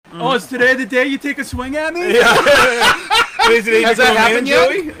Oh, is today the day you take a swing at me? Yeah. Has that happened yet?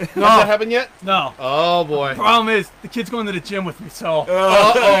 No. Has that happened yet? No. Oh, boy. Problem is, the kid's going to the gym with me, so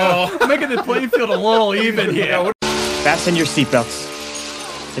Uh-oh. I'm making the playing field a little even here. Fasten your seatbelts.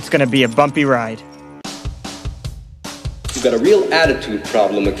 It's gonna be a bumpy ride. You've got a real attitude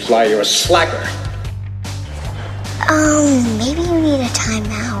problem, McFly. You're a slacker. Maybe you need a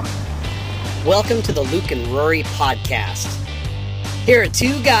timeout. Welcome to the Luke and Rory podcast. Here are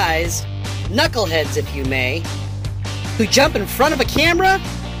two guys, knuckleheads if you may, who jump in front of a camera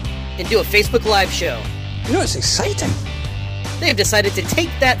and do a Facebook Live show. You know, it's exciting. They've decided to take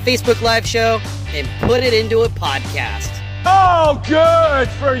that Facebook Live show and put it into a podcast. Oh, good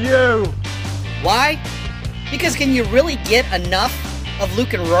for you. Why? Because can you really get enough of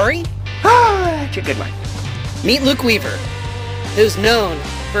Luke and Rory? That's a good one. Meet Luke Weaver, who's known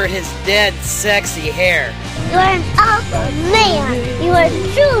for his dead sexy hair. You are an awful man. You are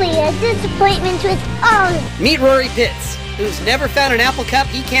truly a disappointment to its own. Meet Rory Pitts, who's never found an apple cup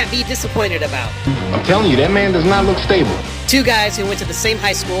he can't be disappointed about. I'm telling you, that man does not look stable. Two guys who went to the same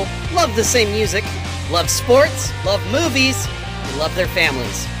high school, love the same music, love sports, love movies, and love their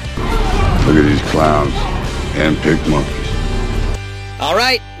families. Look at these clowns. Hand-picked monkeys. All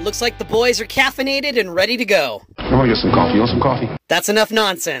right, looks like the boys are caffeinated and ready to go. I want to get some coffee. You want some coffee? That's enough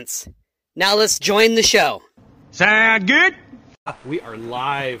nonsense. Now let's join the show. Sound good? We are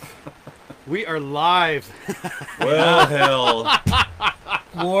live. We are live. Well, hell.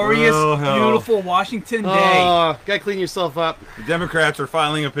 Glorious, beautiful Washington day. Oh, gotta clean yourself up. The Democrats are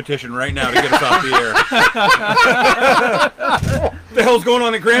filing a petition right now to get us off the air. What the hell's going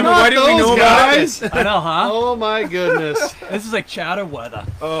on at Grandma? Why didn't we know about it? I know, huh? Oh my goodness. This is like chowder weather.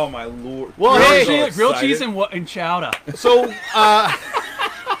 Oh my lord. Well, hey, Grilled cheese and chowder. so,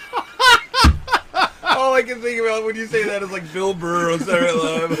 All I can think about when you say that is like Bill Burr on Saturday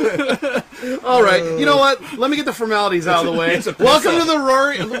Night Live. all right. You know what? Let me get the formalities out of the way.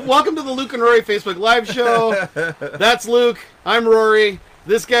 Welcome to the Luke and Rory Facebook Live show. That's Luke. I'm Rory.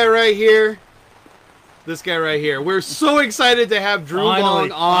 This guy right here. This guy right here. We're so excited to have Drew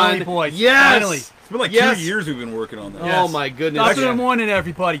Long on. Finally, boys. Yes. Finally. It's been like 2 years we've been working on that. Oh my goodness. Top of the morning,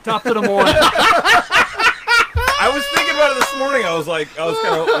 everybody. Top of the morning. I was thinking about it this morning. I was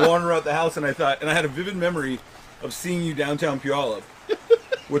kind of wandering around the house, and I had a vivid memory of seeing you downtown Puyallup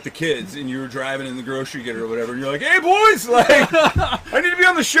with the kids, and you were driving in the grocery getter or whatever, and you're like, "Hey boys, like, I need to be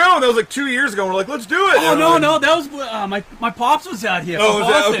on the show." And that was like 2 years ago. And we're like, "Let's do it." Oh no, that was my pops was out here. Oh, was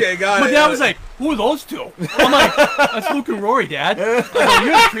that okay? Got it. My dad was like, "Who are those two?" I'm like, "That's Luke and Rory, Dad." I go,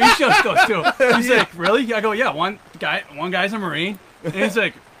 "You're the pre-show stuff too." He's like, "Really?" I go, "Yeah, one guy's a Marine," and he's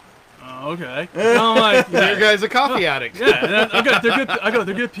like, "Oh, okay." And I'm like, Your guy's a coffee addict. Yeah, and I go, "They're good." I go,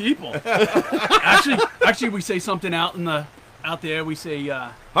 "They're good people." Actually, we say something out there. We say,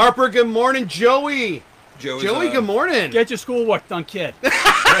 Harper, good morning. Joey, Joey, good morning. "Get your schoolwork done, kid."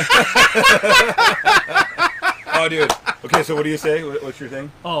 Oh, dude. Okay, so what do you say? What's your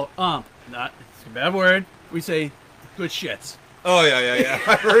thing? Oh, not it's a bad word. We say, "Good shits." Oh yeah.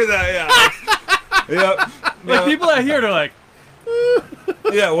 I've heard that. Yeah. Yep. Like people out here, they're like,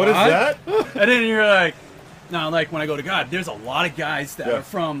 Yeah. What is that? and then you're like, no, like when I go to God, there's a lot of guys that are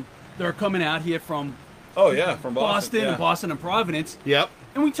coming out here from Oh yeah, from Boston. and Boston and Providence. Yep.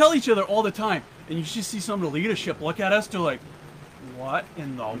 And we tell each other all the time, and you just see some of the leadership look at us, they're like, what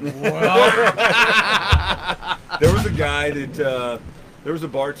in the world? There was a guy that there was a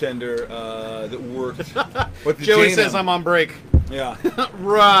bartender that worked with the Joey J&M. says I'm on break. Yeah.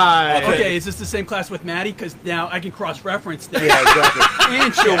 Right. Okay, is this the same class with Maddie? Because now I can cross-reference that. Yeah, exactly.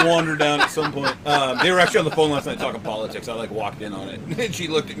 And she'll wander down at some point. They were actually on the phone last night talking politics. I walked in on it, and she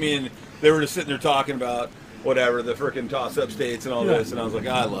looked at me, and they were just sitting there talking about whatever, the frickin' toss-up states and all this, and I was like,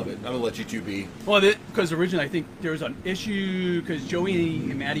 I love it. I'm going to let you two be. Well, because originally I think there was an issue, because Joey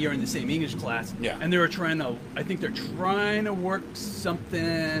and Maddie are in the same English class, and they're trying to work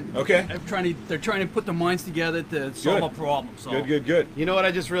something. Okay. They're trying to put their minds together to solve a problem. So. Good. You know what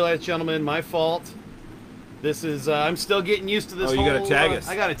I just realized, gentlemen? My fault. This is, I'm still getting used to this you got to tag us.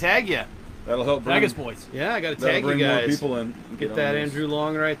 I got to tag you. That'll help Tag us, boys. Yeah, I got to that'll tag bring you guys. more people in. Get that Andrew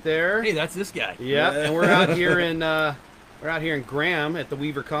Long right there. Hey, that's this guy. Yeah, and we're out here in Graham at the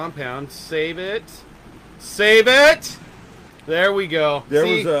Weaver compound. Save it. There we go.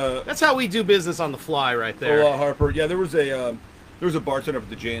 That's how we do business on the fly, right there. Oh, Harper. Yeah, there was a bartender up at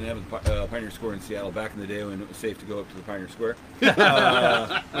the J&M at Pioneer Square in Seattle back in the day when it was safe to go up to the Pioneer Square.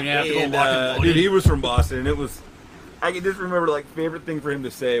 Dude, he was from Boston, and it was. I can just remember, favorite thing for him to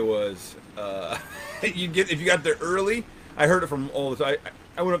say was, if you got there early. I heard it from all the time.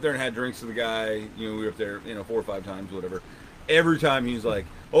 I went up there and had drinks with the guy. We were up there, 4 or 5 times, whatever. every time he's like,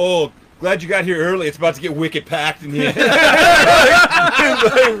 "Oh, glad you got here early. It's about to get wicked packed in here."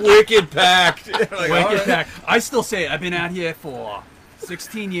 Wicked packed. Wicked packed. I still say it. I've been out here for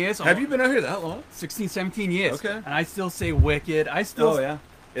 16 years. Have you been out here that long? 16, 17 years. Okay. And I still say wicked. I still. Oh yeah.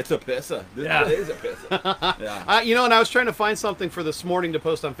 It's a pissa. Yeah. It is a pissa. Yeah. You know, and I was trying to find something for this morning to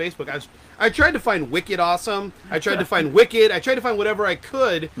post on Facebook. I tried to find Wicked awesome. I tried to find Wicked. I tried to find whatever I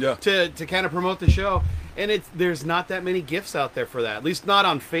could to kind of promote the show. And there's not that many gifts out there for that. At least not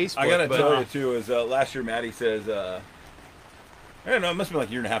on Facebook. I gotta tell you too, is last year Maddie says, I don't know, it must have been like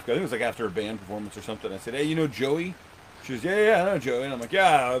a year and a half ago. I think it was like after a band performance or something. I said, "Hey, you know Joey?" She was, "Yeah, I know Joey." And I'm like,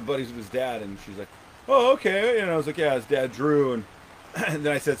 "Yeah, I'm buddies with his dad." And she's like, "Oh, okay." And I was like, "Yeah, his dad Drew." And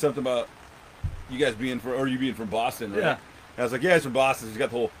then I said something about you guys being from Boston, right? Yeah. And I was like, "Yeah, he's from Boston." He's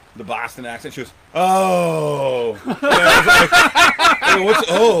got the Boston accent. She goes, "Oh." And I was like, "What's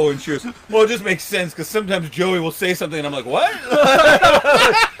oh?" And she goes, "Well, it just makes sense because sometimes Joey will say something," and I'm like, "What?"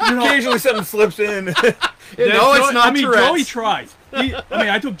 Occasionally something slips in. No, it's not. I mean, Tourette's. Joey tries.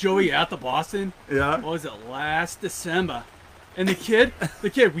 I took Joey out to Boston. Yeah. What was it, last December? And the kid, as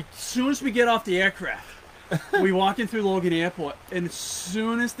soon as we get off the aircraft, we walk in through Logan Airport, and as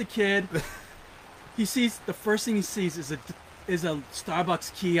soon as the kid, the first thing he sees is a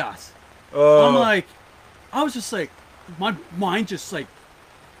Starbucks kiosk. Oh. I was just like, my mind just like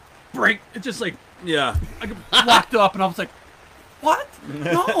it just like Yeah. I locked up, and I was like, what?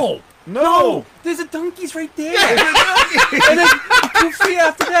 No, there's a Dunkies right there. And then 2 feet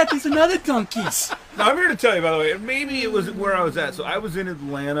after that, there's another Dunkies. Now, I'm here to tell you, by the way, maybe it was where I was at. So I was in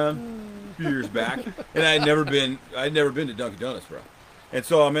Atlanta a few years back, and I'd never been to Dunkin' Donuts, bro. And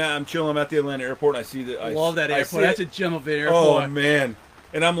so I'm chilling. I'm at the Atlanta airport, and I see that. I love that airport. That's a gem of an airport. Oh man!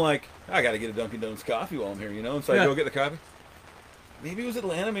 And I'm like, I got to get a Dunkin' Donuts coffee while I'm here, you know. And so I go get the coffee. Maybe it was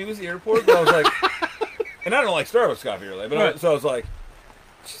Atlanta, maybe it was the airport, but I was like, and I don't like Starbucks coffee really, but so I was like,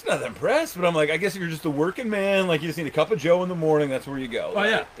 she's not that impressed. But I'm like, I guess if you're just a working man, like you just need a cup of Joe in the morning, that's where you go. Oh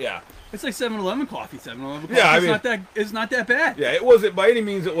right? yeah. It's like 7-Eleven coffee. 7-Eleven coffee. Yeah, it's not that bad. Yeah, it wasn't by any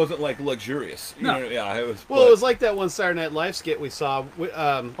means. It wasn't like luxurious. You No. know, yeah, it was. Well, it was like that one Saturday Night Live skit we saw.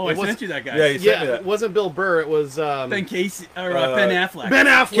 I sent you that guy. Yeah, you sent me that. It wasn't Bill Burr. It was Ben Casey or Ben Affleck. Ben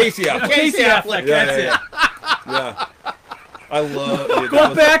Affleck. Casey Affleck. Casey Affleck. That's it. Yeah. I love it.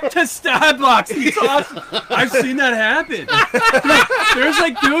 Go back to Starbucks. He's awesome. I've seen that happen. There's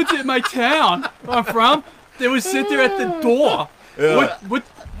like dudes in my town where I'm from. They would sit there at the door with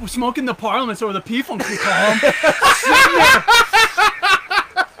smoking the parliaments or the P-Funks we call them. Sitting there.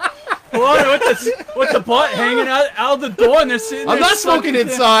 With the butt hanging out of the door, and they're sitting there. I'm not smoking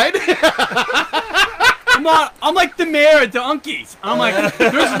inside. I'm like the mayor at Dunkies. I'm like,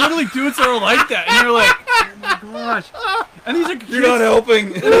 there's literally dudes that are like that, and you're like, oh my gosh. And these are kids, You're not helping.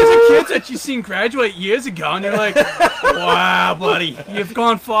 And these are kids that you've seen graduate years ago, and you're like, wow, buddy, you've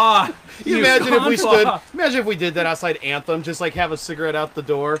gone far. Imagine if we did that outside Anthem, just like have a cigarette out the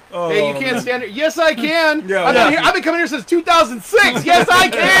door. Hey, you can't stand here. Yes, I can. I've been coming here since 2006. Yes, I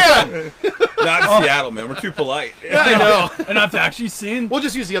can. Not in Seattle, man. We're too polite. Yeah, I know. And I've actually seen. We'll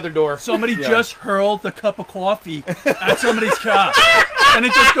just use the other door. Somebody just hurled the cup of coffee at somebody's car, and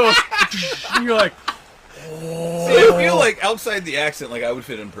it just goes. And you're like. Oh. See, I feel like outside the accent, like I would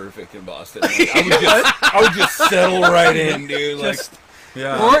fit in perfect in Boston. Like, I would just settle right in, dude.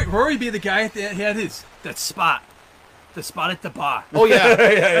 Rory be the guy that had that spot at the bar. Oh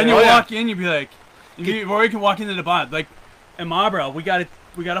yeah, And you walk in, you'd be like, Rory can walk into the bar. Like in Marlboro, we got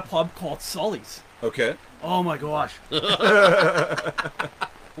a pub called Sully's. Okay. Oh my gosh.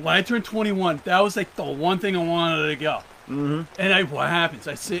 When I turned 21, that was like the one thing I wanted to go. Mm-hmm. And what happens?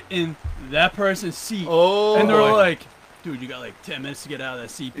 I sit in that person's seat, and they're like, "Dude, you got like 10 minutes to get out of that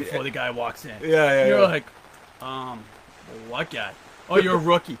seat before the guy walks in." Yeah. You're like, what guy? Oh, you're a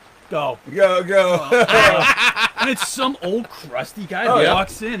rookie. Go. And it's some old crusty guy that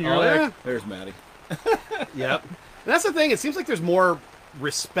walks in. And you're like, there's Maddie. Yep. And that's the thing. It seems like there's more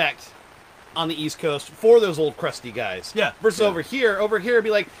respect on the East Coast for those old crusty guys. Yeah. Versus over here, it'd be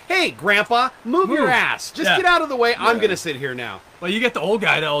like, hey, Grandpa, move your ass. Just get out of the way. I'm going to sit here now. Well, you get the old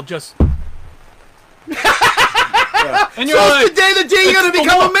guy that'll just... And you're like, the day you're going to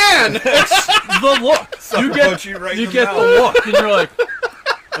become a man. It's the look. You get the look. And you're like...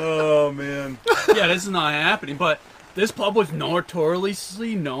 Oh, man. Yeah, this is not happening. But this pub was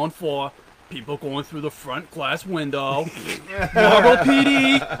notoriously known for people going through the front glass window. Marlboro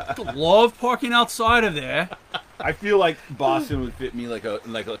PD love parking outside of there. I feel like Boston would fit me like a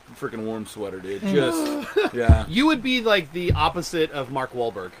freaking warm sweater, dude. Just You would be like the opposite of Mark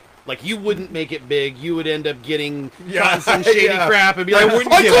Wahlberg. Like, you wouldn't make it big. You would end up getting Yeah, caught in some shady yeah. crap and be like, I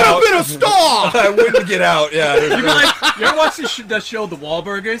wouldn't I get could have out. been a star! I wouldn't get out. Yeah. there's You, no- you ever watch that show, The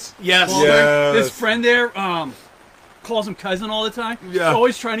Wahlburgers? Yes. Wahlberg? Yes. His friend there calls him cousin all the time. Yeah. He's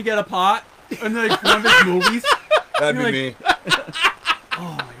always trying to get a pot. And like one of his movies. That'd be You're me.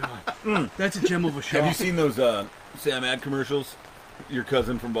 Oh my god. That's a gem of a show. Have you seen those Sam Ad commercials? Your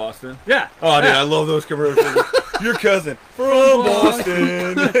cousin from Boston? Yeah. Oh, dude, I love those commercials. Your cousin from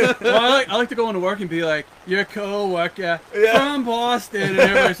Boston. Well, I like to go into work and be like, your co-worker from Boston. And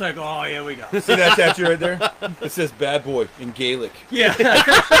everybody's like, oh, here we go. See that tattoo right there? It says bad boy in Gaelic. Yeah.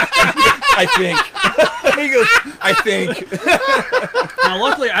 I think. He goes, I think. Now,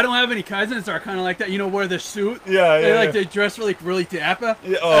 luckily, I don't have any cousins that are kind of like that. You know, wear the suit. Yeah, They yeah. like they dress really dapper.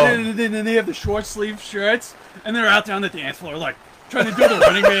 Yeah, oh. And then they have the short sleeve shirts, and they're out there on the dance floor like trying to do the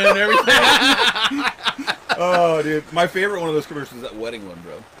running man and everything. Oh, dude. My favorite one of those commercials is that wedding one,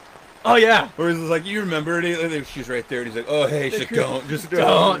 bro. Oh yeah. Where he's like, you remember it? And she's right there, and he's like, oh, hey, she's like, don't. Just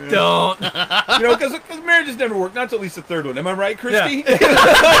Don't. You know, because marriages never work. Not till at least the third one. Am I right, Christy? Stop.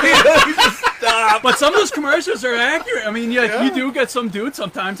 But some of those commercials are accurate. I mean, yeah, you do get some dude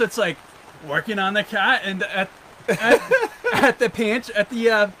sometimes that's like working on the cat and at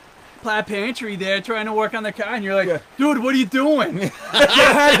the plaid pantry there trying to work on the car, and you're like, dude, what are you doing? Get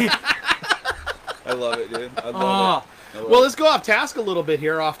out of here. I love it, dude. I love it. Well, let's go off task a little bit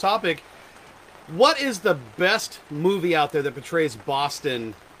here, off topic. What is the best movie out there that portrays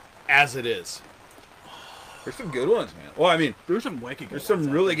Boston as it is? There's some good ones, man. Well, I mean, There's some wicked. there's some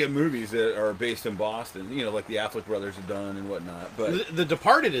really good movies that are based in Boston. You know, like the Affleck brothers have done and whatnot. But The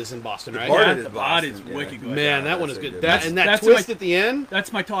Departed is in Boston, right? Departed Yeah, is The Body's Boston, wicked good. Man, that one is so good. good. That and that That's twist my- at the end. That's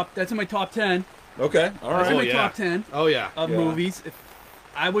in my top 10. Okay, all That's in right. my top 10 Oh yeah. of Yeah. movies. If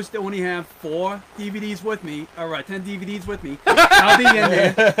I was to only have 4 DVDs with me, all right, 10 DVDs with me, I'll be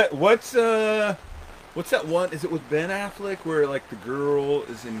in there. What's that one? Is it with Ben Affleck where like the girl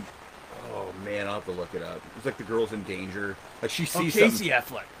is in? Oh man, I'll have to look it up. It's like the girl's in danger. Like she sees Casey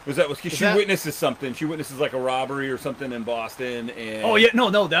something. Affleck. She witnesses something. She witnesses like a robbery or something in Boston. And Oh yeah, no,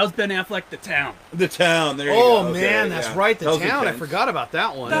 that was Ben Affleck, The Town. The Town. There you Oh go. Okay, man, that's yeah. right. The That was Town. I intense. forgot about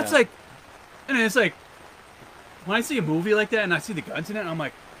that one. That's like, and it's like, when I see a movie like that and I see the guns in it, I'm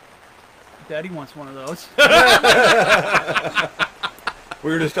like, Daddy wants one of those. We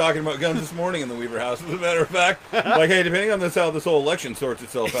were just talking about guns this morning in the Weaver house, as a matter of fact. Like, hey, depending on how this whole election sorts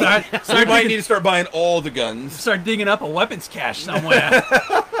itself out, we might need to start buying all the guns. Start digging up a weapons cache somewhere.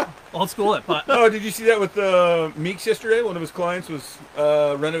 Old school it, but Oh, did you see that with Meeks yesterday? One of his clients was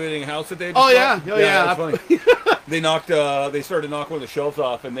renovating a house that they just Oh, yeah. bought. Oh, yeah. That's funny. They started to knock one of the shelves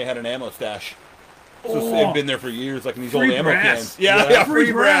off, and they had an ammo stash. So they've been there for years, like in these Free old ammo brass. cans. Yeah,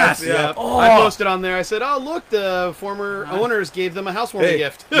 free brass. Yeah. Yeah. Oh. I posted on there. I said, "Oh, look, the former owners gave them a housewarming Hey,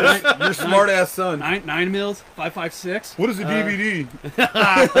 gift." your smart ass son. 9 mils, 5.56. What is a DVD?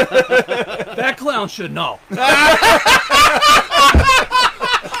 That clown should know.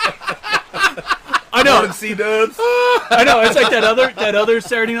 I know. C Dubs. I know. It's like that other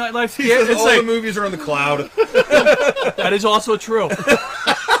Saturday Night Live skit. He says It's all like the movies are on the cloud. that is also true.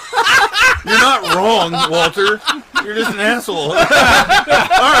 You're not wrong, Walter. You're just an asshole. All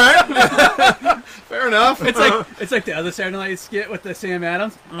right. Fair enough. It's like the other Saturday Night skit with the Sam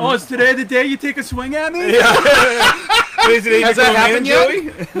Adams. Oh, is today the day you take a swing at me? Has that happened yet?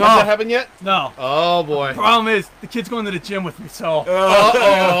 Has that happened yet? No. Oh boy. Problem is, the kid's going to the gym with me, so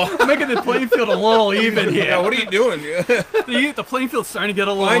Uh-oh. I'm making the playing field a little even here. Yeah, what are you doing? The playing field's starting to get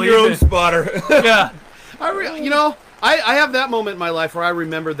a little Find even. your own spotter. Yeah. I have that moment in my life where I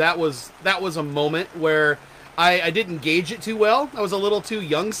remember that was a moment where I didn't gauge it too well. I was a little too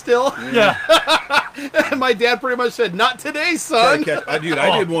young still. Yeah. And my dad pretty much said, "Not today, son." I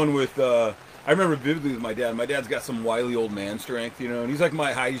did one with. I remember vividly with my dad. My dad's got some wily old man strength, you know, and he's like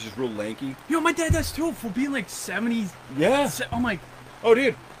my height. He's just real lanky. Yo, my dad does too, for being like 70s. Yeah. Oh my. Oh,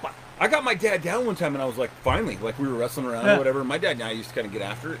 dude. I got my dad down one time, and I was like, finally, like we were wrestling around or whatever. My dad and I used to kind of get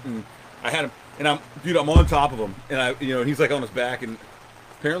after it, and I had him, and I'm on top of him, and and he's like on his back, and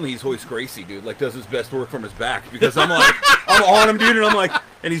apparently he's Hoist Gracie, dude. Like does his best work from his back because I'm like, I'm on him, dude, and I'm like,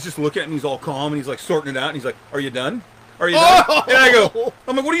 and he's just looking at me, he's all calm, and he's like sorting it out, and he's like, "Are you done? Are you done?" And I go,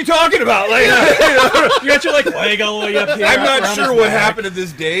 I'm like, "What are you talking about?" Like, You got your like leg all the way up here. I'm not around sure his what back. happened to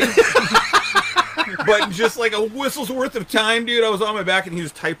this day. But just like a whistle's worth of time, dude, I was on my back and he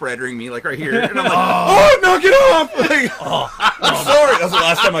was typewritering me like right here, and I'm like, "Oh, knock it off!" Like, I'm sorry. That was the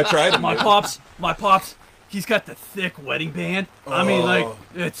last time I tried it. My pops, he's got the thick wedding band. I mean, like,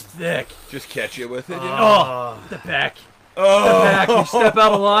 it's thick. Just catch you with it. Dude. The back. Oh, The back. You step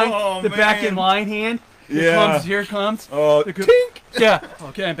out of line. Oh, the back man. in line hand. Yeah. Here comes. Oh, The good- tink. Yeah.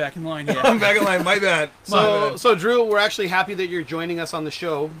 Okay, I'm back in line. Yeah. I'm back in line. My bad. So Drew, we're actually happy that you're joining us on the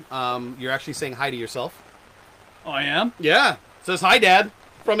show. You're actually saying hi to yourself. Oh, I am? Yeah. Says hi, Dad,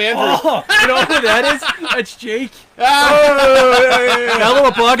 from Andrew. Oh, you know who that is? That's Jake. Oh, yeah. That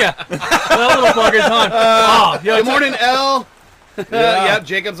little bugger. That little bugger's on. Good morning, L. Yep,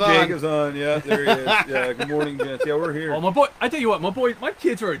 Jacob's on. Jacob's on. Yeah, there he is. Yeah, good morning, gents. Yeah, we're here. Oh, my boy. I tell you what, my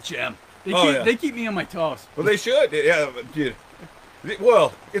kids are a gem. They keep me on my toes. Well, they should. Yeah, dude.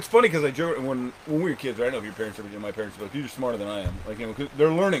 Well, it's funny because I joke when we were kids. Right? I don't know if your parents ever did. My parents were like, "You're smarter than I am." Like, you know, 'cause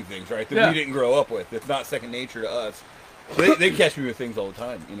they're learning things, right? That we didn't grow up with. It's not second nature to us. So they catch me with things all the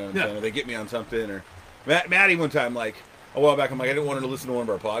time. You know what I'm saying? Or they get me on something. Or Maddie one time, like a while back, I'm like, I didn't want her to listen to one of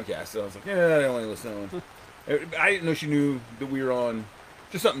our podcasts. So I was like, yeah, I don't want to listen to one. I didn't know she knew that we were on.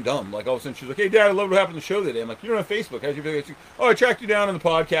 Just something dumb. Like all of a sudden she's like, "Hey, Dad, I love what happened on the show today." I'm like, "You're on Facebook. How'd you feel?" "Oh, I tracked you down on the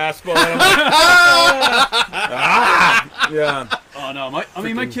podcast." But I'm like, yeah. Oh no, my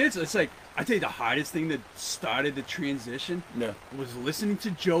kids. It's like I tell you, the hardest thing that started the transition was listening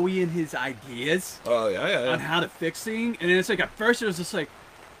to Joey and his ideas. Oh yeah. On how to fix things, and then it's like at first it was just like,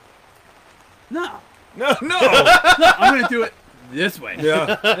 no, I'm gonna do it this way.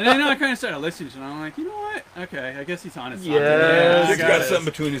 Yeah. And then I kind of started listening, and I'm like, you know what? Okay, I guess he's on his He's got something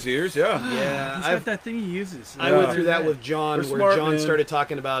between his ears. Yeah. Yeah. He's got that thing he uses. I went through that with John, We're where smart, John man. started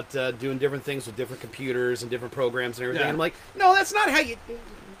talking about doing different things with different computers and different programs and everything. Yeah. And I'm like, no, that's not how you.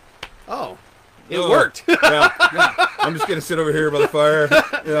 Oh, it worked. Yeah. I'm just gonna sit over here by the fire.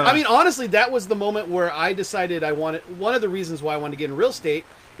 Yeah. I mean, honestly, that was the moment where I decided I wanted. One of the reasons why I wanted to get in real estate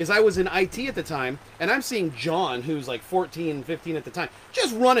is I was in IT at the time, and I'm seeing John, who's like 14, 15 at the time,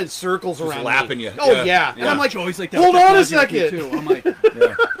 just running circles Just around lapping me. you. Oh yeah. And I'm like, Joey's like that. hold on a technology second. too. I'm like,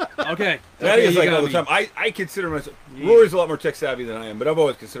 okay. That is you like got all the me. time. I consider myself. Rory's a lot more tech savvy than I am, but I've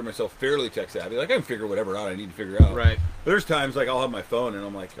always considered myself fairly tech savvy. Like I can figure whatever out I need to figure out. Right. There's times like I'll have my phone and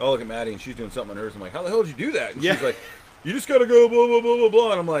I'm like, I'll look at Maddie and she's doing something on hers. I'm like, how the hell did you do that? And she's like, you just gotta go blah blah blah blah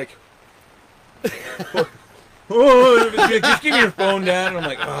blah. And I'm like, just give me your phone, Dad. And I'm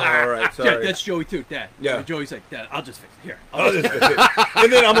like, oh, all right, sorry. Yeah, that's Joey too, Dad. Yeah. Joey's like, Dad, I'll just fix it. Here. I'll just fix it.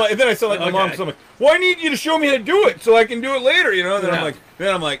 And then I'm like, and then I sound like my mom. So I'm like, well, I need you to show me how to do it so I can do it later, you know. And then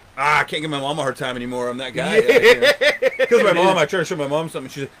I'm like, I can't give my mom a hard time anymore. I'm that guy. Because my mom, I try to show my mom something.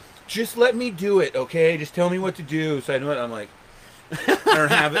 She's like, just let me do it, okay? Just tell me what to do. So I know it. I'm like, I don't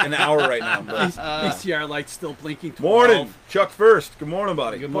have an hour right now. But. PCR lights still blinking. 12. Morning, Chuck first. Good morning,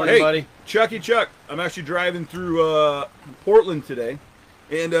 buddy. Good morning, buddy. Chuck. I'm actually driving through Portland today,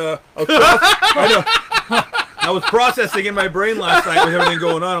 and I was processing in my brain last night with everything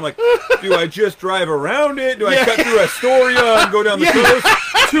going on. I'm like, do I just drive around it? Do I cut through Astoria and go down the coast?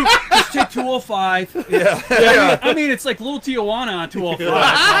 Just take 205. Yeah. I mean, it's like little Tijuana on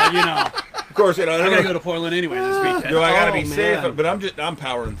 205. You know. Of course, I gotta go to Portland anyway this weekend. Do I gotta be man. safe? But I'm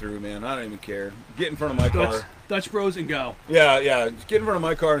powering through, man. I don't even care. Get in front of my car. Dutch Bros and go. Yeah. Just get in front of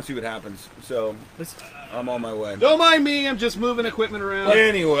my car and see what happens. So I'm on my way. Don't mind me. I'm just moving equipment around.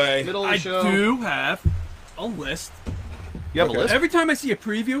 Anyway, Middle of the show. I do have a list. You have a list? Every time I see a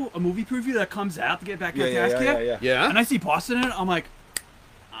movie preview that comes out to get back on task here, Yeah. and I see Boston in it, I'm like,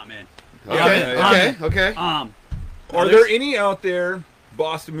 I'm in. Okay. Are there any out there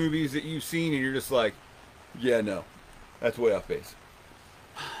Boston movies that you've seen and you're just like, yeah, no, that's way off base?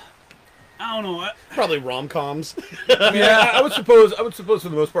 I don't know. Probably rom-coms. Yeah, I would suppose for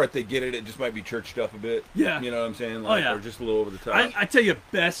the most part they get it. It just might be churched up a bit. Yeah. You know what I'm saying? Like, or just a little over the top. I tell you,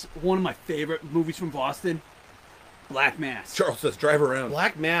 one of my favorite movies from Boston, Black Mass. Charles says, drive around.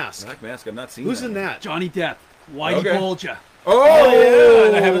 Black Mask. I've not seen Who's that. in that? Johnny Depp. Whitey Bulger. Oh,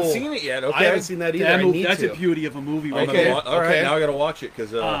 yeah. I haven't seen it yet. Okay. I haven't seen that either. That's a beauty of a movie right Okay. there. All right, now I got to watch it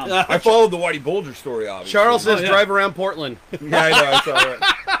because I followed the Whitey Bulger story, obviously. Charles says drive around Portland. Yeah, I know. I saw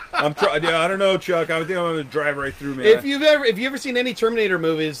that. I don't know, Chuck. I think I'm going to drive right through, man. If you've ever seen any Terminator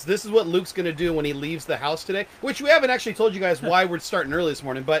movies, this is what Luke's going to do when he leaves the house today. Which we haven't actually told you guys why we're starting early this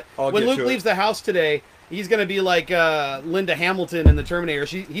morning. But when Luke leaves the house today, he's going to be like Linda Hamilton in the Terminator.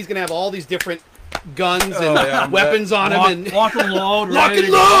 He's going to have all these different guns and weapons on him and lock and load. Lock and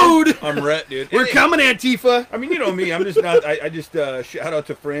load. I'm ret, dude. We're coming, Antifa. I mean, you know me. I'm just not. I just shout out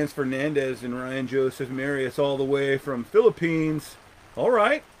to Franz Fernandez and Ryan Joseph Marius all the way from Philippines. All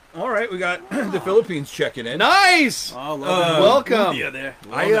right. We got the Philippines checking in. Nice. Oh, love welcome. Lumpia there.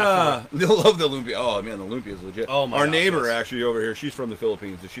 They'll love the lumpia. Oh man, the lumpia is legit. Oh my Our gosh, neighbor yes. actually over here, she's from the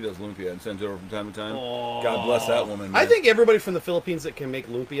Philippines, so she does lumpia and sends it over from time to time. Oh. God bless that woman. Man. I think everybody from the Philippines that can make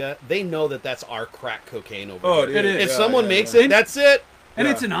lumpia, they know that that's our crack cocaine over Oh, there. it is. If someone makes it, that's it. And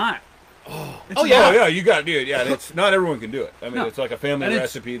it's an art. Oh yeah, you got, dude. Yeah, it's not everyone can do it. I mean, No. it's like a family And it's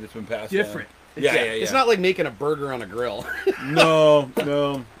recipe that's been passed Different. down. Yeah. It's not like making a burger on a grill. No.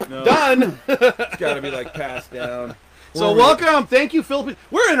 Done. It's got to be like passed down. So welcome. Thank you, Philippines.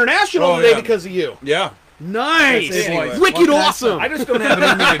 We're international today because of you. Yeah. Nice. Anyway. Wicked awesome. I just don't have it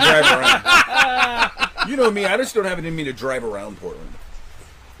in me to drive around. You know me, I just don't have it in me to drive around Portland.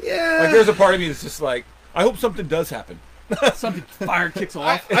 Yeah. Like, there's a part of me that's just like, I hope something does happen. Something fire kicks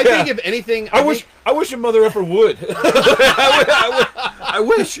off. I think if anything, I wish a mother effer would. I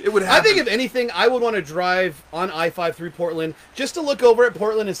wish it would happen. I think if anything, I would want to drive on I-5 through Portland just to look over at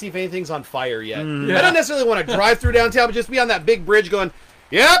Portland and see if anything's on fire yet. Yeah. I don't necessarily want to drive through downtown, but just be on that big bridge going,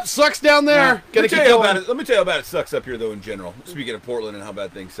 "Yep, sucks down there." Let me tell you how bad it sucks up here, though. In general, speaking of Portland and how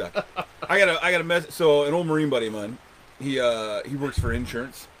bad things suck, I got a message. So an old Marine buddy of mine, he works for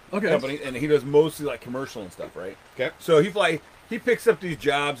insurance. Company, and he does mostly like commercial and stuff, right? Okay. So he picks up these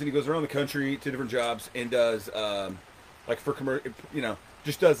jobs and he goes around the country to different jobs and does like for commercial,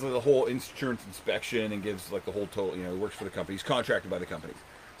 just does the whole insurance inspection and gives like the whole total. He works for the company. He's contracted by the companies.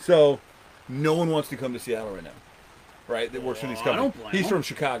 So no one wants to come to Seattle right now, right? That works for these companies. I don't blame He's him. from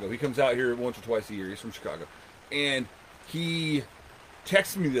Chicago. He comes out here once or twice a year. He's from Chicago, and he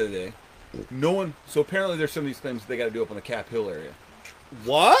texted me the other day. So apparently there's some of these things they got to do up on the Cap Hill area.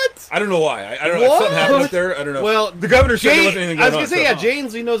 What? I don't know why. I don't know. Something happened up there. I don't know. Well, the governor said there wasn't anything going on. I was going to say,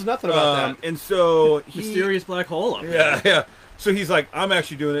 James, he knows nothing about that. And so Mysterious black hole up there. Yeah. So he's like, I'm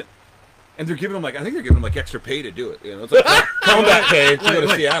actually doing it. And they're giving him I think they're giving him extra pay to do it. It's like combat pay to go to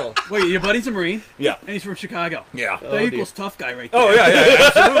Seattle. Wait, your buddy's a Marine? Yeah. And he's from Chicago. Yeah. That equals tough guy right there. Oh, yeah,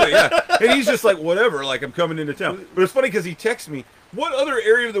 absolutely, yeah. And he's just like, whatever, I'm coming into town. But it's funny because he texts me, what other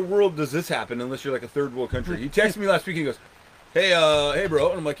area of the world does this happen unless you're like a third world country? He texted me last week, he goes, hey bro.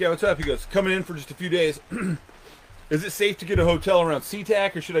 And I'm like, yeah, what's up? He goes, coming in for just a few days. Is it safe to get a hotel around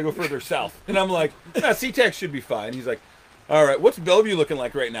SeaTac or should I go further south? And I'm like, SeaTac should be fine. He's like, all right, what's Bellevue looking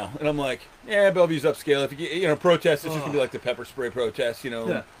like right now? And I'm like, yeah, Bellevue's upscale. If you get, protests, it's just gonna be like the pepper spray protests,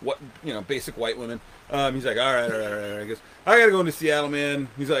 basic white women. He's like, all right. He goes, I gotta go into Seattle, man.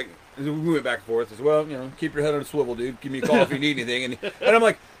 He's like, we went back and forth. I said, well, keep your head on a swivel, dude. Give me a call if you need anything. And I'm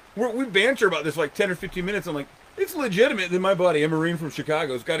like, we banter about this for 10 or 15 minutes. I'm like, it's legitimate that my buddy, a Marine from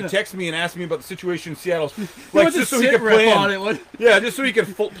Chicago, has got to text me and ask me about the situation in Seattle, just so he can plan. On it. Yeah, just so he can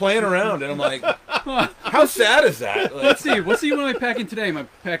plan around. And I'm like, how sad is that? Let's see. What am I packing today? Am I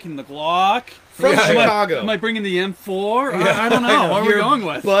packing the Glock? From Chicago. Am I bringing the M4? I don't know. What are we going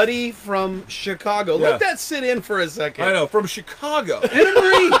with? Buddy from Chicago. Let that sit in for a second. I know, from Chicago. And a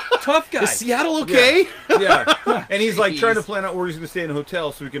Marine. Tough guy. Is Seattle okay? Yeah. And he's trying to plan out where he's going to stay in a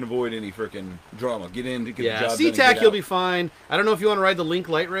hotel so we can avoid any freaking drama. Get in to get the job done. SeaTac, you'll be fine. I don't know if you want to ride the Link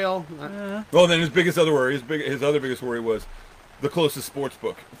Light Rail. Well, then his other biggest worry was the closest sports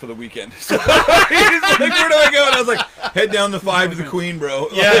book for the weekend. So he's like, where do I go? And I was like, head down the 5 to the Queen, bro.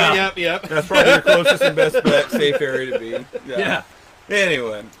 Yep. That's probably your closest and best bet, safe area to be. Yeah.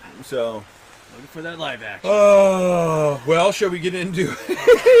 Anyway, so. Looking for that live action. Oh, well, shall we get into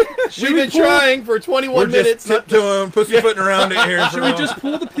We've been trying for 21 minutes. We're just tiptoeing, pussyfooting around it here. Should we just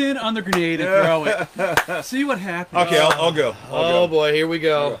pull the pin on the grenade and throw it? See what happens. Okay, I'll go. Oh, boy, here we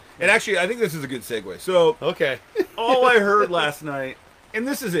go. And actually, I think this is a good segue. So, okay. all I heard last night, and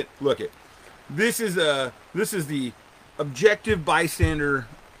this is it. Look it. This is the objective bystander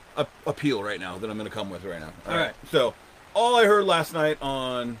appeal right now that I'm going to come with right now. All right. So, all I heard last night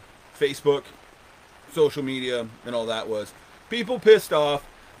on Facebook, social media, and all that was people pissed off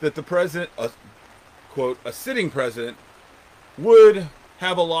that the president, quote, a sitting president, would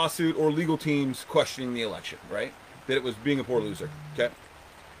have a lawsuit or legal teams questioning the election, right? That it was being a poor loser. Okay.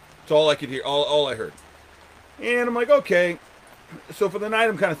 That's all I could hear, all I heard. And I'm like, okay. So for the night,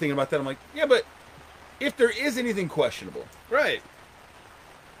 I'm kind of thinking about that. I'm like, yeah, but if there is anything questionable, right?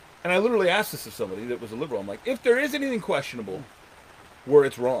 And I literally asked this to somebody that was a liberal. I'm like, if there is anything questionable where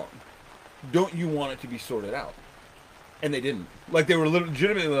it's wrong, don't you want it to be sorted out? And they didn't. Like, they were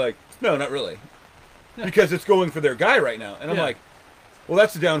legitimately like, no, not really. Because it's going for their guy right now. And I'm like, well,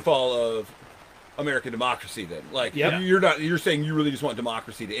 that's the downfall of American democracy then. Like, you're saying you really just want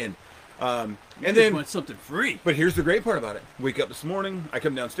democracy to end. And then want something free. But here's the great part about it. Wake up this morning, I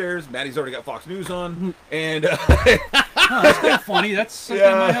come downstairs, Maddie's already got Fox News on, and that's kind of funny. That's something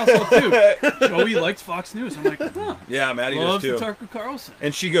in my household too. Joey likes Fox News. I'm like, huh. Yeah, Maddie loves does too. Tucker Carlson.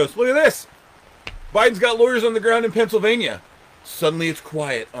 And she goes, look at this. Biden's got lawyers on the ground in Pennsylvania. Suddenly it's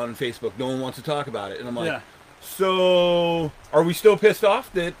quiet on Facebook. No one wants to talk about it. And I'm like, so are we still pissed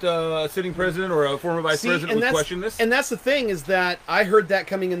off that a sitting president or a former vice president would question this? And that's the thing is that I heard that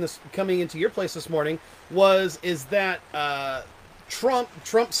coming into your place this morning is that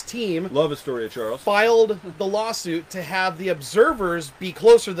Trump's team Love a story of Charles. filed the lawsuit to have the observers be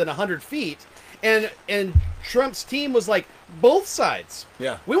closer than 100 feet. And Trump's team was like, both sides.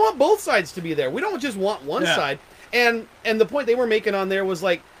 Yeah. We want both sides to be there. We don't just want one side. And the point they were making on there was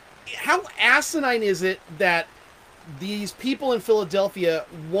like, how asinine is it that these people in Philadelphia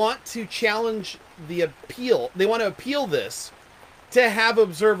want to challenge the appeal? They want to appeal this to have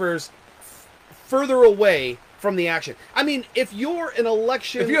observers further away from the action. I mean, if you're an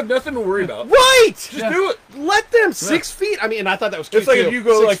election... If you have nothing to worry about. Right! Just do it. Let them 6 feet. I mean, and I thought that was cute, It's like too. if you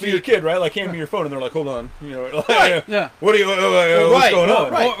go 6 like feet. to your kid, right? Like hand me your phone, and they're like, "Hold on," you know, like, Right. Yeah. What are you? What's going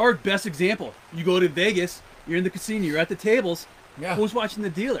on? Right. Or best example, you go to Vegas, you're in the casino, you're at the tables. Yeah. Who's watching the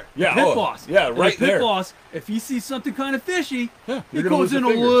dealer? Yeah, The pit oh, boss. yeah, And right the pit there. boss, if he sees something kind of fishy, he you're gonna goes lose a in a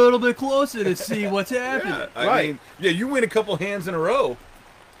finger. little bit closer to see what's happening. Yeah, I mean, you win a couple hands in a row.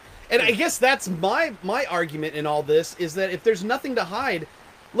 And I guess that's my argument in all this, is that if there's nothing to hide,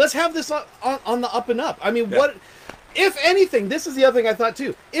 let's have this on the up and up. I mean, what... If anything, this is the other thing I thought,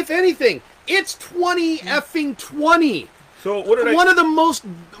 too. If anything, it's 20-20. So what did one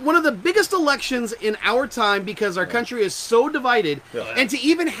of the biggest elections in our time, because our country is so divided, and to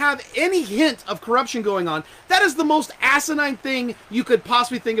even have any hint of corruption going on, that is the most asinine thing you could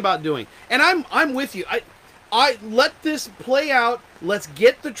possibly think about doing. And I'm with you. I let this play out. Let's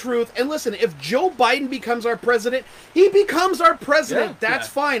get the truth. And listen, if Joe Biden becomes our president, he becomes our president. That's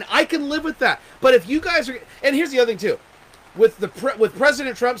fine. I can live with that. But if you guys are, and here's the other thing too, with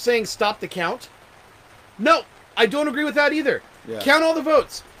President Trump saying stop the count, no, I don't agree with that either. Yeah. Count all the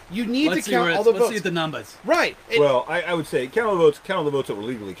votes. You need to count all the votes. Let's see the numbers. Right. Well, I would say count all the votes. Count all the votes that were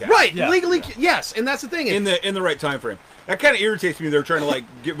legally cast. Right. Legally, yes. And that's the thing. In the right time frame. That kind of irritates me. They're trying to like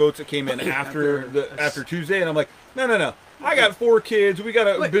get votes that came in after Tuesday, and I'm like, no. I got 4 kids. We got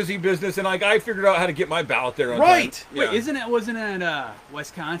a busy business, and like I figured out how to get my ballot there on time. Wait, wasn't it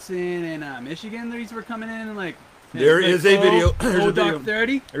Wisconsin and Michigan? These were coming in and like. There is a video. Doc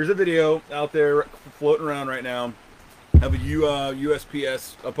 30. There's a video out there floating around right now of a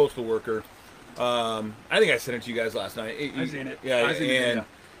USPS, a postal worker. I think I sent it to you guys last night. I've seen it. Yeah, I've seen it, and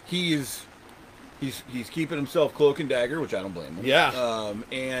he's keeping himself cloak and dagger, which I don't blame him. Yeah.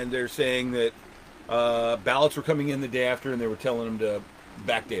 And they're saying that ballots were coming in the day after, and they were telling him to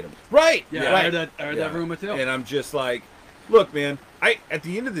backdate them. Right. Yeah, I heard that rumor too. And I'm just like, look, man. At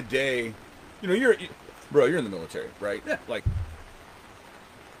the end of the day, you know, you're in the military, right? Yeah. Like,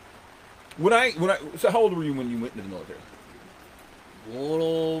 so how old were you when you went into the military? A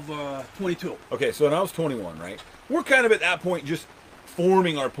little over 22. Okay, so when I was 21, right? We're kind of at that point just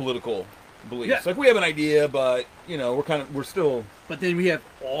forming our political beliefs. Yeah. Like we have an idea, but you know, we're still. But then we have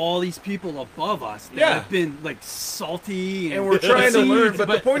all these people above us that have been like salty, and we're trying to learn. But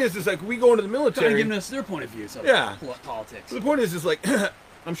the point is like we go into the military, giving us their point of view. So politics. So the point is like,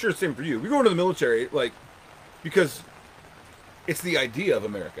 I'm sure it's the same for you. We go into the military like because it's the idea of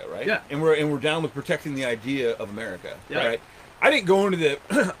America, right? Yeah. And we're down with protecting the idea of America, Yeah. right? I didn't go into the.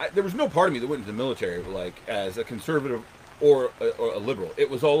 There was no part of me that went into the military like as a conservative or a liberal. It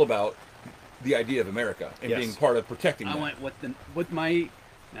was all about the idea of America and being part of protecting. I went with my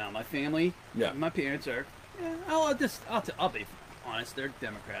family. Yeah. My parents are. Yeah, I'll be honest. They're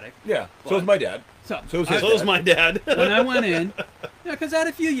Democratic. Yeah. But, So is my dad. So is my dad. When I went in, because I had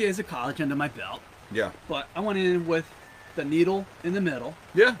a few years of college under my belt. Yeah. But I went in with the needle in the middle.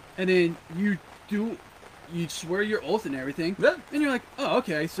 Yeah. And then you swear your oath and everything. Yeah. And you're like, oh,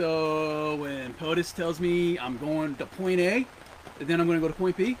 okay. So when POTUS tells me I'm going to point A, and then I'm going to go to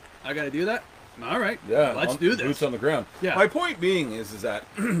point B, I got to do that. All right. Yeah. Let's do this. Boots on the ground. Yeah. My point being is that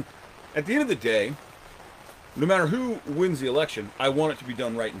at the end of the day, no matter who wins the election, I want it to be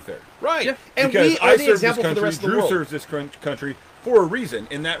done right and fair. Right. Yeah. And because we are the example for the rest of the Drew world. serves this country for a reason,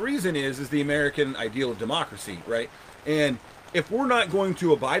 and that reason is the American ideal of democracy, right? And if we're not going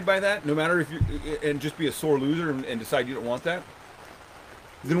to abide by that, no matter if you and just be a sore loser and decide you don't want that,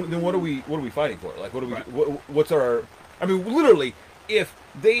 then what are we fighting for? Like what's our? I mean, literally, if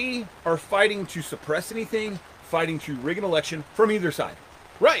they are fighting to suppress anything, fighting to rig an election from either side,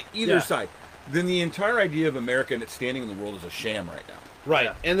 right? Either side, then the entire idea of America and its standing in the world is a sham right now. Right.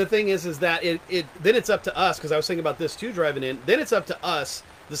 Yeah. And the thing is that it then it's up to us, because I was thinking about this too driving in. Then it's up to us,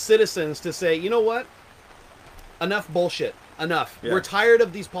 the citizens, to say, you know what? Enough bullshit. Enough. Yeah. We're tired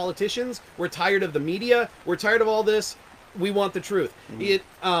of these politicians. We're tired of the media. We're tired of all this. We want the truth. You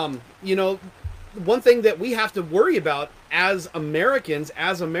know, one thing that we have to worry about as Americans,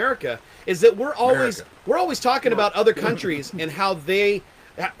 as America, is that we're always talking about other countries and how they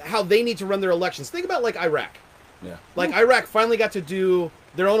need to run their elections. Think about like Iraq. Yeah. Like Iraq finally got to do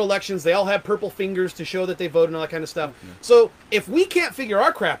their own elections. They all have purple fingers to show that they voted and all that kind of stuff. So if we can't figure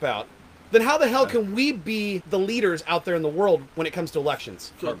our crap out, then how the hell can we be the leaders out there in the world when it comes to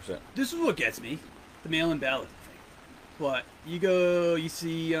elections? 100%. This is what gets me, the mail-in ballot thing. But you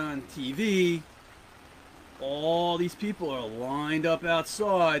see on TV, all these people are lined up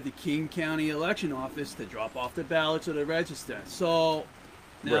outside the King County election office to drop off the ballots or the register. So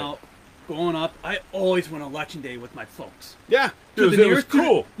now, growing up, I always went election day with my folks. Yeah. Dude, it was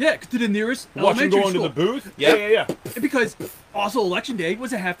cool. To the nearest Watch them elementary go into school. the booth? Yeah. Because also election day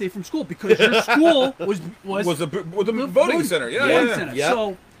was a half day from school because your school was a voting center. Yeah. Center. Yep.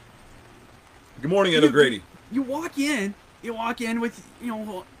 So Good morning, Ed O'Grady. you walk in with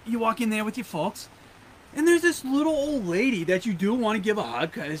you walk in there with your folks, and there's this little old lady that you do want to give a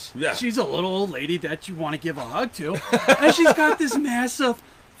hug because she's a little old lady that you want to give a hug to, and she's got this massive,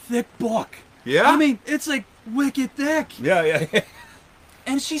 thick book. Yeah? I mean, it's like wicked thick. Yeah.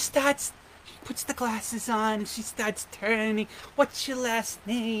 And she puts the glasses on and she starts turning. What's your last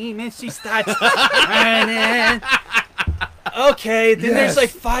name? And she starts turning. Okay, then there's like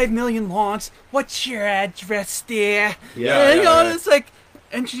 5 million longs. What's your address there? Yeah. It's like,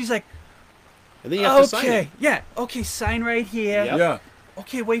 and she's like, And then you have to sign it. Okay, sign right here. Yep. Yeah.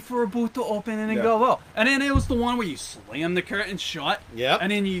 Okay, wait for a booth to open and then Yeah. go out. And then it was the one where you slam the curtain shut. Yep.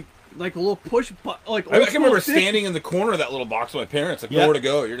 And then you like a little push, like I can remember standing in the corner of that little box with my parents, like nowhere to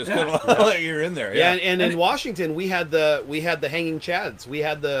go. You're just kind of like you're in there. Yeah, and in Washington we had the hanging chads. We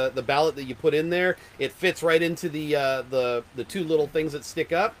had the ballot that you put in there. It fits right into the two little things that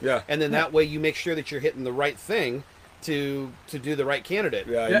stick up. Yeah. And then that way you make sure that you're hitting the right thing to do the right candidate.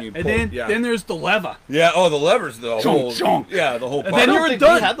 And then there's the lever. Yeah. Oh, the levers though. Chunk. Yeah, the whole. And part. then I you don't were think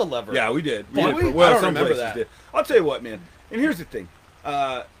done. we had the lever. Yeah, we did. Did we? Well, I don't some remember places that. did. I'll tell you what, man. And here's the thing.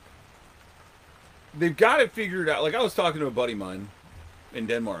 They've got it figured out. Like I was talking to a buddy of mine in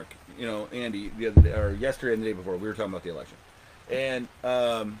Denmark, Andy, the other day, or yesterday and the day before. We were talking about the election, and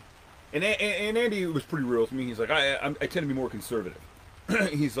Andy was pretty real with me. He's like, I tend to be more conservative.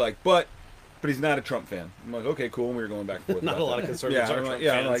 He's like, but he's not a Trump fan. I'm like, okay, cool. And we were going back and forth. Not about a lot that. of conservatives are Trump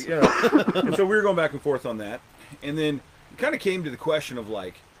fans. I'm like, and so we were going back and forth on that, and then it kind of came to the question of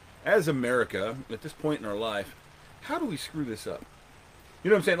like, as America at this point in our life, how do we screw this up? You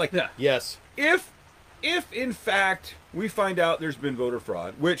know what I'm saying? Like, yes. If in fact we find out there's been voter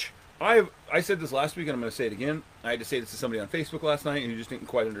fraud, which I said this last week and I'm going to say it again. I had to say this to somebody on Facebook last night and he just didn't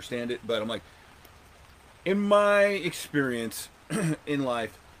quite understand it. But I'm like, in my experience in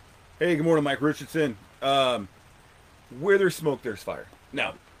life, hey, good morning, Mike Richardson. Where there's smoke, there's fire.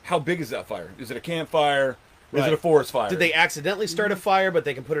 Now, how big is that fire? Is it a campfire? Is it a forest fire? Did they accidentally start a fire, but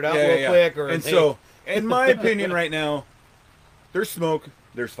they can put it out real quick? Or so, in my opinion, right now, there's smoke,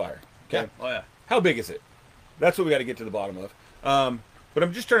 there's fire. Okay. Oh yeah. How big is it? That's what we got to get to the bottom of. But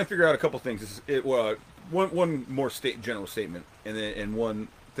I'm just trying to figure out a couple things. One more general statement, and one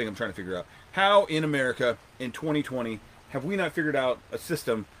thing I'm trying to figure out. How in America in 2020 have we not figured out a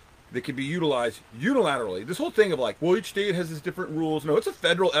system that can be utilized unilaterally? This whole thing of like, well, each state has its different rules. No, it's a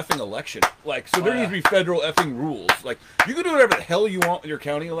federal effing election. Like, so there needs to be federal effing rules. Like, you can do whatever the hell you want with your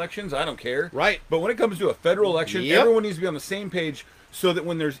county elections. I don't care. Right. But when it comes to a federal election, everyone needs to be on the same page so that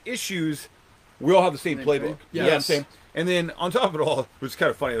when there's issues, we all have the same playbook. You know what I'm saying? And then on top of it all, which is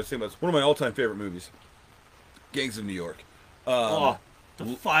kind of funny, I was thinking about this, one of my all-time favorite movies, Gangs of New York. The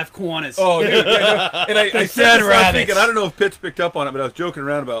Five Corners. Oh, dude. And I said this last week, and I don't know if Pitt's picked up on it, but I was joking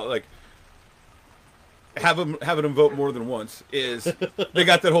around about, like, having them vote more than once is they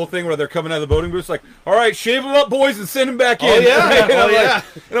got that whole thing where they're coming out of the voting booths like, all right, shave them up, boys, and send them back in. Oh, yeah. Right?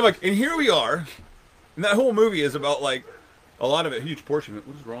 And I'm like, and here we are. And that whole movie is about, like, a lot of it, a huge portion of it.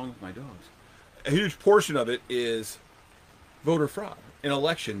 What is wrong with my dogs? A huge portion of it is voter fraud in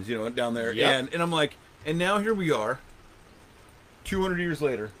elections, down there. Yep. And I'm like, and now here we are, 200 years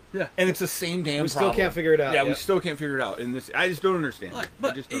later. Yeah. And it's the same damn problem. We still can't figure it out. Yeah, we still can't figure it out. And I just don't understand.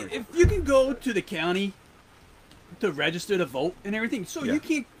 But if you can go to the county to register to vote and everything, so you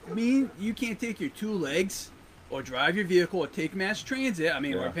can't take your 2 legs or drive your vehicle or take mass transit. I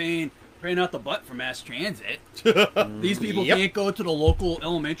mean, we're paying out the butt for mass transit. These people can't go to the local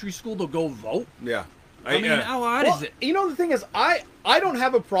elementary school to go vote. Yeah. I mean, how odd is it? The thing is, I don't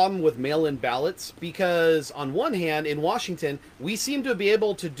have a problem with mail-in ballots because, on one hand, in Washington, we seem to be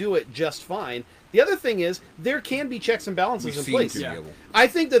able to do it just fine. The other thing is, there can be checks and balances in place. I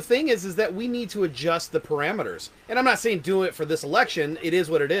think the thing is that we need to adjust the parameters. And I'm not saying do it for this election. It is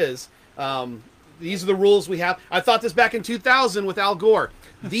what it is. These are the rules we have. I thought this back in 2000 with Al Gore.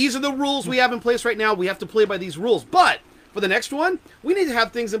 These are the rules we have in place right now. We have to play by these rules. But for the next one, we need to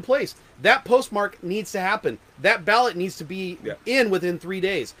have things in place. That postmark needs to happen. That ballot needs to be in within 3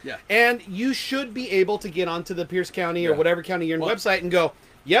 days. Yeah. And you should be able to get onto the Pierce County or whatever county you're in website and go,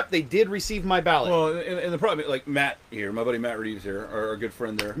 yep, they did receive my ballot. Well, and the problem, like Matt here, my buddy Matt Reeves here, our good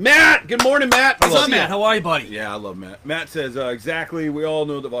friend there. Matt! Good morning, Matt. What's up, Matt? How are you, buddy? Yeah, I love Matt. Matt says, exactly, we all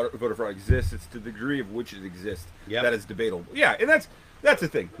know that voter fraud exists. It's to the degree of which it exists that is debatable. Yeah, and that's the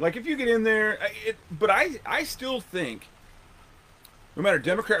thing. Like, if you get in there, but I still think, no matter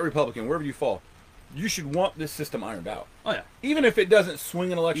Democrat or Republican, wherever you fall, you should want this system ironed out. Oh, yeah. Even if it doesn't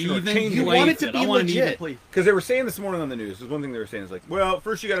swing an election or change you want it to be legit. Because they were saying this morning on the news, there's one thing they were saying is like, well,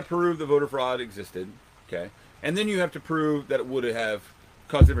 first you got to prove the voter fraud existed, okay? And then you have to prove that it would have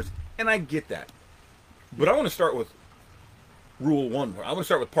caused difference. And I get that. But I want to start with rule one. I want to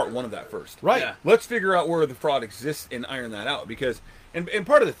start with part one of that first. Right. Yeah. Let's figure out where the fraud exists and iron that out. Because, and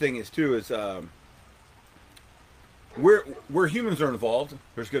part of the thing is, too, is where humans are involved,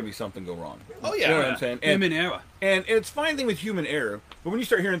 there's going to be something go wrong. Oh, yeah. You know what I'm saying? Human error. And it's a fine thing with human error, but when you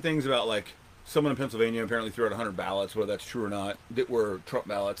start hearing things about, like, someone in Pennsylvania apparently threw out 100 ballots, whether that's true or not, that were Trump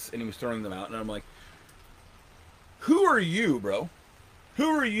ballots, and he was throwing them out, and I'm like, who are you, bro? Who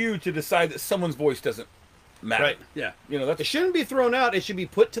are you to decide that someone's voice doesn't matter? Right. Yeah. You know, It shouldn't be thrown out. It should be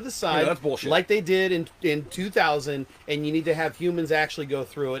put to the side. Yeah, that's bullshit. Like they did in 2000, and you need to have humans actually go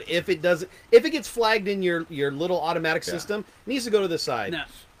through it. If it gets flagged in your little automatic system, it needs to go to the side. Now,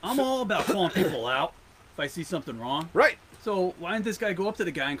 I'm all about calling people out if I see something wrong. Right. So why didn't this guy go up to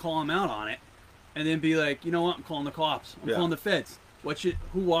the guy and call him out on it, and then be like, you know what, I'm calling the cops. I'm calling the feds.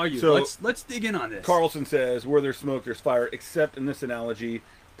 Who are you? So, let's dig in on this. Carlson says, where there's smoke, there's fire, except in this analogy,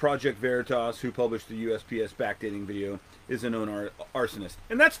 Project Veritas, who published the USPS backdating video, is a known arsonist.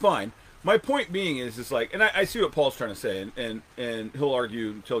 And that's fine. My point being is just like, and I see what Paul's trying to say, and he'll argue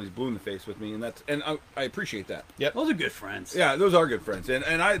until he's blue in the face with me, and I appreciate that. Yep. Those are good friends. Yeah, those are good friends.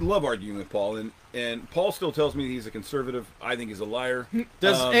 And I love arguing with Paul, and Paul still tells me he's a conservative. I think he's a liar.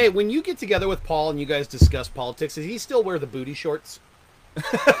 Hey, when you get together with Paul and you guys discuss politics, does he still wear the booty shorts? Dude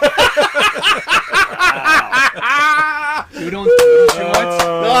on shorts.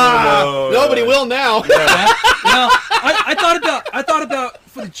 Nobody will now. Yeah. No, I thought about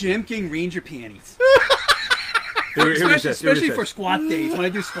for the gym getting Ranger panties. Especially for squat days when I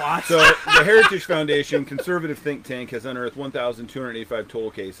do squats. So the Heritage Foundation, conservative think tank, has unearthed 1,285 total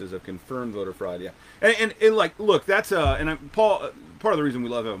cases of confirmed voter fraud. Yeah, and like, look, that's Paul. Part of the reason we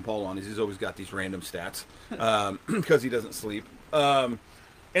love having Paul on is he's always got these random stats because he doesn't sleep. And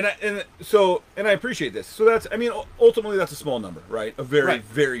I appreciate this. So that's, I mean, ultimately that's a small number, right? A very,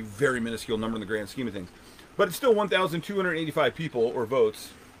 very, very minuscule number in the grand scheme of things. But it's still 1,285 people or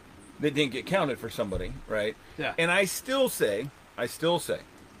votes that didn't get counted for somebody, right? Yeah. And I still say, it's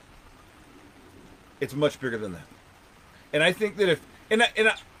much bigger than that. And I think that if,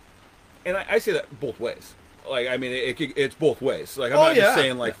 I say that both ways. Like, I mean, it's both ways. Like, I'm not just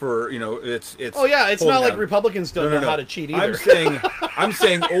saying, like, for, you know, it's. Oh yeah, it's not like Republicans don't know how to cheat either. I'm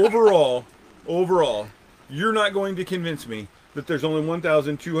saying overall, you're not going to convince me that there's only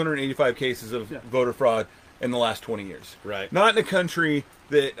 1,285 cases of voter fraud in the last 20 years. Right. Not in a country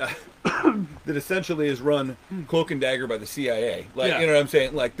that that essentially is run cloak and dagger by the CIA. Like, you know what I'm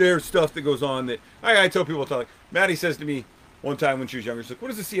saying? Like, there's stuff that goes on that I tell people, like, Maddie says to me one time when she was younger, she's like, what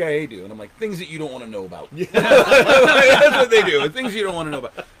does the CIA do? And I'm like, things that you don't want to know about. That's what they do. Things you don't want to know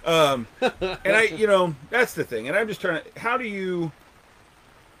about. And you know, that's the thing. And I'm just trying to, how do you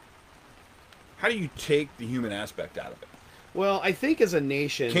take the human aspect out of it? Well, I think as a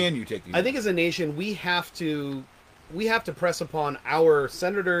nation, can you take the human I think as a nation, we have to press upon our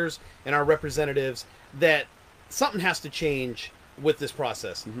senators and our representatives that something has to change with this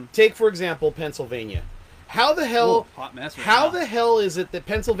process. Mm-hmm. Take, for example, Pennsylvania. How the hell? Hot mess right how now. the hell is it that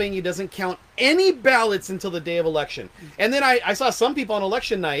Pennsylvania doesn't count any ballots until the day of election? And then I saw some people on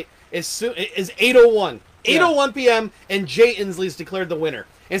election night is 8:01, 8:01 p.m. and Jay Inslee's declared the winner.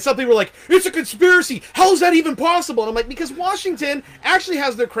 And some people were like, "It's a conspiracy. How is that even possible?" And I'm like, because Washington actually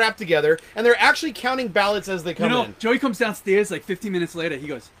has their crap together and they're actually counting ballots as they come in. Joey comes downstairs like 15 minutes later. He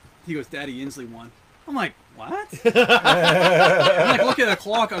goes, "Daddy Inslee won." I'm like, what? I'm like, look at the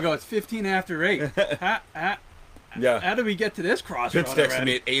clock. I go, it's 15 after 8. How did we get to this crossroad? Vince texted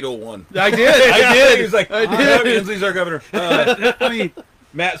me at 8:01. I did. He was like, I did. Inslee's our governor. I mean,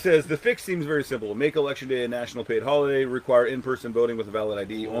 Matt says, the fix seems very simple. Make Election Day a national paid holiday. Require in-person voting with a valid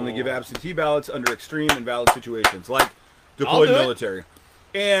ID. Only give absentee ballots under extreme and valid situations, like deployed military.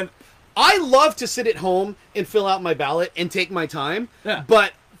 And I love to sit at home and fill out my ballot and take my time. Yeah.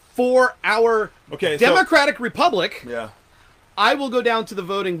 But for our Democratic Republic, I will go down to the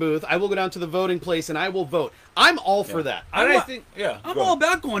voting booth. I will go down to the voting place, and I will vote. I'm all for that. I think, I'm all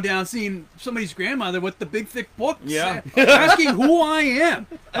about going down and seeing somebody's grandmother with the big thick book, Yeah. asking who I am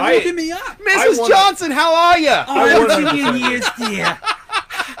and looking me up. Mrs. Johnson, how are you? Oh, I haven't seen you in years, dear.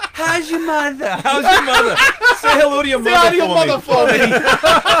 How's your mother? How's your mother? Say hello to your mother for me.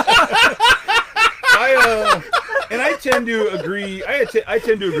 And I tend to agree. I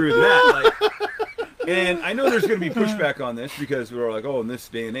tend to agree with Matt. Like, and I know there's going to be pushback on this because we're like, oh, in this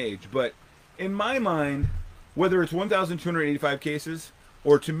day and age. But in my mind, whether it's 1,285 cases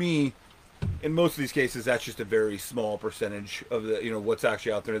or to me, in most of these cases, that's just a very small percentage of the what's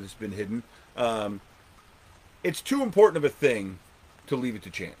actually out there that's been hidden. It's too important of a thing to leave it to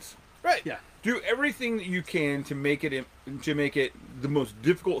chance. Right. Yeah. Do everything that you can to make it the most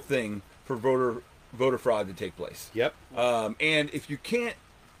difficult thing for voter fraud to take place. Yep. And if you can't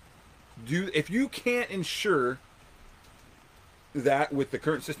ensure that with the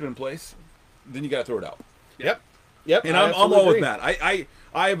current system in place, then you got to throw it out. Yep. And I'm all with Matt.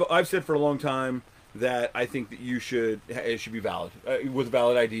 I've said for a long time that I think that it should be valid with a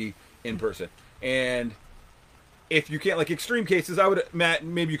valid ID in person. And if you can't, like extreme cases, Matt,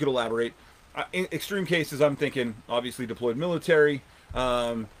 maybe you could elaborate. In extreme cases, I'm thinking obviously deployed military.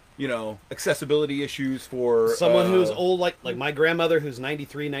 Accessibility issues for someone who's old, like my grandmother, who's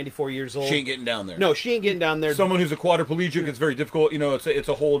 93, 94 years old. She ain't getting down there. No, she ain't getting down there. Someone who's a quadriplegic, it's very difficult. It's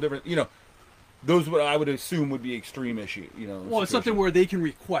a whole different. Those what I would assume would be extreme issue. Well, it's something where they can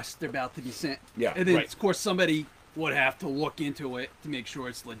request they're about to be sent. Yeah, and then right. Of course somebody would have to look into it to make sure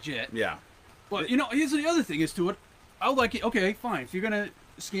it's legit. Yeah. But here's the other thing is to it. I would like it. Okay, fine. If you're gonna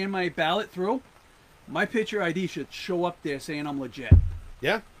scan my ballot through, my picture ID should show up there saying I'm legit.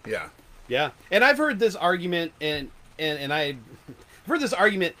 Yeah. Yeah. Yeah. And I've heard this argument, and I've heard this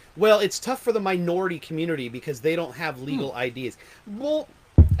argument. Well, it's tough for the minority community because they don't have legal IDs. Well,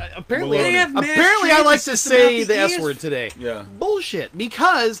 apparently I like to say the S word today. Yeah. Bullshit.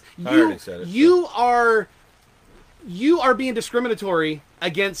 Because I already said it, you are being discriminatory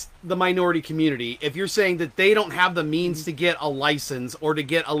against the minority community if you're saying that they don't have the means to get a license or to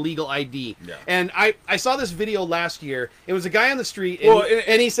get a legal ID. Yeah. And I saw this video last year. It was a guy on the street,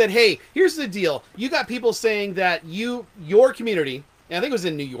 and he said, hey, here's the deal. You got people saying that your community, and I think it was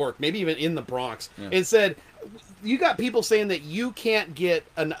in New York, maybe even in the Bronx, it said, you got people saying that you can't get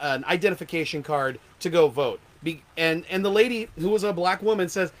an identification card to go vote. And the lady, who was a black woman,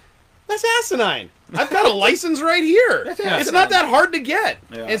 says, that's asinine. I've got a license right here. It's not that hard to get.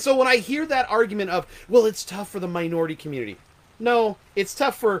 Yeah. And so when I hear that argument of, well, it's tough for the minority community. No, it's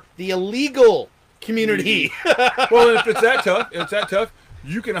tough for the illegal community. Well, if it's that tough,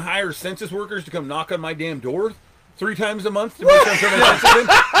 you can hire census workers to come knock on my damn door 3 times a month to make sure I'm turning census in.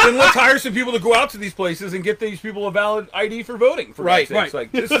 Then let's hire some people to go out to these places and get these people a valid ID for voting. For Right.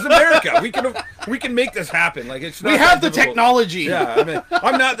 Like, this is America. We can make this happen. Like, it's not We have the difficult. technology. Yeah, I mean,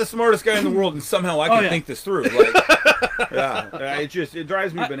 I'm not the smartest guy in the world, and somehow I can think this through. Like, it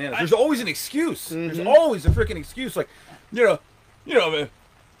drives me bananas. There's always an excuse. There's always a freaking excuse. Like,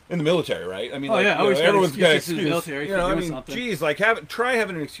 in the military, right? I mean, everyone's got an excuse. In the military Geez, like try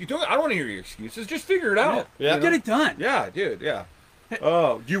having an excuse. I don't want to hear your excuses. Just figure it out. Yeah. Get it done. Yeah, dude. Yeah.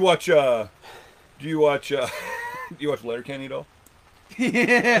 Oh, do you watch Letterkenny at all?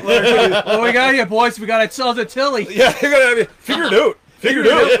 Yeah. What we got here, boys? We got ourselves a Tilly. Yeah, you gotta figure it out. Figure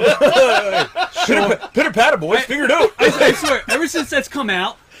it out. Pitter patter, boys. Figure it out. I swear, ever since that's come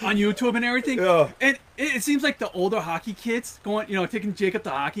out on YouTube and everything, Yeah. and it seems like the older hockey kids going, taking Jacob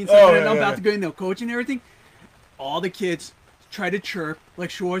to hockey and stuff, and I'm about to go into coaching and everything. All the kids try to chirp like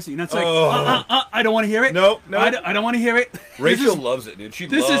Shorzy, it's like, I don't want to hear it. No. I don't want to hear it. Rachel loves it, dude. She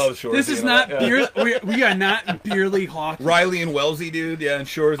loves Shorzy. This is not beer. We are not in beer league hockey. Riley and Wellesley, dude. Yeah, and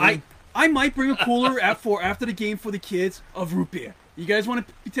Shorzy. I might bring a cooler after the game for the kids of root beer. You guys want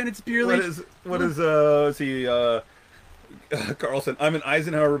to pretend it's beer league? Let's see, Carlson, I'm an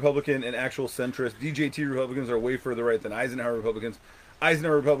Eisenhower Republican and actual centrist. DJT Republicans are way further right than Eisenhower Republicans.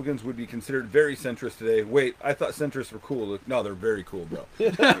 Eisenhower Republicans would be considered very centrist today. Wait, I thought centrists were cool. No, they're very cool, bro.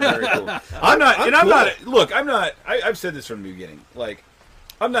 They're very cool. I've said this from the beginning. Like,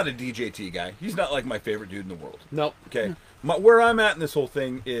 I'm not a DJT guy. He's not like my favorite dude in the world. Nope. Okay. Where I'm at in this whole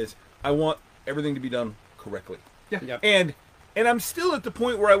thing is I want everything to be done correctly. Yeah. Yep. And I'm still at the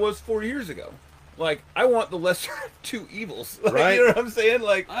point where I was 4 years ago. Like, I want the lesser of two evils. Like, right. You know what I'm saying?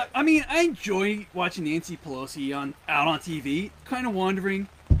 Like, I mean, I enjoy watching Nancy Pelosi out on TV. Kind of wondering,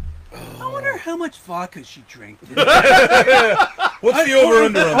 I wonder how much vodka she drank. What's the over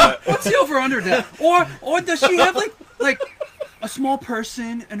under on that? What's the over under that? Or does she have like a small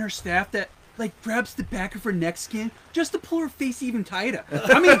person and her staff that like grabs the back of her neck skin just to pull her face even tighter.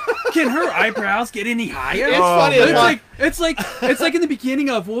 I mean, can her eyebrows get any higher? It's funny. It's like in the beginning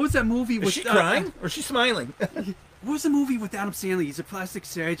of what was that movie? Is she crying or is she smiling? What was the movie with Adam Sandler? He's a plastic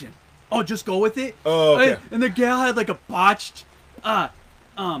surgeon. Oh, Just Go With It. Oh, okay. And the gal had like a botched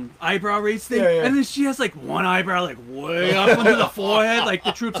eyebrow raise thing, and then she has like one eyebrow like way up under the forehead, like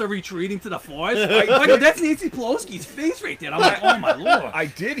the troops are retreating to the forest. Like, that's Nancy Pelosi's face right there. I'm like, oh my lord. I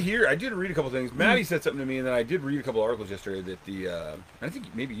did read a couple things. Maddie said something to me, and then I did read a couple articles yesterday that I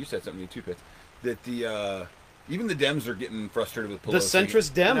think maybe you said something to me too, Pitts, that even the Dems are getting frustrated with Pelosi. The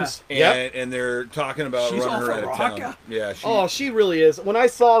centrist Dems. And they're talking about She's running her out of town. Rocca. Yeah. She really is. When I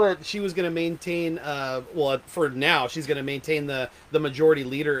saw that she was going to maintain, for now, she's going to maintain the majority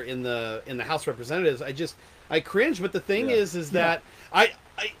leader in the House of Representatives, I cringe. But the thing is that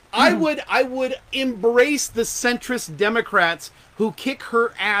I would embrace the centrist Democrats who kick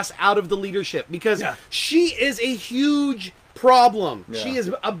her ass out of the leadership because she is a huge problem. Yeah. She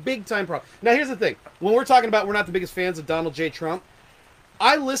is a big time problem. Now here's the thing. When we're talking about we're not the biggest fans of Donald J. Trump,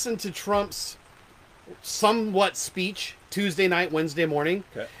 I listened to Trump's somewhat speech Tuesday night, Wednesday morning,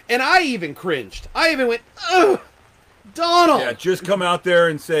 and I even cringed. I even went, ugh, Donald! Yeah, just come out there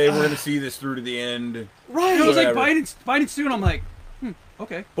and say, we're going to see this through to the end. Right. It was like Biden soon. I'm like,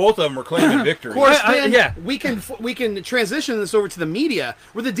 okay. Both of them were claiming victory. Of course, then we can transition this over to the media,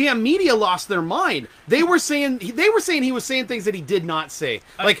 where the damn media lost their mind. They were saying he was saying things that he did not say.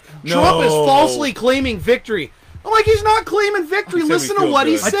 Like Trump is falsely claiming victory. I'm like, he's not claiming victory. Listen to what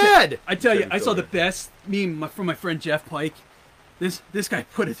he said. I tell you, I saw the best meme from my friend Jeff Pike. This guy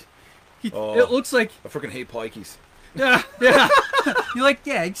put it. It looks like I freaking hate pikeys. Yeah. You like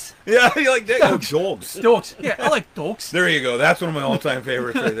dogs? Yeah, you like dogs. Dogs. Yeah, I like dogs. There you go. That's one of my all-time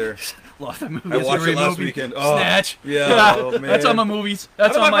favorites right there. Love that movie. I watched it last movie. weekend. Oh, Snatch. Yeah. Oh, man. That's on my movies.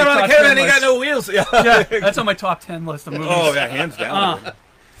 That's on my top 10 Kevin, list. he got no wheels. Yeah. That's on my top 10 list of movies. Oh, yeah, hands down.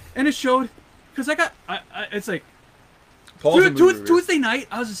 And it showed, because it's like, Tuesday night,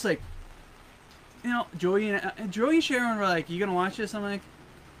 I was just like, Joey and Sharon were like, you going to watch this? I'm like,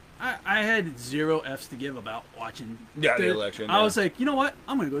 I had zero F's to give about watching the election. I was like, you know what?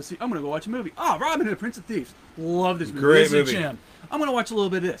 I'm gonna go watch a movie. Oh, Robin Hood, Prince of Thieves. Love this movie. Great this movie. Is a gem. I'm gonna watch a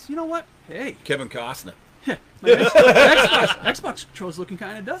little bit of this. You know what? Hey, Kevin Costner. Yeah, my Xbox control's looking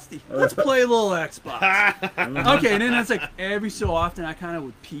kind of dusty. Let's play a little Xbox. Okay, and then it's like every so often I kind of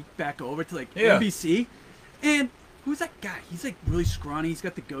would peek back over to like NBC, and who's that guy? He's like really scrawny. He's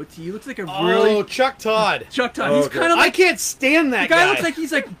got the goatee. He looks like a Chuck Todd. Chuck Todd. He's kind of like, I can't stand that guy. The guy guy looks like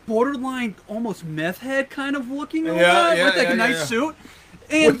he's like borderline, almost meth head kind of looking. With like a nice suit.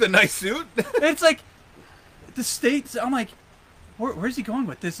 And with a nice suit. It's like the states. I'm like, where's he going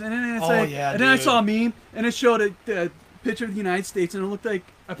with this? And then it's and then I saw a meme and it showed a picture of the United States and it looked like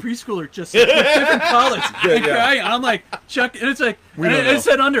a preschooler just with different colors and crying. And I'm like, Chuck, and it's like, it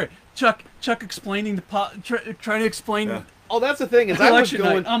said under it, Chuck explaining trying to explain. Oh, that's the thing is I was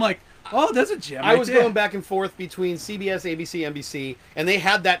going. I'm like, oh, that's a gem. I was going back and forth between CBS, ABC, NBC, and they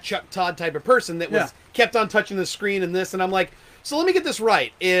had that Chuck Todd type of person that was kept on touching the screen and this, and I'm like, so let me get this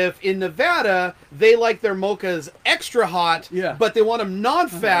right. If in Nevada they like their mochas extra hot, but they want them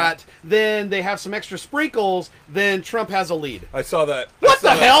non-fat, then they have some extra sprinkles, then Trump has a lead. I saw that. What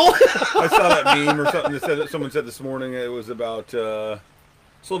the hell? I saw that meme or something that said that someone said this morning. It was about.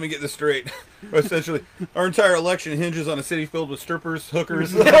 So let me get this straight. Essentially, our entire election hinges on a city filled with strippers,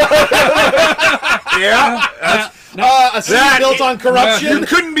 hookers. A city built on corruption. You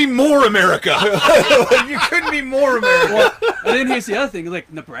couldn't be more America. You couldn't be more America. Well, and then here's the other thing,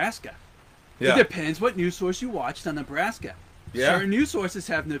 like Nebraska. Yeah. It depends what news source you watched on Nebraska. Yeah. Certain news sources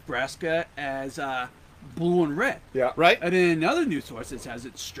have Nebraska as blue and red. Yeah. Right. And then other news sources has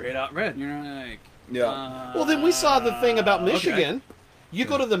it straight out red. You're like, well, then we saw the thing about Michigan. Okay. You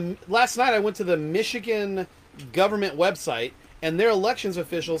go to last night I went to the Michigan government website and their elections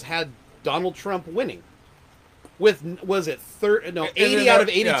officials had Donald Trump winning. With, was it 80 out of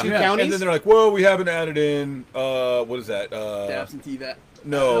 82 counties? And then they're like, well, we haven't added in, what is that? The absentee vet.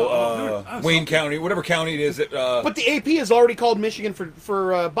 No, Wayne County, whatever county it is. But the AP has already called Michigan for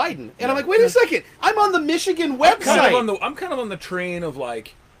Biden. And I'm like, wait a second. I'm on the Michigan website. I'm kind of on the train of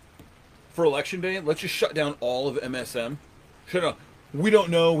like, for election day, let's just shut down all of MSM. Shut down. We don't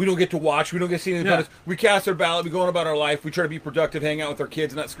know. We don't get to watch. We don't get to see any of We cast our ballot. We go on about our life. We try to be productive, hang out with our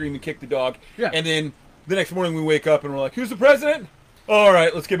kids, and not scream and kick the dog. Yeah. And then the next morning we wake up and we're like, who's the president? all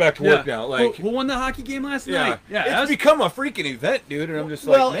right, let's get back to work now. Like, who won the hockey game last yeah, night? Yeah, it's that was- become a freaking event, dude. And I'm just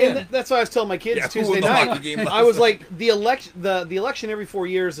Well, like, man. and that's why I was telling my kids Yeah, who Tuesday won the hockey night. game last I was night? like, the election every 4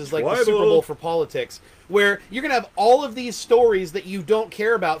 years is like the Tribal. Super Bowl for politics, where you're gonna have all of these stories that you don't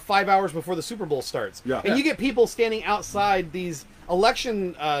care about 5 hours before the Super Bowl starts, Yeah. and you get people standing outside these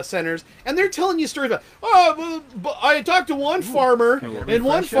election centers, and they're telling you stories about, oh, but I talked to one farmer, and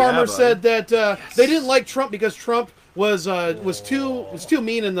one farmer said that they didn't like Trump because Trump was too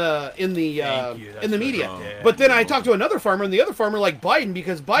mean in the media. But then I talked to another farmer, and the other farmer liked Biden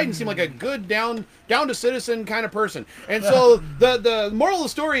because Biden seemed like a good down to citizen kind of person. And so the moral of the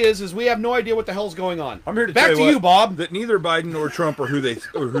story is we have no idea what the hell's going on. I'm here to back tell to you you, Bob. That neither Biden or Trump are who they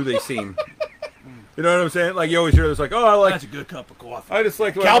seem. You know what I'm saying? Like you always hear this, like, oh, I like. That's a good cup of coffee. I just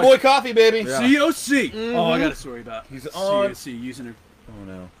like Cowboy coffee, baby. Yeah. COC. Oh, I got a story about. He's on. COC using her. Oh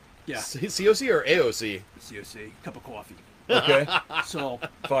no. Yeah. COC or AOC? COC. Cup of coffee. Okay. So,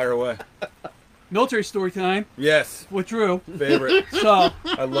 Fire away. military story time Yes. with Drew. Favorite. So,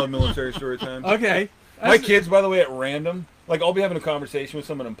 I love military story time. okay. My kids, by the way, at random, like I'll be having a conversation with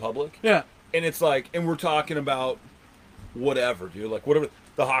someone in public, Yeah. and it's like, and we're talking about whatever, dude, like whatever,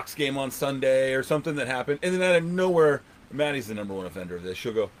 the Hawks game on Sunday or something that happened, and then out of nowhere, Maddie's the number one offender of this.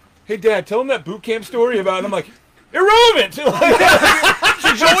 She'll go, "Hey, Dad, tell him that boot camp story about," and I'm like, irrelevant. Joey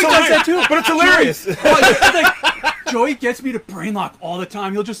does that too. But it's hilarious. Joey gets me to brain lock all the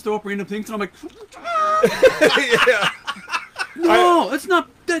time. He'll just throw up random things, and I'm like, Yeah. no, that's not.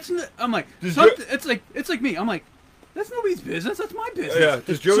 I'm like, Does it's like me. I'm like, that's nobody's business. That's my business. Yeah.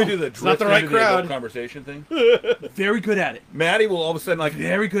 Does Joey do the not the right drift into crowd. adult conversation thing? Very good at it. Maddie will all of a sudden like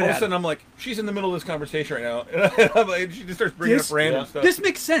Very good All of at a sudden, it. I'm like, she's in the middle of this conversation right now, and I'm like, she just starts bringing up random stuff. This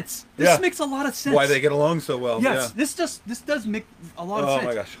makes sense. This Yeah. makes a lot of sense. Why they get along so well? Yes, Yeah. this does make a lot of Oh sense.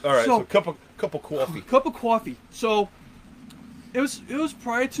 my gosh! All right, so cup of coffee. Cup of coffee. So it was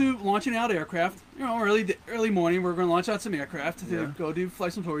prior to launching out aircraft. You know, early morning. We're going to launch out some aircraft to go fly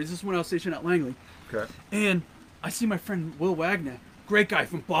some tours. This is when I was stationed at Langley. Okay. And I see my friend Will Wagner, great guy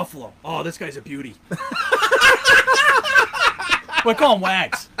from Buffalo. Oh, this guy's a beauty. We call him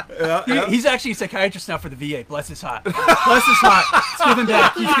Wags. He's actually a psychiatrist now for the VA. Bless his heart. Bless his heart. He's giving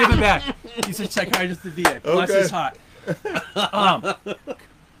back. He's giving back. He's a psychiatrist at the VA. Bless Okay. his heart.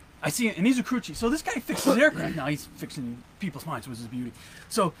 I see him, and he's a crew chief. So this guy fixes aircraft. Now he's fixing people's minds, which is beauty.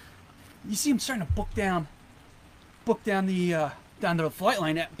 So you see him starting to book down the flight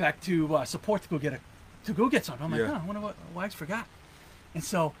line back to support to go get something. I'm like, I wonder what Wags forgot. And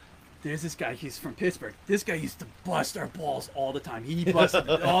so there's this guy. He's from Pittsburgh. This guy used to bust our balls all the time. He busted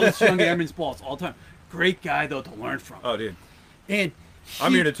all this young airmen's balls all the time. Great guy though to learn from. Oh, dude. And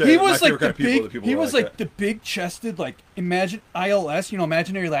I'm here to tell you, my was like favorite kind of people are the people he who was like like that. the big chested, like imagine ILS,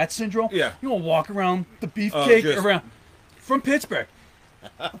 imaginary lat syndrome. Yeah. You know, walk around the beefcake just- around from Pittsburgh.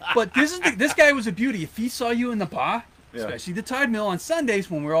 But this guy was a beauty. If he saw you in the bar, Yeah. especially the Tide Mill on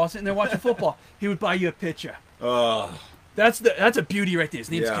Sundays when we were all sitting there watching football, he would buy you a pitcher. That's a beauty right there. His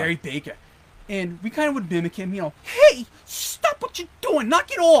name's Yeah. Gary Baker. And we kind of would mimic him, hey, stop what you're doing,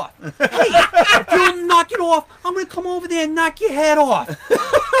 knock it off. Hey, if you don't knock it off, I'm going to come over there and knock your head off.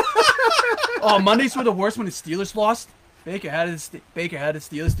 Oh, Mondays were the worst when the Steelers lost. Baker had his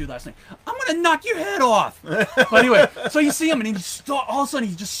Steelers do last night. I'm going to knock your head off. But anyway, so you see him, and all of a sudden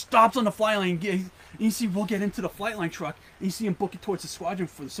he just stops on the flight line. And you see we'll get into the flight line truck, and you see him book it towards the squadron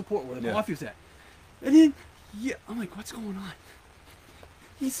for the support where the coffee was at. And then, I'm like, what's going on?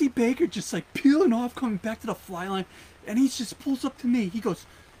 You see Baker just like peeling off, coming back to the fly line, and he just pulls up to me. He goes,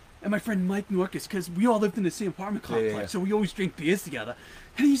 and my friend Mike Norcus, because we all lived in the same apartment complex, so we always drink beers together.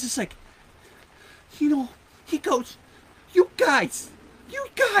 And he's just like, he goes, you guys, you're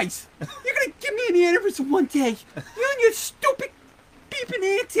gonna give me an aneurysm one day. You and your stupid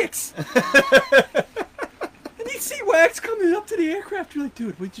beeping antics. And you see Wax coming up to the aircraft. You're like,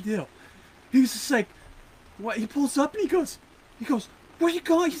 dude, what'd you do? He was just like, what? He pulls up and he goes, where you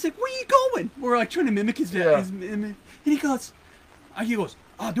going? He's like, where you going? We're like trying to mimic his and he goes, oh,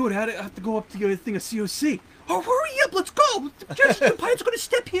 dude, I have to go up to get a thing of COC. Oh, hurry up, let's go. The pilot's going to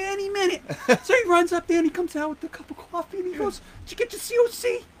step here any minute. So he runs up there and he comes out with a cup of coffee and he goes, did you get your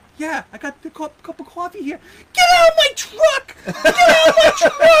COC? Yeah, I got the cup of coffee here. Get out of my truck! Get out of my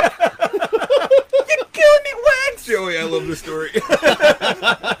truck! You're killing me, Wags! Joey, I love this story.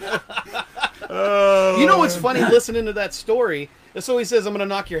 You know what's funny listening to that story? So he says, I'm going to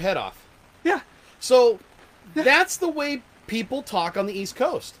knock your head off. Yeah. So that's the way people talk on the East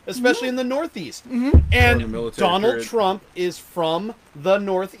Coast, especially in the Northeast. Or in the And military Donald period. Trump is from the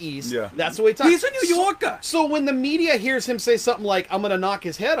Northeast. Yeah. That's the way he talks. He's a New Yorker. So when the media hears him say something like, I'm going to knock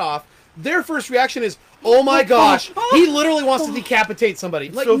his head off, their first reaction is, oh my gosh, he literally wants to decapitate somebody.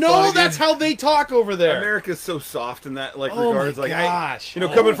 Like, so no, funny, that's dude. how they talk over there. America's so soft in that like Oh my regards. Like, gosh.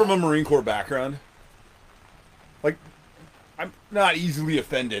 coming from a Marine Corps background, like, I'm not easily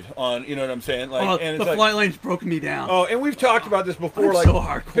offended on, you know what I'm saying? Like, Oh, and the it's like, flight lane's broken me down. oh, and we've talked about this before. I'm Like, so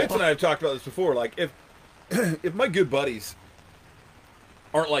hardcore. Pitts and I have talked about this before. Like, if if my good buddies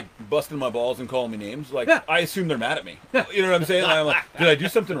aren't like busting my balls and calling me names, like, Yeah. I assume they're mad at me. Yeah. You know what I'm saying? Like, I'm like, did I do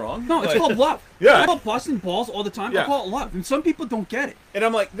something wrong? No, it's Like- called love. Yeah. I call busting balls all the time. Yeah. I call it love. And some people don't get it. And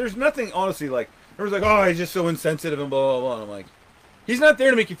I'm like, there's nothing, honestly, like, everyone's like, oh, he's just so insensitive and blah, blah, blah. And I'm like, he's not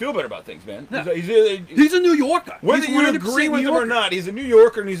there to make you feel better about things, man. Yeah. He's He's a New Yorker. whether He's you 100% agree with New him or Yorker. not, he's a New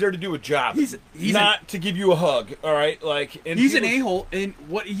Yorker and he's there to do a job. He's not to give you a hug, all right? Like, and He's an people- a-hole, and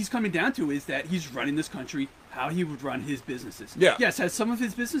what he's coming down to is that he's running this country how he would run his businesses. Yeah. Yes, has some of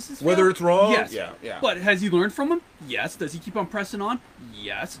his businesses Whether failed? it's wrong? Yes. Yeah. But has he learned from him? Yes. Does he keep on pressing on?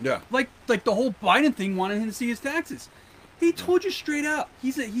 Yes. Yeah. Like the whole Biden thing wanted him to see his taxes. He told you straight out.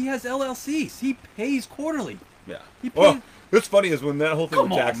 He has LLCs. He pays quarterly. Yeah. He pays, Well, what's funny is when that whole thing Come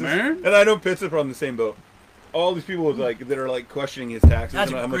with on, taxes, man. and I know Pitts is on the same boat. All these people like that are like questioning his taxes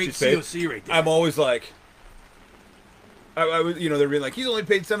That's and a how much great he's paid. COC right there. I'm always like, I was, they're being like, he's only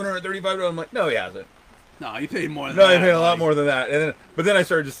paid $735. I'm like, no, he hasn't. no, he paid more than No, that. he paid a lot buddy. more than that. And then, but then I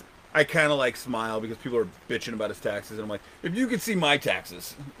started I kind of like smile because people are bitching about his taxes, and I'm like, if you could see my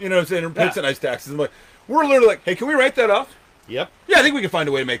taxes, you know what I'm saying, or Pitts and I's taxes, I'm like, we're literally like, hey, can we write that off? Yep. Yeah, I think we can find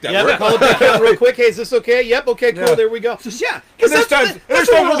a way to make that Yeah, work. call it back out real quick. Hey, is this okay? Yep, okay, cool. Yeah. There we go. Yeah, And because there's that's times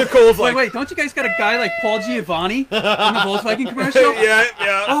where Nicole's like, Wait, don't you guys got a guy like Paul Giovanni in the Volkswagen commercial? yeah.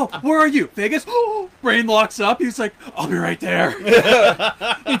 Oh, where are you? Vegas? Brain locks up. He's like, I'll be right there.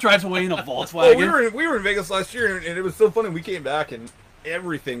 He drives away in a Volkswagen. Well, we were in Vegas last year, and it was so funny. We came back, and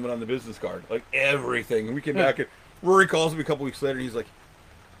everything went on the business card, like everything. And we came back, and Rory calls me a couple weeks later, and he's like,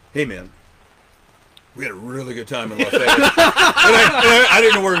 "Hey, man, we had a really good time in Las Vegas." and I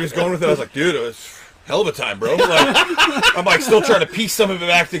didn't know where he was going with it. I was like, "Dude, it was hell of a time, bro." Like, I'm like still trying to piece some of it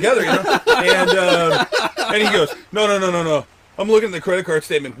back together, And he goes, "No. I'm looking at the credit card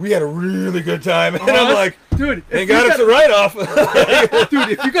statement. We had a really good time." And I'm like, dude, and got us a write-off. Dude,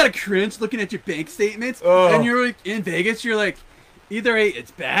 if you got a cringe looking at your bank statements and you're like in Vegas, you're like, either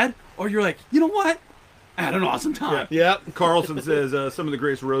it's bad or you're like, you know what? I had an awesome time. Yep. Carlson says some of the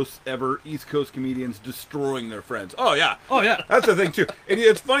greatest roasts ever, East Coast comedians destroying their friends. Oh yeah. That's the thing too. And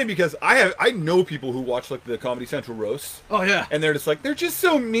it's funny because I know people who watch like the Comedy Central roasts. Oh yeah. And they're just like, they're just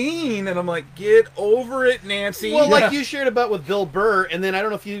so mean, and I'm like, get over it, Nancy. Well, like you shared about with Bill Burr, and then I don't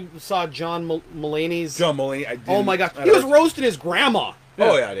know if you saw John Mulaney's. John Mulaney. I did. Oh my God, he was roasting his grandma.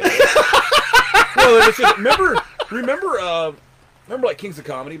 Oh yeah, I did. Well, it's just, remember like Kings of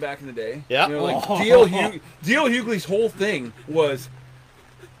Comedy back in the day? Yeah. Like D.L. Hughley's whole thing was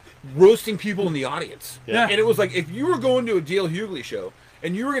roasting people in the audience. Yeah. And it was like, if you were going to a D.L. Hughley show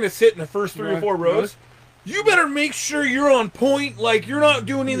and you were going to sit in the first 3 or 4 rows, you better make sure you're on point. Like, you're not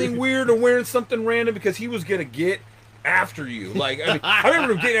doing anything weird or wearing something random because he was going to get after you. Like, I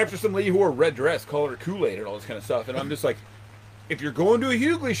remember him getting after some lady who wore a red dress, calling her Kool-Aid and all this kind of stuff. And I'm just like, if you're going to a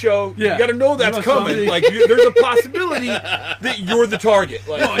Hughley show, you got to know that's coming. somebody. Like, there's a possibility that you're the target.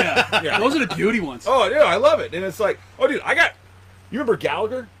 Like, Oh yeah. Those are the beauty ones. Oh, yeah, I love it. And it's like, oh, dude, you remember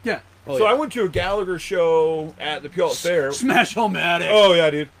Gallagher? Yeah. So I went to a Gallagher show at the Puyallup Fair. Smash-O-Matic. Oh, yeah,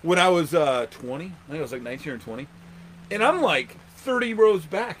 dude. When I was 20, I think I was like 19 or 20. And I'm like 30 rows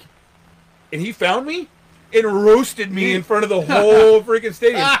back. And he found me and roasted me in front of the whole freaking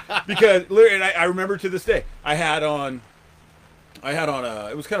stadium. Because, and I remember to this day, I had on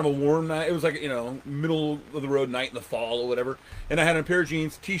it was kind of a warm night. It was like, middle of the road night in the fall or whatever. And I had on a pair of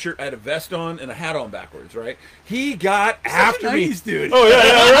jeans, t-shirt, I had a vest on, and a hat on backwards, right? He got after me. Dude. Oh,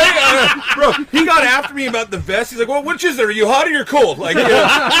 yeah, right? Bro, he got after me about the vest. He's like, well, which is it? Are you hot or you're cold? Like,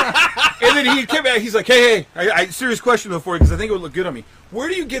 And then he came back. He's like, hey, I serious question before, because I think it would look good on me. Where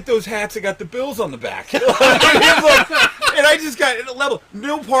do you get those hats that got the bills on the back? And I just got at a level.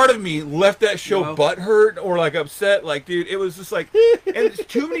 No part of me left that show butthurt or like upset. Like, dude, it was just like, and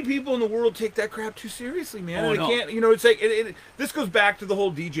too many people in the world take that crap too seriously, man. Oh, And they can't, it's like, this goes back to the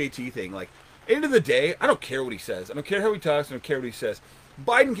whole DJT thing. Like, end of the day, I don't care what he says. I don't care how he talks. I don't care what he says.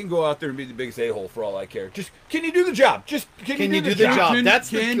 Biden can go out there and be the biggest a-hole for all I care. Just, can you do the job? Just, can you do the job? That's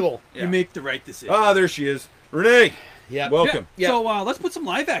the goal. You make the right decision. Ah, there she is. Renee. Yeah. Welcome. Yeah. So let's put some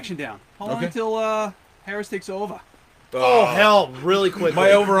live action down. How long until Harris takes over? Oh, hell, really quickly.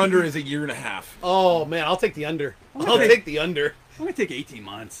 My over-under is a year and a half. Oh, man, I'll take the under. I'll take the under. I'm going to take 18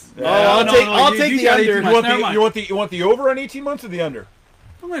 months. I'll take the under. You want the over on 18 months or the under?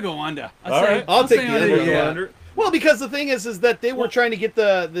 I'm going to go under. I'll take the under. Well, because the thing is that they were trying to get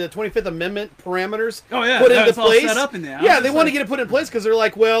the 25th Amendment parameters put into place. All set up in there. Yeah, they want to get it put in place because they're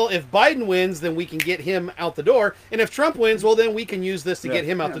like, well, if Biden wins, then we can get him out the door, and if Trump wins, well, then we can use this to get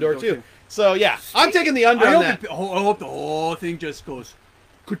him out the door too. So yeah, I'm taking the under on that. I hope the whole thing just goes.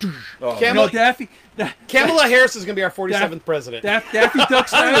 Kamala Harris is going to be our 47th president. Daffy Duck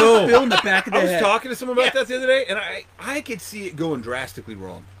style, Bill in the back of the head. I was talking to someone about that the other day, and I could see it going drastically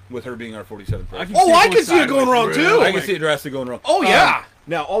wrong with her being our 47th president. I can see it going wrong too. I can see it drastically going wrong. Oh yeah.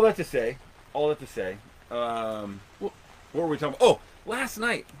 Now all that to say, what were we talking about? Oh, last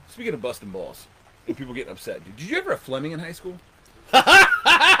night. Speaking of busting balls and people getting upset, did you ever have Fleming in high school?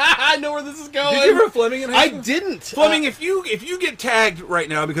 I know where this is going. Did you ever have Fleming in high school? I didn't. Fleming, if you get tagged right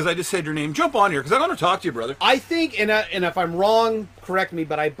now because I just said your name, jump on here because I want to talk to you, brother. I think, and if I'm wrong, correct me,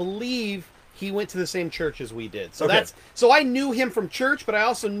 but I believe he went to the same church as we did. So so I knew him from church, but I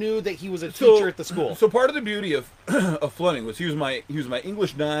also knew that he was a teacher at the school. So part of the beauty of Fleming was he was my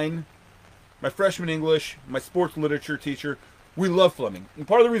English 9, my freshman English, my sports literature teacher. We love Fleming. And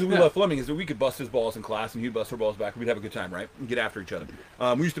part of the reason we love Fleming is that we could bust his balls in class and he'd bust our balls back and we'd have a good time, right? And get after each other.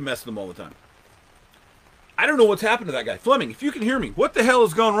 We used to mess with them all the time. I don't know what's happened to that guy. Fleming, if you can hear me, what the hell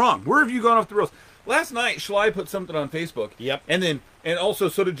has gone wrong? Where have you gone off the rails? Last night, Schley put something on Facebook. Yep. And also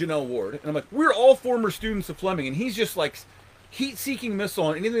so did Janelle Ward. And I'm like, we're all former students of Fleming. And he's just like heat-seeking missile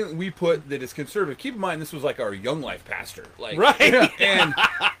on anything that we put that is conservative. Keep in mind, this was like our Young Life pastor. Like, right. And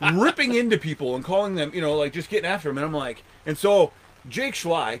ripping into people and calling them, like just getting after them. And I'm like, and so Jake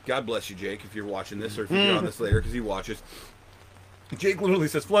Schley, God bless you, Jake, if you're watching this or if you're on this later because he watches. Jake literally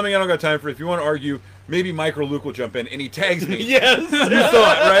says, Fleming, I don't got time for it. If you want to argue, maybe Mike or Luke will jump in. And he tags me. Yes. You saw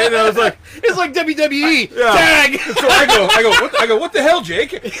it, right? And I was like, it's like WWE. Yeah. Tag. So I go, what the hell,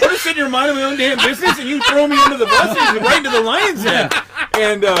 Jake? I'm just sitting here minding my own damn business and you throw me under the bus and right into the lion's den.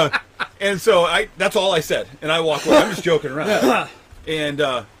 And so that's all I said. And I walk away. I'm just joking around. And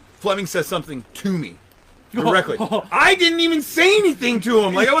Fleming says something to me. Directly. I didn't even say anything to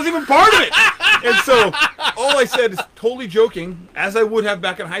him. Like I wasn't even part of it. And so all I said is totally joking, as I would have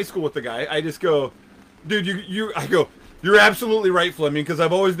back in high school with the guy. I just go, dude, you're absolutely right, Fleming, because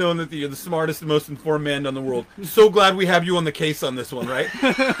I've always known that you're the smartest and most informed man in the world. So glad we have you on the case on this one, right?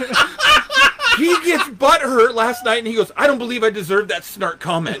 He gets butthurt last night and he goes, I don't believe I deserved that snark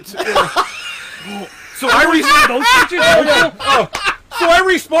comment. So I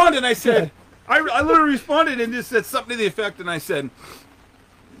responded and I said, I literally responded and just said something to the effect, and I said,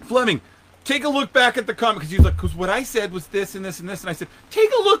 Fleming, take a look back at the comment, because he was like, because what I said was this and this and this, and I said, take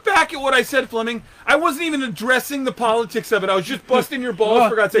a look back at what I said, Fleming. I wasn't even addressing the politics of it. I was just busting your balls,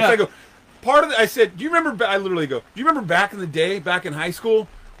 for God's sake. I go, part of it, I said, do you remember, I literally go, do you remember back in the day, back in high school,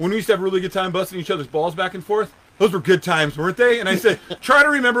 when we used to have a really good time busting each other's balls back and forth? Those were good times, weren't they? And I said, try to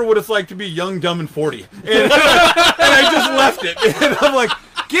remember what it's like to be young, dumb, and 40. And I just left it. And I'm like,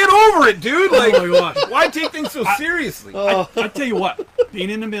 get over it, dude. Like, why take things so seriously? I tell you what, being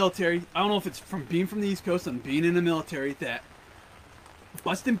in the military, I don't know if it's from being from the East Coast and being in the military, that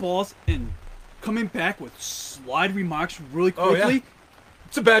busting balls and coming back with slide remarks really quickly.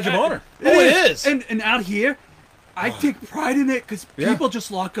 It's a badge of honor. It is. And out here, I take pride in it because people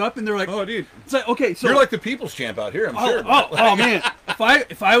just lock up and they're like, "Oh, dude!" It's like, okay, so you're like the people's champ out here. I'm sure. Oh man,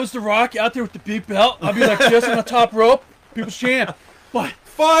 if I was the Rock out there with the big belt, I'd be like just on the top rope, people's champ. But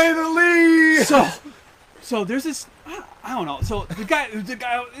finally, so there's this. I don't know. So the guy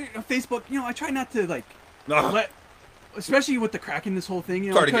on Facebook, I try not to like let, especially with the Kraken, this whole thing.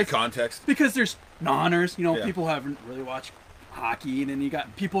 It's hard to get context because there's non-ers. People haven't really watched hockey, and then you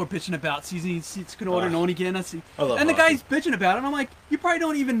got people are bitching about season seats could order no one again. And the guy's bitching about it. And I'm like, you probably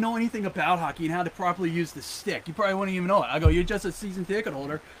don't even know anything about hockey and how to properly use the stick. You probably wouldn't even know it. I go, you're just a season ticket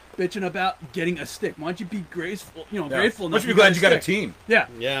holder bitching about getting a stick. Why don't you be graceful? Grateful. Why don't you be glad you got a team?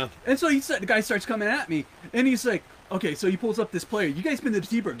 Yeah. And so the guy starts coming at me, and he's like, okay, so he pulls up this player. You guys been to the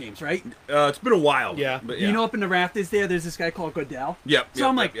T-Bird games, right? It's been a while. But up in the rafters there's this guy called Goodell. Yep. So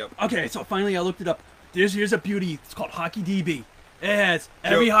I'm like, okay. So finally, I looked it up. Here's a beauty. It's called Hockey DB. It has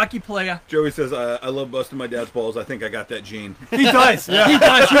every hockey player. Joey says, I love busting my dad's balls. I think I got that gene. He does. He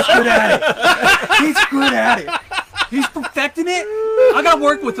does. He's good at it. He's good at it. He's perfecting it. I got to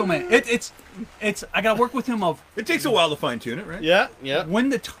work with him, man. I got to work with him of... It takes a while to fine-tune it, right? Yeah. When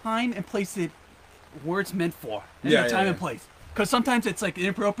the time and place where it's meant for. And the time and place. Because sometimes it's like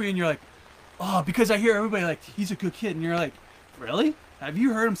inappropriate and you're like, oh, because I hear everybody like, he's a good kid. And you're like, really? have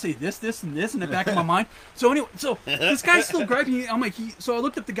you heard him say this, this, and this in the back of my mind? So anyway, so this guy's still griping. I'm like, so I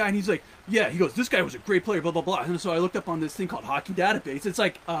looked up the guy, and he's like, yeah. He goes, this guy was a great player, blah, blah, blah. And so I looked up on this thing called Hockey Database. It's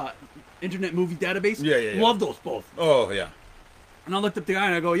like Internet Movie Database. Yeah. Love those both. Oh, yeah. And I looked up the guy,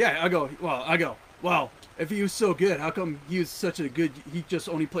 and I go, well, if he was so good, how come he was such a good? He just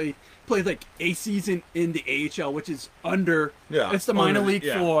only played like a season in the AHL, which is under. Yeah. It's the minor league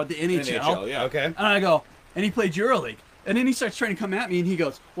for the NHL. Yeah. Okay. And I go, and he played EuroLeague. And then he starts trying to come at me, and he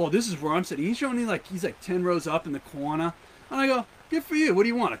goes, well, this is where I'm sitting. He's showing me he's like 10 rows up in the corner. And I go, good for you. What do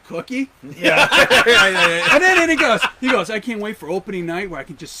you want, a cookie? Yeah. And then he goes, I can't wait for opening night where I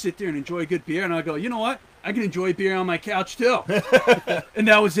can just sit there and enjoy a good beer. And I go, you know what? I can enjoy beer on my couch too. And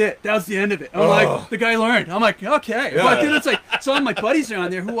that was it. That was the end of it. I'm like, the guy learned. I'm like, okay. Yeah. But then it's like, so all my buddies are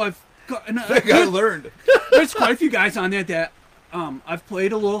on there who I've got. That guy learned. There's quite a few guys on there that I've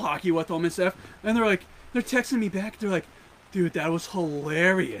played a little hockey with them and stuff. And they're texting me back. They're like, dude, that was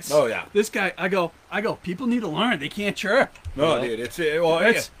hilarious. Oh, yeah. This guy, I go, people need to learn. They can't chirp. No, dude, it's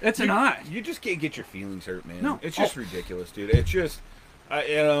an art. You just can't get your feelings hurt, man. No. It's just ridiculous, dude. It's just,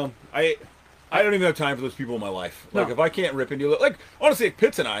 I don't even have time for those people in my life. Like, if I can't rip into it, like, honestly,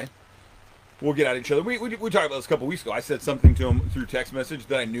 Pitts and I, we'll get at each other. We talked about this a couple weeks ago. I said something to him through text message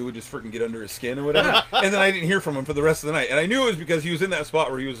that I knew would just freaking get under his skin or whatever. And then I didn't hear from him for the rest of the night. And I knew it was because he was in that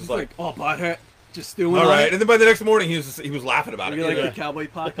spot where he was just like, oh, butthurt. Just doing all right, and then by the next morning he was laughing about it. You like the cowboy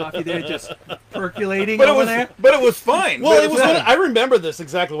pot coffee there, just percolating but over there. But it was fine. Well, it was. I remember this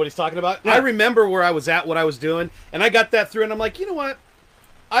exactly what he's talking about. Yeah. I remember where I was at, what I was doing, and I got that through, and I'm like, you know what?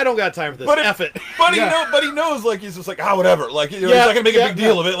 I don't got time for this. F it. But he knows, like, he's just like, whatever. Like, he's not gonna make a big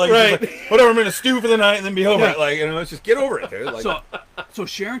deal of it. Like, right. Like, whatever. I'm gonna stew for the night and then be over it. Like, it's just get over it, dude. Like, so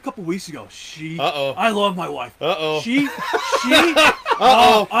Sharon a couple weeks ago, she. Uh-oh. I love my wife. Uh-oh. She.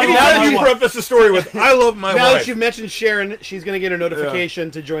 Uh-oh. How did you preface the story with "I love my wife"? Now that you've mentioned Sharon, she's gonna get a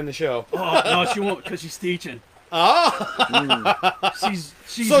notification to join the show. Oh no, she won't because she's teaching. Oh. She's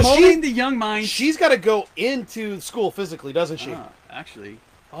molding the young mind. She's got to go into school physically, doesn't she? Actually.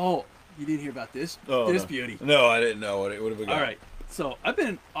 Oh, you didn't hear about this? Beauty. No, I didn't know what it would have been. All right. So I've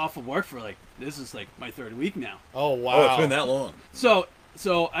been off of work for this is my third week now. Oh, wow. Oh, it's been that long. So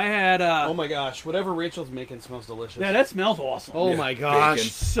I had... oh, my gosh. Whatever Rachel's making smells delicious. Yeah, that smells awesome. Oh, my gosh.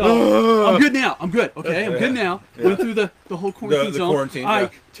 Bacon. So I'm good now. I'm good, okay? I'm good now. Yeah. Went through the whole quarantine zone. Quarantine,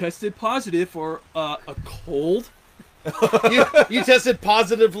 I tested positive for a cold. you tested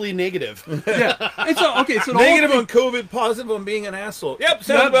positively negative. Yeah. And so negative on COVID, positive on being an asshole. Yep,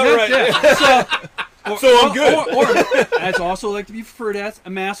 sounds about right. Yeah. So I'm good. Or I'd also like to be referred as a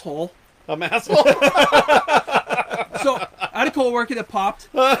masshole. A masshole? So I had a coworker that popped.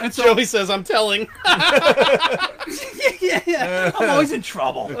 And so Joey says, I'm telling. yeah. I'm always in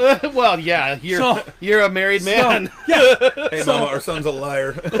trouble. Well, yeah, you're a married man. Hey, Mama, our son's a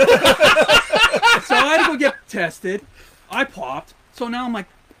liar. So I had to go get tested. I popped. So now I'm like,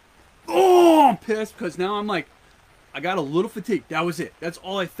 oh, I'm pissed because now I'm like, I got a little fatigue. That was it. That's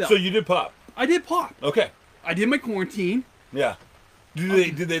all I felt. So you did pop? I did pop. Okay. I did my quarantine. Yeah.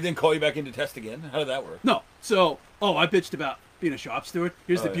 Did they then call you back in to test again? How did that work? No. So, I bitched about being a shop steward.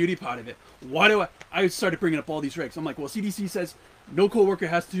 Here's the beauty part of it. Why do I started bringing up all these regs. I'm like, well, CDC says no coworker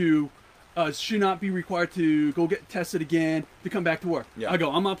has to, should not be required to go get tested again to come back to work. Yeah. I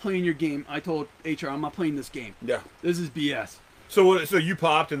go, I'm not playing your game. I told HR, I'm not playing this game. Yeah. This is BS. So you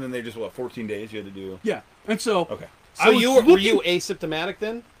popped and then they just, 14 days you had to do? Yeah. And so. Okay. So were you asymptomatic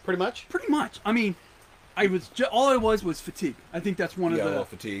then, pretty much? Pretty much. I mean, all I was fatigue. I think that's one of the. Yeah, a little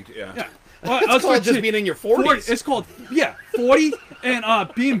fatigued. Yeah. Well, it's called just being in your 40s. It's called 40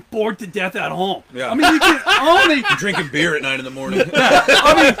 and being bored to death at home. Yeah. I mean, you can only drinking beer at 9 in the morning.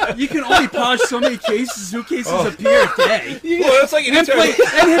 I mean, you can only polish so many suitcases of beer a day. Well, that's like and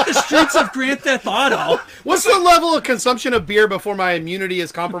hit the streets of Grand Theft Auto. What's the level of consumption of beer before my immunity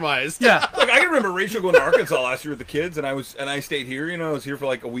is compromised? Yeah. Look, I can remember Rachel going to Arkansas last year with the kids, and I stayed here. I was here for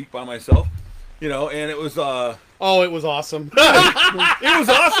like a week by myself. And it was. Oh, it was awesome. It was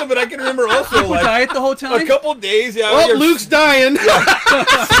awesome, but I can remember also like diet the whole time. A couple days, yeah. Well, Luke's dying.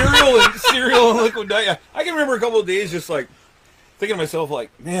 Cereal and liquid diet. Yeah. I can remember a couple of days just like thinking to myself, like,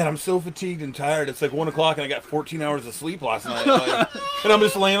 man, I'm so fatigued and tired. It's like 1 o'clock and I got 14 hours of sleep last night. And I'm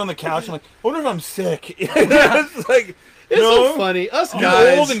just laying on the couch. I'm like, I wonder if I'm sick. It's like. It's so funny. Us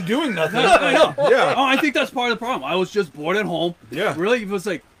guys. I'm old and doing nothing. I know. Yeah. Oh, I think that's part of the problem. I was just bored at home. Yeah. Really, it was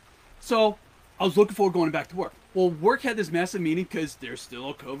like, so I was looking forward to going back to work. Well, work had this massive meeting because there's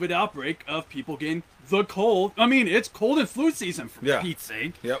still a COVID outbreak of people getting the cold. I mean, it's cold and flu season for Pete's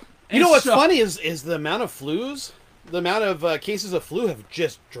sake. Yep. You know what's funny is the amount of flus, the amount of cases of flu have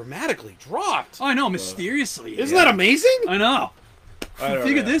just dramatically dropped. I know, mysteriously. Isn't that amazing? I know.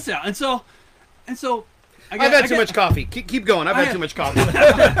 figured this out. And so I've had too much coffee. Keep going. I've had too much coffee.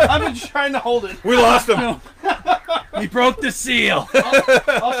 I've been trying to hold it. We lost him. He broke the seal.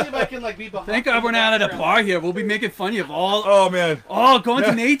 I'll see if I can be behind. Thank God we're not at a bar here. We'll be making fun of all. Oh man. Oh, going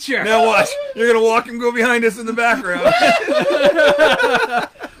to nature. Now watch. You're gonna walk and go behind us in the background.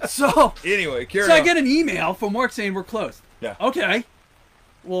 So anyway, I get an email from work saying we're closed. Yeah. Okay.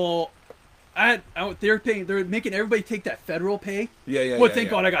 Well, they're making everybody take that federal pay. Yeah. Well, thank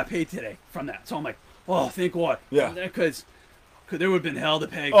God I got paid today from that. So I'm like, oh, thank God. Yeah. Because there would have been hell to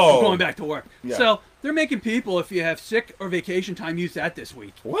pay Oh. going back to work. Yeah. So they're making people, if you have sick or vacation time, use that this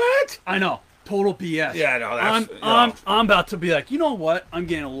week. What? I know. Total BS. Yeah, no, that's. I'm about to be like, you know what? I'm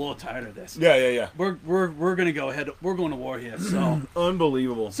getting a little tired of this. Yeah. We're gonna go ahead. We're going to war here. So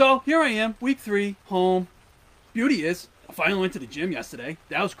Unbelievable. so here I am, week 3, home. Beauty is, I finally went to the gym yesterday.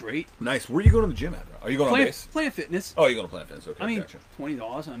 That was great. Nice. Where are you going to the gym at? Bro? Are you going on base? Planet Fitness. Oh, you're going to Planet Fitness. Okay, I mean, gotcha.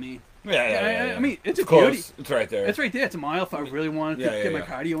 $20. I mean, Yeah. I mean, it's a close. beauty. It's right there. It's right there. It's a mile. If I really wanted to get my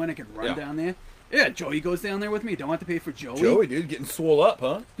cardio in, I could run down there. Yeah, Joey goes down there with me. Don't have to pay for Joey. Joey, dude, getting swole up,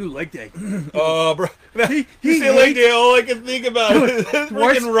 huh? Dude, leg day. Oh, bro. He say leg day, all I can think about is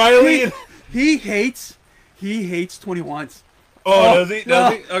freaking Riley. He hates 21s. Oh, does he?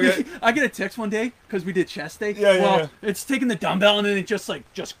 Does he? Okay. I get a text one day because we did chest day. Yeah. It's taking the dumbbell and then it just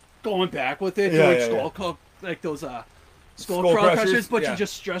going back with it. Yeah. Skull, like those skull crawl crushers, crushers, but yeah. you're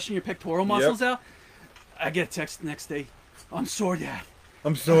just stretching your pectoral muscles out. I get a text the next day. I'm sore, Dad.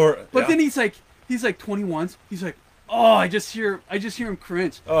 I'm sore. But then he's like 21s. He's like, oh, I just hear him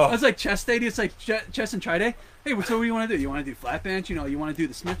cringe. Oh. I was like, chest day. It's like chest and tri day. Hey, so what do you want to do? You want to do flat bench? You want to do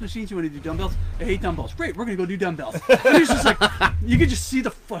the Smith machines? You want to do dumbbells? I hate dumbbells. Great, we're gonna go do dumbbells. And he's just like, you could just see the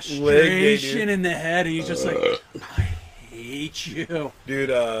frustration in the head, and he's just like, I hate you, dude.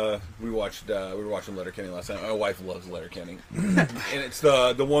 We were watching Letterkenny last night. My wife loves Letterkenny, and it's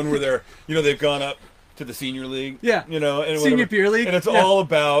the one where they've gone up to the senior league. Yeah. And senior beer league. And it's all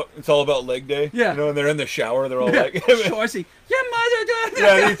about leg day. Yeah. And they're in the shower. They're all like, Shorsey, your mother done.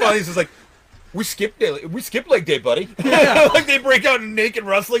 Yeah. And he's just like, we skipped leg day, buddy. Yeah. Like they break out in a naked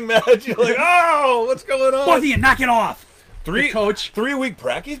wrestling match. You're like, oh, what's going on? Both of you, knock it off. Coach. 3 week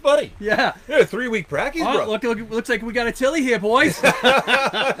practice, buddy. Yeah. 3 week practice, bro. Looks like we got a Tilly here, boys.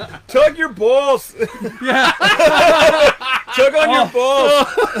 Tug your balls. Yeah. Tug on your balls.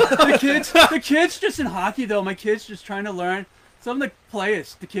 The kids just in hockey though. My kids just trying to learn. Some of the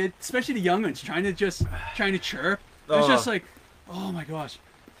players, the kids, especially the young ones, trying to chirp. It's just like, oh my gosh.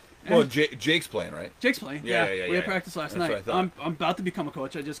 And well, Jake's playing, right? Jake's playing. Yeah. We had practice last night. I'm about to become a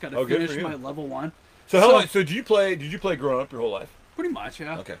coach. I just got to finish my level 1. So how long? So did you play growing up your whole life? Pretty much,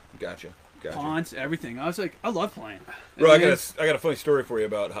 yeah. Okay, gotcha. Taunts, everything. I was like, I love playing. Bro, I got a funny story for you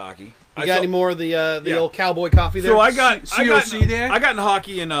about hockey. You got any more of the old cowboy coffee there? So I got COC there. I got in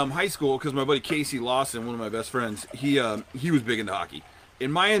hockey in high school because my buddy Casey Lawson, one of my best friends, he was big into hockey.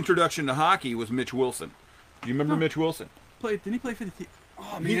 And my introduction to hockey was Mitch Wilson. Do you remember Mitch Wilson? Didn't he play for the team?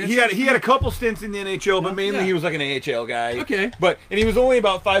 Oh, man, he had a couple stints in the NHL, but mainly he was like an AHL guy. Okay. And he was only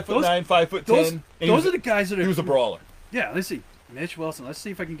about 5'9", 5'10". Those are the guys that are. He was a brawler. Yeah, let's see. Mitch Wilson. Let's see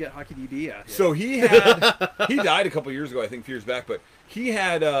if I can get Hockey DB out here. So he died a couple years ago, I think, a few years back. But he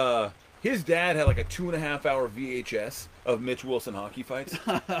had his dad had like a 2.5 hour VHS of Mitch Wilson hockey fights,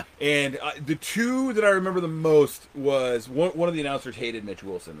 and the two that I remember the most was one of the announcers hated Mitch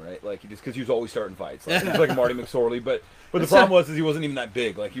Wilson, right? Like because he was always starting fights. Like, he was like Marty McSorley, but the problem was he wasn't even that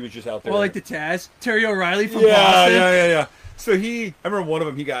big. Like he was just out there. Well, like the Taz, Terry O'Reilly from Boston. Yeah. So I remember one of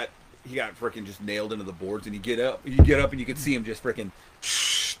them. He got freaking just nailed into the boards, and you get up, and you could see him just freaking.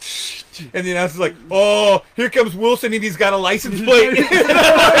 And the announcer's like, "Oh, here comes Wilson, and he's got a license plate." and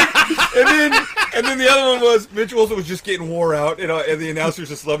then the other one was Mitch Wilson was just getting wore out, and the announcer's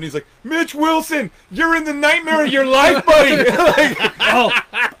just loving. He's like, "Mitch Wilson, you're in the nightmare of your life, buddy."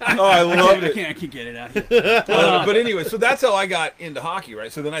 I loved it. I can't get it out here. But anyway, so that's how I got into hockey,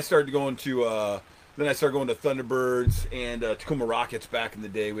 right? So then I started going to. Thunderbirds and Tacoma Rockets back in the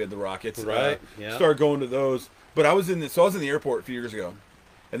day. We had the Rockets. Right. Yeah. Started going to those. But I was in the airport a few years ago.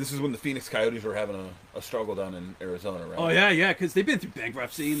 And this is when the Phoenix Coyotes were having a struggle down in Arizona, right? Oh, yeah, because they've been through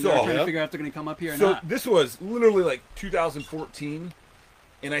bankruptcy, and they're trying to figure out if they're going to come up here or not. So this was literally like 2014,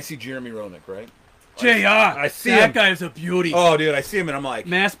 and I see Jeremy Roenick, right? JR! I see that him. Guy is a beauty. Oh, dude, I see him, and I'm like...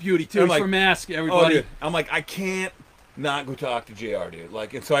 Mask beauty, too. It's for Mask, everybody. Oh, dude. I'm like, I can't not go talk to JR, dude.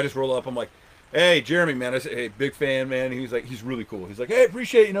 Like, and so I just roll up. I'm like, hey, Jeremy, man. I said, hey, big fan, man. He's like, he's really cool. He's like, hey,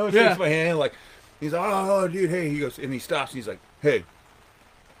 appreciate he shakes my hand. Like, he's like, oh, dude, hey. He goes, and he stops, and he's like, hey,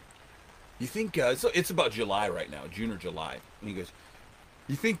 you think, so it's about July right now, June or July. And he goes,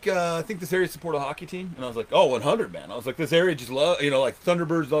 you think this area support a hockey team? And I was like, oh, 100, man. I was like, this area just love, like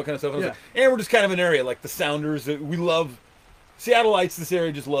Thunderbirds and all kind of stuff. And I was like, and we're just kind of an area like the Sounders. We love Seattleites. This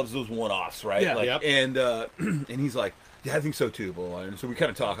area just loves those one-offs, right? Yeah. Like, and he's like, yeah, I think so too, Bull. And so we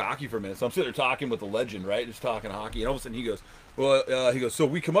kind of talk hockey for a minute. So I'm sitting there talking with the legend, right? Just talking hockey. And all of a sudden he goes, so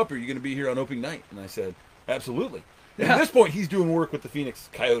we come up here, you're going to be here on opening night? And I said, absolutely. And at this point, he's doing work with the Phoenix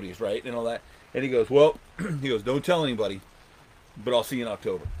Coyotes, right? And all that. And he goes, don't tell anybody, but I'll see you in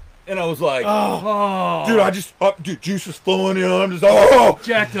October. And I was like, dude, juice was flowing, I'm just,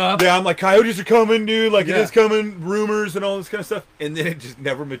 jacked up. Yeah, I'm like, Coyotes are coming, dude. Like, it is coming, rumors and all this kind of stuff. And then it just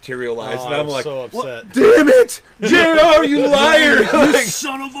never materialized. And I'm like, so upset. Damn it, JR, you liar. You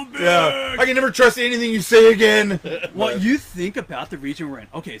son of a bitch. Yeah, I can never trust anything you say again. What you think about the region we're in.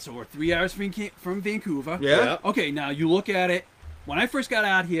 Okay, so we're 3 hours from Vancouver. Yeah. Okay, now you look at it. When I first got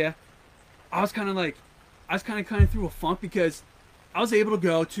out here, I was kind of through a funk because I was able to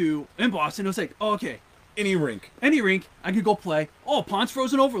go to, in Boston, it was like, okay. Any rink, I could go play. Oh, pond's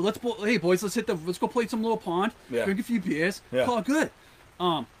frozen over. Hey boys, let's go play some little pond. Yeah. Drink a few beers. Yeah. Call it good.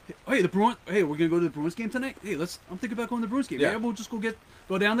 Hey, we're gonna go to the Bruins game tonight. Hey, I'm thinking about going to the Bruins game. Yeah. Yeah, we'll just go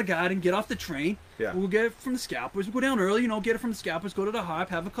down the garden, get off the train. Yeah. We'll get it from the Scalpers. We'll go down early, get it from the Scalpers, go to the Hop,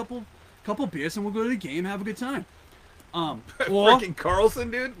 have a couple beers, and we'll go to the game, have a good time. Freaking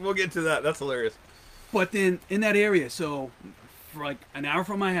Carlson, dude. We'll get to that. That's hilarious. But then in that area, so for like an hour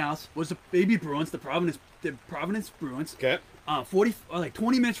from my house was the baby Bruins, the Providence Bruins. Okay.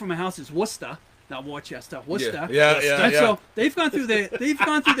 20 minutes from my house is Worcester, not Worcester. Worcester. Yeah. And so they've gone through their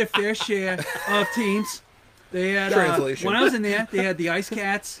fair share of teams. They had when I was in there, they had the Ice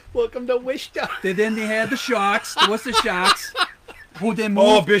Cats. Welcome to Worcester. Then they had the Sharks, the Worcester Sharks. Who then moved?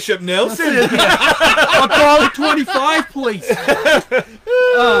 Oh, Bishop Nelson. I'll call it 25, please. Isn't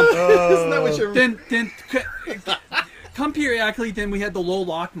that what you're... Then come periodically. Then we had the Low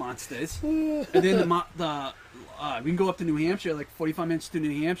Lock Monsters, and then we can go up to New Hampshire, like 45 minutes to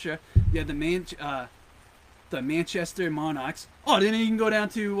New Hampshire. You had the Manchester Monarchs. Oh, then you can go down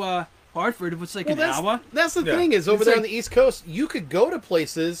to Hartford. It was like an hour. That's the thing is over there on the East Coast, you could go to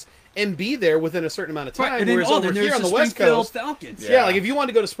places and be there within a certain amount of time. Right, and then, whereas over here on the West Coast, Falcons. Yeah, like if you wanted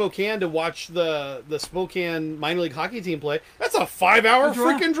to go to Spokane to watch the Spokane minor league hockey team play, that's a 5-hour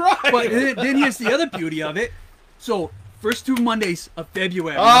freaking drive. But then here's the other beauty of it. So first 2 Mondays of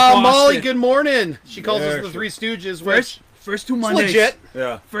February. Molly, good morning. She calls us the Three Stooges. First 2 Mondays. Legit.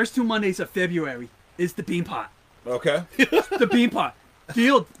 Yeah. First 2 Mondays of February is the Bean Pot. Okay. The Bean Pot.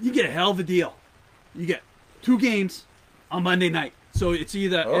 Deal. You get a hell of a deal. You get 2 games on Monday night. So it's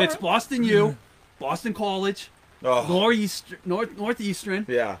it's Boston U, Boston College, Northeastern.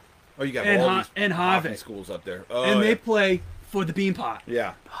 Yeah. Oh, you got and Harvard schools up there. And they play for the Bean Pot.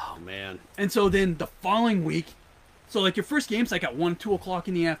 Yeah. Oh man. And so then the following week, so like your first game's like at 1-2 o'clock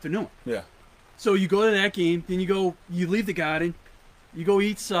in the afternoon. Yeah. So you go to that game, then you leave the garden, you go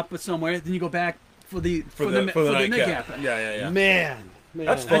eat supper somewhere, then you go back for the nightcap. Yeah. Man.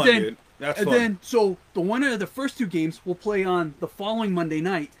 That's fun, dude. And then, so the winner of the first 2 games will play on the following Monday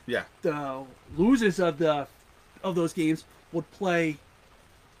night. Yeah. The losers of those games will play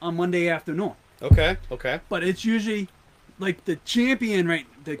on Monday afternoon. Okay. But it's usually like the champion, right?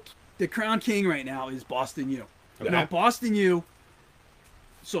 The crown king right now is Boston U. Okay. Now Boston U.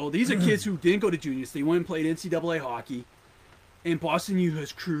 So these are kids who didn't go to juniors. They went and played NCAA hockey, and Boston U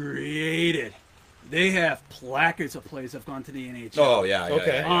has created. They have placards of players that have gone to the NHL. Oh, yeah.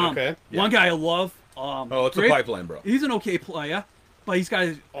 Okay. One guy I love. It's a pipeline, bro. He's an okay player, but he's got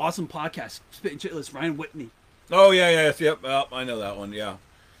an awesome podcast, Spittin' Chitless, Ryan Whitney. Oh, yeah. Yep. Oh, I know that one, yeah.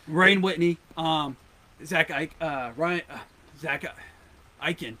 Ryan Whitney, Zach Eichen.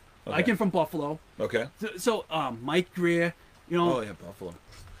 Okay. Eichen from Buffalo. Okay. So Mike Greer, Oh, yeah, Buffalo.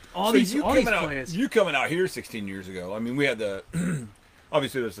 All these players. You coming out here 16 years ago. I mean, we had the...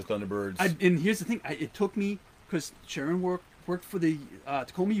 Obviously, there's the Thunderbirds. And here's the thing. It took me, because Sharon worked for the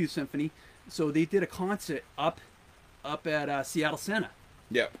Tacoma Youth Symphony, so they did a concert up at Seattle Center.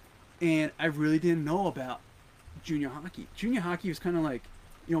 Yep. And I really didn't know about junior hockey. Junior hockey was kind of like,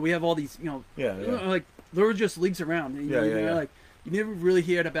 we have all these, like, there were just leagues around. And, like, you never really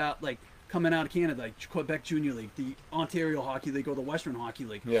heard about, like, coming out of Canada, like Quebec Junior League, the Ontario Hockey League, or the Western Hockey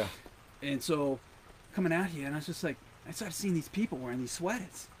League. Yeah. And so, coming out here, and I was just like, I started seeing these people wearing these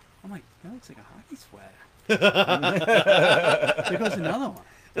sweaters. I'm like, that looks like a hockey sweater. There goes another one.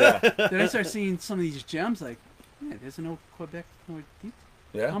 Yeah. Then I started seeing some of these gems, like, there's no Quebec Nordique.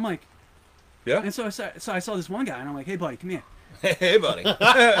 Yeah. I'm like, yeah. And so I saw this one guy, and I'm like, hey, buddy, come here. Hey, buddy.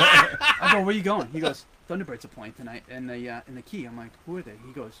 I go, where you going? He goes, Thunderbirds are playing tonight in the Key. I'm like, who are they?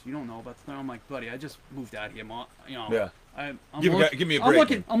 He goes, you don't know about the Thunder? I'm like, buddy, I just moved out here, you know. Yeah. I'm Give me a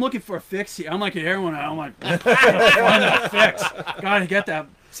break. I'm looking for a fix here. I'm like everyone. I'm like, gotta find that fix. Gotta get that.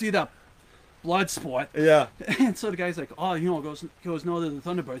 See that blood sport. Yeah. And so the guy's like, oh, you know, goes no, they're the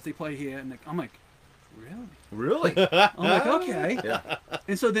Thunderbirds. They play here, and I'm like, really? I'm like, okay. Yeah.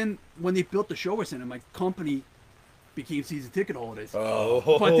 And so then when they built the show center, my company became season ticket holders.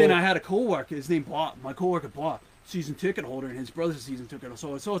 Oh. But then I had a coworker. His name Bob. My coworker Bob, season ticket holder, and his brother's a season ticket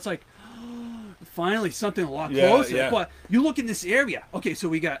holder. So it's like. Finally, something a lot closer. Yeah. But you look in this area. Okay, so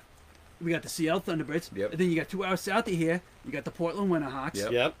we got the Seattle Thunderbirds. Yep. And then you got 2 hours south of here. You got the Portland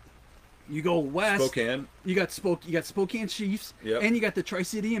Winterhawks. Yep. You go west. Spokane. You got Spokane Chiefs. Yep. And you got the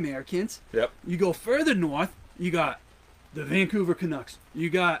Tri-City Americans. Yep. You go further north. You got the Vancouver Canucks. You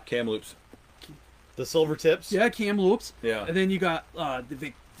got Kamloops. The Silver Tips. Yeah, Kamloops. Yeah. And then you got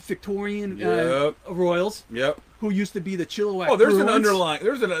the Victorian Yep. Royals. Yep. Who used to be the Chilliwack Oh, there's Bruins. an underlying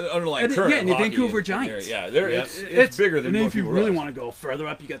current. Yeah, and the hockey Vancouver in there. Giants. Yeah, it's bigger than. And then what if you people really realize. want to go further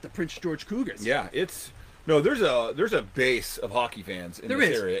up, you got the Prince George Cougars. Yeah, there's a base of hockey fans in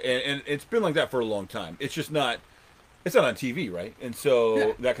this area, and it's been like that for a long time. It's just not on TV, right? And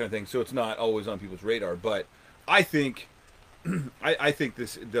so that kind of thing. So it's not always on people's radar. But I think I think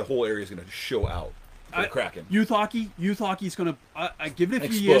the whole area is going to show out for the Kraken. Youth hockey is going to. I give it a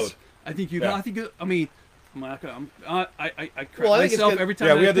few Explode. years. I think youth hockey. I mean. I correct Well, I think myself every time.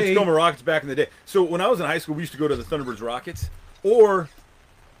 Yeah, we had the paid. Tacoma Rockets back in the day. So when I was in high school, we used to go to the Thunderbirds Rockets or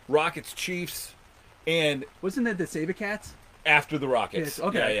Rockets Chiefs, and wasn't that the SaberCats? After the Rockets. Yes,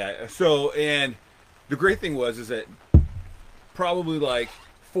 okay. Yeah. So, and the great thing is that probably like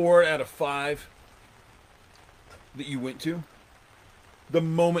 4 out of 5 that you went to, the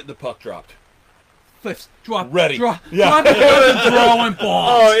moment the puck dropped. Flips, drop, ready. Drop, yeah. throwing bombs.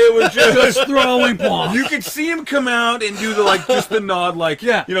 Oh, it was just throwing bombs. You could see him come out and do the nod,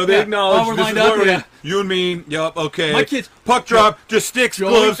 they acknowledge oh, we're this lined is up, what yeah. you and me. Yep, okay. My kids, puck drop, just sticks,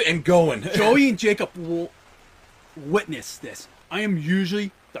 gloves, and going. Joey and Jacob will witness this. I am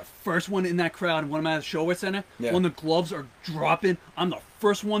usually the first one in that crowd when I'm at the show center. Yeah. When the gloves are dropping, I'm the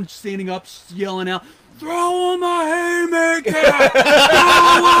first one standing up, yelling out, "Throw him a haymaker! Throw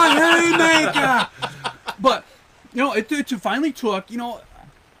a haymaker!" But it finally took. Oh,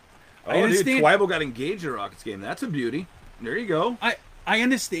 dude, Twybo got engaged at a Rockets game. That's a beauty. There you go. I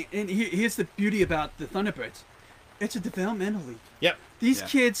understand, and here's the beauty about the Thunderbirds. It's a developmental league. Yep. These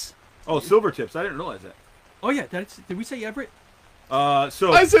kids. Oh, Silver Tips. I didn't realize that. Oh yeah, did we say Everett?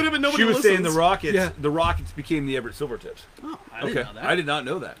 So I said it, but nobody she was listens. saying the Rockets. Yeah. The Rockets became the Everett Silver Tips. Oh, I didn't know that. I did not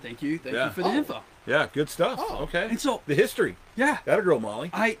know that. Thank you for the info. Yeah, good stuff. Oh. Okay. And so the history. Yeah. That girl, Molly.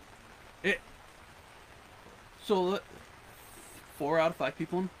 So 4 out of 5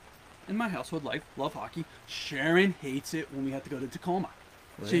 people in my household love hockey. Sharon hates it when we have to go to Tacoma.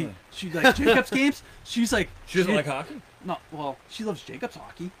 Really? She likes Jacob's games. She's like She doesn't like hockey? No, well, she loves Jacob's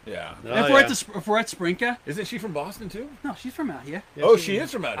hockey. Yeah. And if we're at Sprinka. Isn't she from Boston too? No, she's from out here. Yeah, she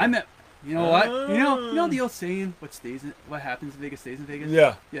is from out here. I met. You know what? You know the old saying, what happens in Vegas stays in Vegas?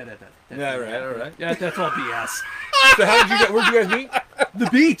 Yeah. Yeah, Yeah, all right. Yeah, that's all BS. So where'd you guys meet? The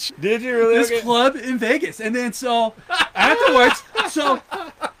beach. Did you really? This club in Vegas. And then so afterwards,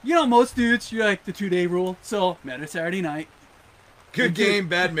 most dudes, you're like the 2-day rule. So met her Saturday night. Good game,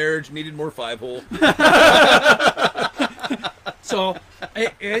 bad marriage, needed more 5-hole. So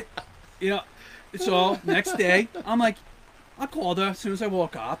so next day, I called her as soon as I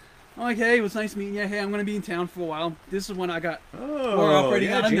woke up. I'm like, hey, it was nice meeting you. Hey, I'm going to be in town for a while. This is when we're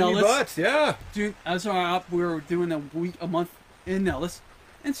operating out of Jamie Nellis. Butts, yeah. Dude, we were doing a month in Nellis.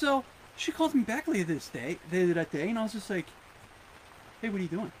 And so she called me back later that day, and I was just like, hey, what are you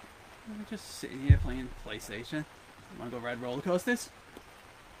doing? I'm just sitting here playing PlayStation. Want to go ride roller coasters?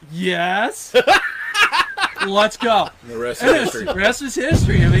 Yes. Let's go. The rest is history. The rest is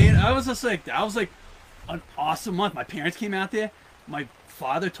history. I mean, I was just like, that was like an awesome month. My parents came out there. My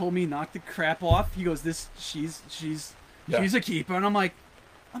father told me knock the crap off. He goes, she's a keeper, and I'm like,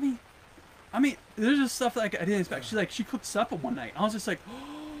 I mean, there's just stuff that I didn't expect. She cooked supper one night. I was just like,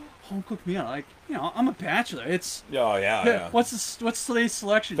 home cooked meal. Like, I'm a bachelor. It's yeah. What's today's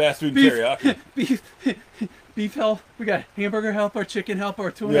selection? Fast food teriyaki. Beef help. We got hamburger helper, chicken helper,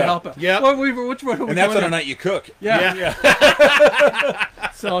 or tuna helper. Yeah. Which one? And that's on a night you cook. Yeah.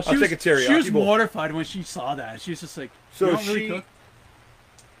 So she was mortified when she saw that. She was just like, so you don't really cook?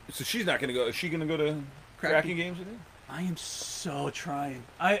 So she's not going to go. Is she going to go to Kraken games with you? I am so trying.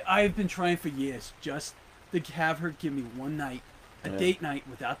 I've been trying for years just to have her give me one night, a date night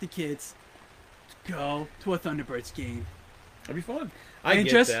without the kids, to go to a Thunderbirds game That'd be fun. I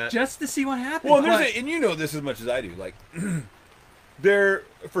get that. just to see what happens. Well, and you know this as much as I do. Like,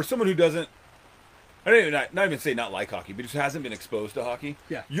 for someone who doesn't, I don't even not even say not like hockey, but just hasn't been exposed to hockey.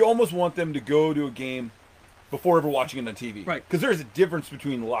 Yeah. You almost want them to go to a game before ever watching it on TV. Right. Because there's a difference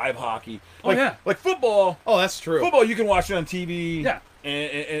between live hockey. Oh, Like, yeah. Like football. Oh, that's true. Football, you can watch it on TV. Yeah.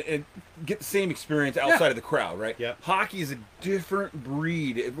 And get the same experience outside of the crowd, right? Yeah. Hockey is a different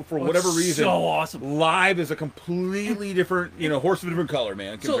breed for whatever reason. So awesome. Live is a completely different, horse of a different color,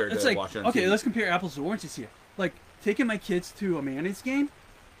 man, compared to watching on TV. Okay, let's compare apples to oranges here. Like, taking my kids to a Mayonnaise game,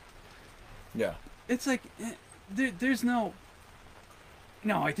 Yeah. it's like, there's no,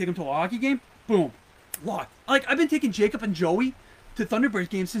 I take them to a hockey game, boom, locked. Like, I've been taking Jacob and Joey to Thunderbirds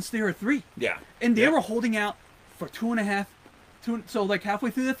games since they were 3. Yeah. And they were holding out for 2.5, so like halfway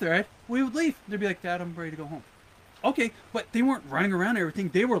through the third, we would leave. They'd be like, Dad, I'm ready to go home. Okay, but they weren't running around and everything.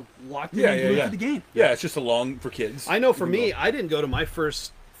 They were locked in and glued to the game. Yeah, it's just along for kids. I know for me, I didn't go to my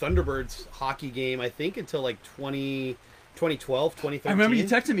first Thunderbirds hockey game, I think, until like 2012, 2013. I remember you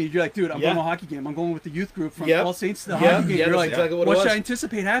texted me. You're like, dude, I'm going to a hockey game. I'm going with the youth group from All Saints to the Yeah. hockey game. Yeah, You're that's like, exactly what it what was. should I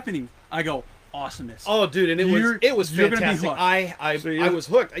anticipate happening? I go, awesomeness. Oh, dude, and it was you're gonna be fantastic. hooked. I was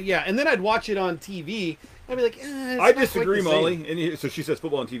hooked. Yeah, and then I'd watch it on TV. I'd be like, it's I not disagree, quite the same. Molly. And so she says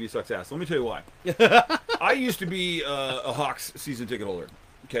football on TV sucks ass. Let me tell you why. I used to be a Hawks season ticket holder.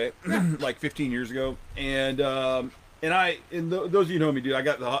 Okay, like 15 years ago, and those of you who know me, dude, I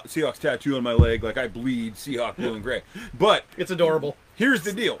got the Seahawks tattoo on my leg. Like I bleed Seahawk blue and gray. But it's adorable. Here's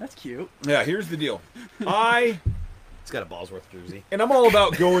the deal. That's cute. Yeah, here's the deal. It's got a Ballsworth jersey. And I'm all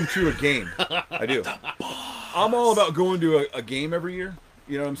about going to a game. I do. I'm all about going to a game every year.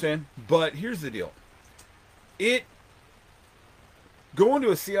 You know what I'm saying? But here's the deal. Going to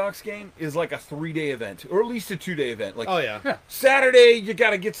a Seahawks game is like a 3-day event, or at least a 2-day event. Like, oh yeah. Saturday you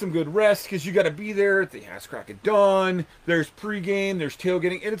got to get some good rest because you got to be there at the ass crack of dawn. There's pregame, there's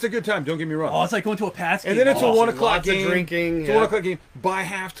tailgating, and it's a good time. Don't get me wrong. Oh, it's like going to a Pats game. And then it's a 1 o'clock lots of game. drinking. It's a 1 o'clock game. By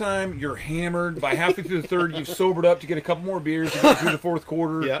halftime, you're hammered. By halfway through the third, you've sobered up to get a couple more beers to get through the fourth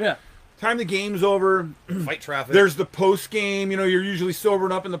quarter. Yeah. Time the game's over. Fight traffic. There's the post game. You're usually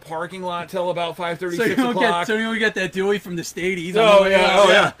sobering up in the parking lot till about 5:30, 6 o'clock. So you don't get that Dewey from the Stadies. Oh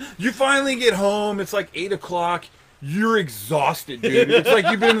yeah. You finally get home. It's like 8 o'clock. You're exhausted, dude. It's like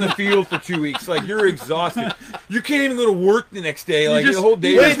you've been in the field for 2 weeks. Like you're exhausted. You can't even go to work the next day. Like the whole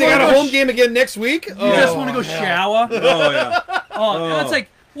day. Wait, they got a home game again next week? You just want to go shower. Oh yeah.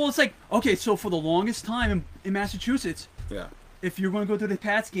 It's like okay. So for the longest time in Massachusetts, if you're going to go to the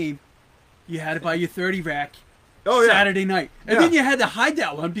Pats game, you had to buy your 30 rack Saturday night. And then you had to hide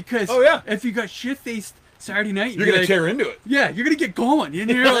that one because if you got shit-faced Saturday night, you're going to tear into it. Yeah, you're going to get going. And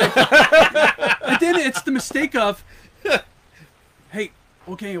you're like, and then it's the mistake of, hey,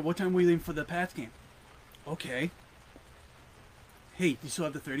 okay, what time are we leaving for the Pats game? Okay. Hey, you still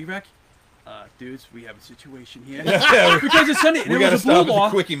have the 30 rack? Dudes, we have a situation here. Because it's Sunday. And we got to stop at the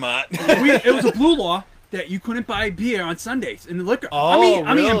Quickie Mart. It was a blue law that you couldn't buy beer on Sundays in the liquor. Oh,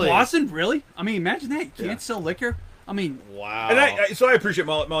 I mean, in Boston, really? I mean, imagine that. You can't sell liquor. I mean, wow. And I appreciate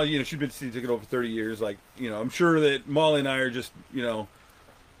Molly. She's been season ticket over 30 years. Like, I'm sure that Molly and I are just,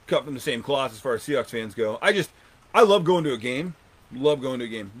 cut from the same cloth as far as Seahawks fans go. I love going to a game. Love going to a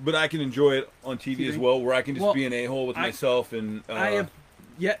game, but I can enjoy it on TV as well, where I can just be an a-hole with myself. And I have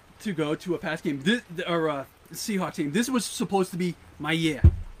yet to go to a Pats game or Seahawks game. This was supposed to be my year.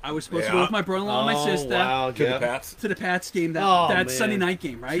 I was supposed to go with my brother-in-law and my sister to the Pats. To the Pats game, that Sunday night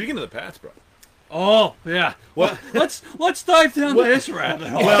game, right? Speaking of the Pats, bro. Oh yeah. Well, let's dive down this rabbit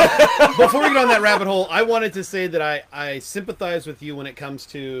hole. Well, before we get on that rabbit hole, I wanted to say that I sympathize with you when it comes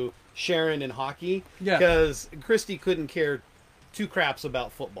to Sharon and hockey. Yeah. Because Christy couldn't care two craps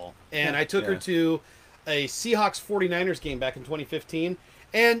about football, and I took her to a Seahawks 49ers game back in 2015.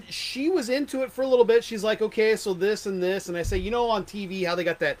 And she was into it for a little bit. She's like, okay, so this and this. And I say, on TV, how they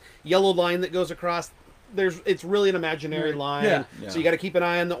got that yellow line that goes across, it's really an imaginary line. Yeah. So you got to keep an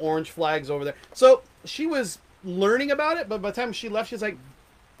eye on the orange flags over there. So she was learning about it, but by the time she left, she's like,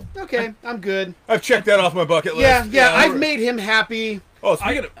 okay, I'm good. I've checked that off my bucket list. Yeah, I've made him happy. Oh,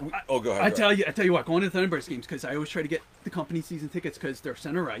 speaking of... go ahead. I tell you what, going to the Thunderbirds games, because I always try to get the company season tickets because they're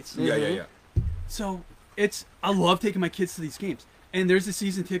center rights. Yeah. So I love taking my kids to these games. And there's a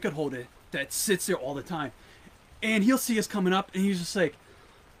season ticket holder that sits there all the time. And he'll see us coming up, and he's just like,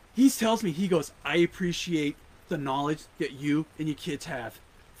 he tells me, he goes, I appreciate the knowledge that you and your kids have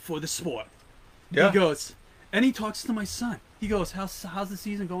for the sport. Yeah. He goes, and he talks to my son. He goes, how's the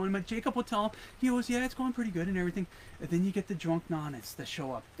season going? And Jacob will tell him, he goes, yeah, it's going pretty good and everything. And then you get the drunk nonnets that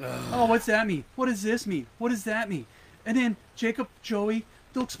show up. Oh, what's that mean? What does this mean? What does that mean? And then Jacob, Joey,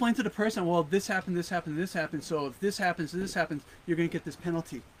 they'll explain to the person, well, this happened, this happened, this happened. So if this happens, you're gonna get this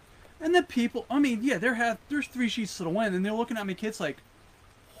penalty. And then people, I mean, yeah, there's 3 sheets to the wind, and they're looking at me kids like,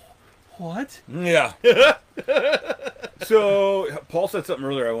 what? Yeah. So Paul said something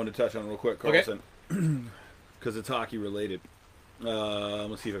earlier I wanted to touch on real quick, Carlson, because it's hockey related.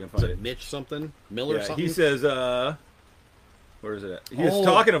 Let's see if I can find it. Mitch something? Miller something? He says, where is it at? He was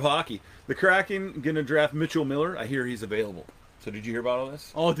talking of hockey. The Kraken going to draft Mitchell Miller. I hear he's available. So did you hear about all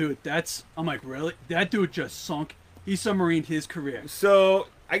this? Oh, dude, I'm like, really? That dude just sunk. He submarined his career. So,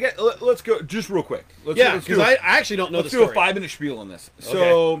 let's go just real quick. Let's because I actually don't know the story. Let's do a 5-minute spiel on this.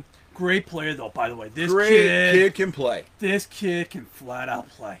 So, great player, though, by the way. This kid can play. This kid can flat out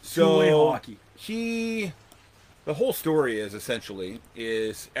play. So, two-way hockey. The whole story is essentially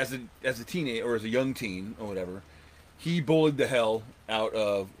as a teenager or as a young teen or whatever, he bullied the hell out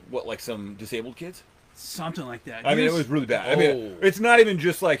of some disabled kids. Something like that. I mean, it was really bad. I mean, it's not even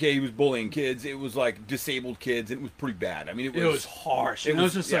just like, hey, he was bullying kids. It was like disabled kids, and it was pretty bad. I mean, it was harsh. It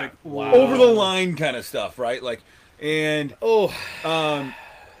was just like, wow. Over the line kind of stuff, right? Like, and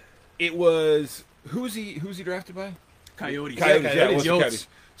it was who's he drafted by? Coyotes. Coyotes.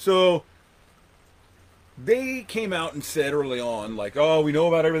 So they came out and said early on, like, oh, we know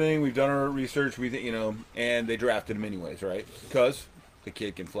about everything. We've done our research. We think, and they drafted him anyways, right? Because the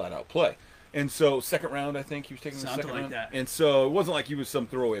kid can flat out play. And so, second round, I think he was taking the second round. That. And so it wasn't like he was some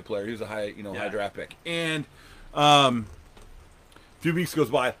throwaway player. He was a high draft pick. And a few weeks goes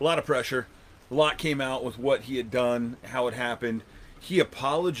by, a lot of pressure. A lot came out with what he had done, how it happened. He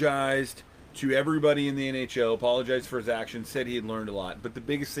apologized to everybody in the NHL, apologized for his actions, said he had learned a lot. But the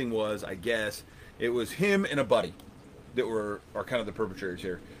biggest thing was, I guess, it was him and a buddy that are kind of the perpetrators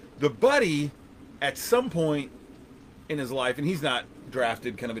here. The buddy, at some point in his life, and he's not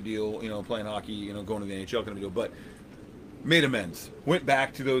drafted, kind of a deal, playing hockey, going to the NHL kind of a deal, but made amends. Went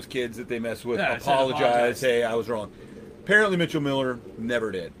back to those kids that they messed with, apologized, hey, I was wrong. Apparently Mitchell Miller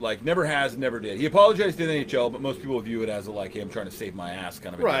never did. Like, never has, never did. He apologized to the NHL, but most people view it as hey, I'm trying to save my ass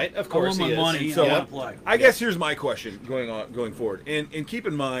kind of a right, deal. Of course he is. Money, so I guess here's my question going forward. And keep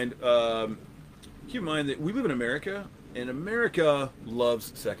in mind that we live in America, and America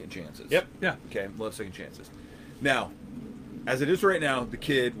loves second chances. Yep. Yeah. Okay, loves second chances. Now, as it is right now, the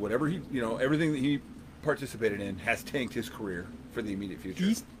kid, whatever everything that he participated in has tanked his career for the immediate future.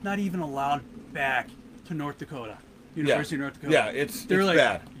 He's not even allowed back to North Dakota, University of North Dakota. Yeah, it's like,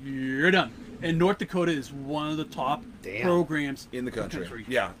 bad. You're done. And North Dakota is one of the top programs in the country.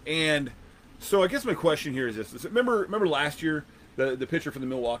 Yeah, and so I guess my question here is this: remember last year the pitcher for the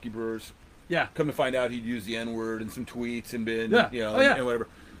Milwaukee Brewers? Yeah. Come to find out, he'd used the N-word in some tweets and been, and whatever.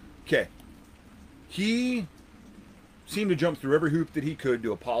 Okay. He seemed to jump through every hoop that he could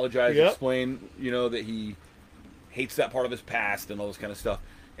to apologize, explain, that he hates that part of his past and all this kind of stuff.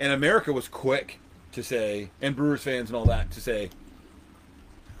 And America was quick to say, and Brewers fans and all that, to say,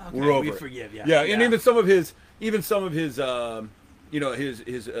 we're over it. Forgive you. Yeah, and even some of his his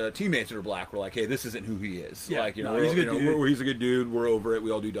teammates that are black were like, hey, this isn't who he is. Yeah. Like, he's a good dude. He's a good dude. We're over it.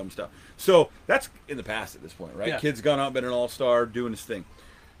 We all do dumb stuff. So that's in the past at this point, right? Yeah. Kid's gone out, been an all-star, doing his thing.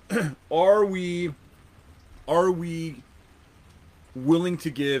 Are we willing to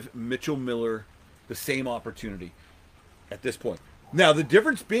give Mitchell Miller the same opportunity at this point? Now, the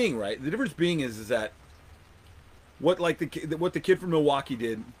difference being is that what the kid from Milwaukee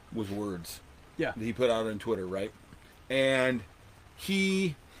did was words. Yeah. That he put out on Twitter, right? And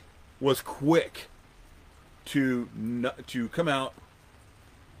he was quick to come out,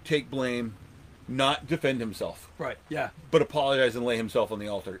 take blame, not defend himself. Right. Yeah. But apologize and lay himself on the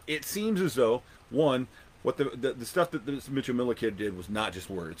altar. It seems as though, one, what the stuff that this Mitchell Miller kid did was not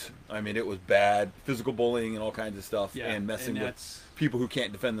just words. I mean, it was bad, physical bullying and all kinds of stuff, and messing with people who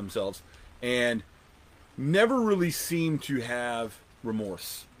can't defend themselves, and never really seemed to have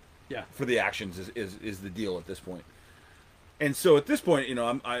remorse. Yeah. For the actions is the deal at this point. And so at this point,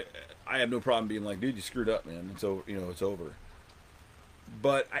 I have no problem being like, dude, you screwed up, man. So it's over.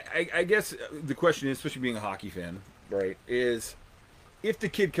 But I guess the question is, especially being a hockey fan, right, is if the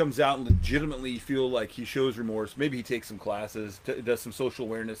kid comes out and legitimately feel like he shows remorse, maybe he takes some classes, does some social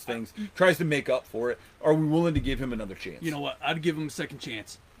awareness things, tries to make up for it, are we willing to give him another chance? You know what? I'd give him a second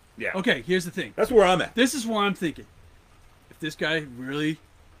chance. Yeah. Okay, here's the thing. That's where I'm at. This is where I'm thinking. If this guy really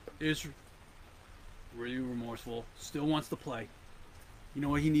is really remorseful, still wants to play, you know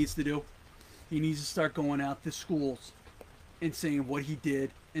what he needs to do? He needs to start going out to schools and saying what he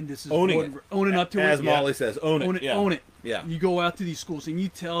did, and this is owning up to it. As Molly says, own it. Own it. Yeah. You go out to these schools and you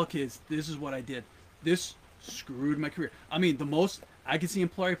tell kids, this is what I did. This screwed my career. I mean, the most I can see him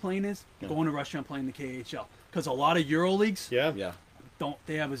playing is going to a restaurant playing the KHL. Because a lot of Euro leagues,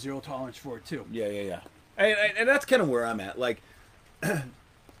 they have a zero tolerance for it too. Yeah. And that's kind of where I'm at. Like,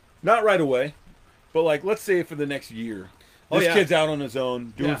 not right away, but like, let's say for the next year, this kid's out on his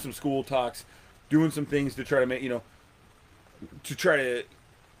own, doing some school talks, doing some things to try to make, to try to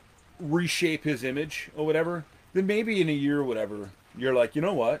reshape his image or whatever. Then maybe in a year or whatever, you're like, you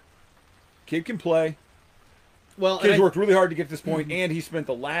know what? Kid can play. Well, kid's worked really hard to get to this point, and he spent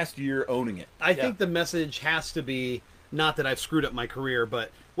the last year owning it. I think the message has to be, not that I've screwed up my career,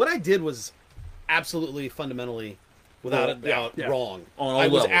 but what I did was absolutely fundamentally, without a doubt, wrong. On all I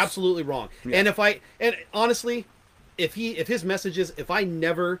was levels. absolutely wrong. Yeah. And honestly, if his message is, if I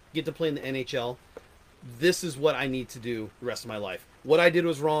never get to play in the NHL, this is what I need to do the rest of my life. What I did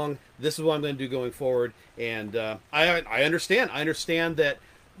was wrong. This is what I'm going to do going forward. And I understand. I understand that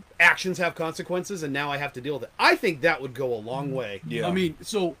actions have consequences, and now I have to deal with it. I think that would go a long way. Yeah. I mean,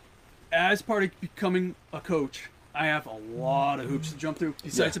 so as part of becoming a coach, I have a lot of hoops to jump through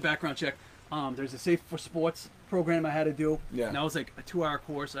besides a background check. There's a Safe for Sports program I had to do. Yeah. And that was like a 2-hour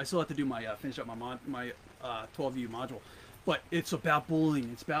course. I still have to do my finish up my 12U module. But it's about bullying.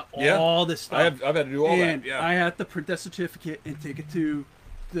 It's about all this stuff. I've had to do all and that. Yeah. I had to print that certificate and take it to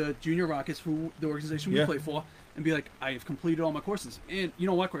the Junior Rockets, who the organization we play for, and be like, I have completed all my courses. And you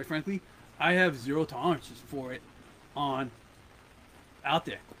know what, quite frankly, I have zero tolerances for it out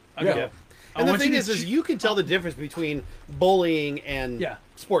there. And the thing is you can tell the difference between bullying and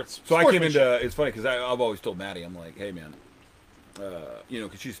sports. So I came into, it's funny because I've always told Maddie, I'm like, hey man,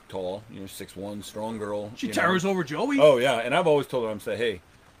 because she's tall, 6'1", strong girl. She towers over Joey. Oh yeah, and I've always told her, I'm saying, hey,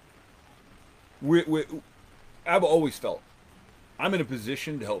 I've always felt I'm in a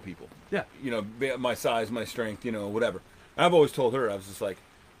position to help people. Yeah. My size, my strength, whatever. I've always told her, I was just like,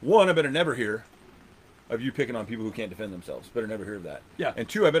 one, I better never hear of you picking on people who can't defend themselves. Better never hear of that. Yeah. And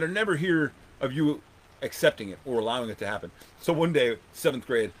two, I better never hear of you accepting it or allowing it to happen. So one day, 7th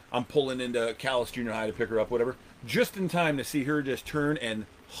grade, I'm pulling into Callis Junior High to pick her up, whatever, just in time to see her just turn and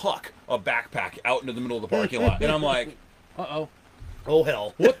huck a backpack out into the middle of the parking lot. And I'm like, uh-oh. Oh,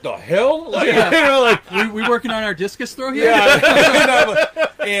 hell. What the hell? Like, we working on our discus throw here? Yeah.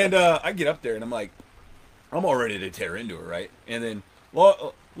 And I get up there, and I'm like, I'm all ready to tear into her, right? And then,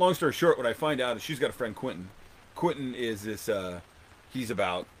 long story short, what I find out is she's got a friend, Quentin. Quentin is this, he's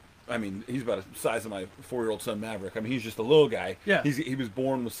about the size of my 4-year-old son, Maverick. I mean, he's just a little guy. Yeah. He was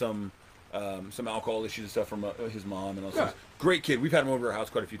born with some alcohol issues and stuff from his mom and all that. Great kid. We've had him over our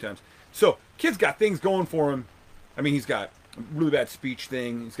house quite a few times. So, kid's got things going for him. I mean, he's got a really bad speech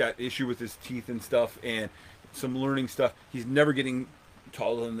thing. He's got issue with his teeth and stuff, and some learning stuff. He's never getting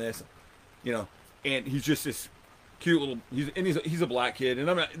taller than this, and he's just this cute little. He's a black kid, and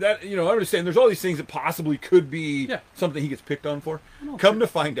I understand. There's all these things that possibly could be something he gets picked on for. Come to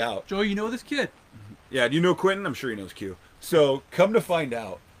find out, Joey, you know this kid? Yeah, do you know Quentin? I'm sure he knows Q. So come to find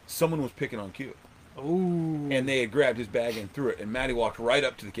out, someone was picking on Q. Ooh. And they had grabbed his bag and threw it. And Maddie walked right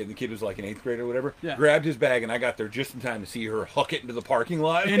up to the kid. And the kid was like in 8th grade or whatever. Yeah. Grabbed his bag, and I got there just in time to see her huck it into the parking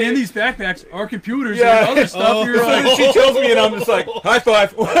lot. And in these backpacks are computers and other stuff. You're like, she tells me, and I'm just like, high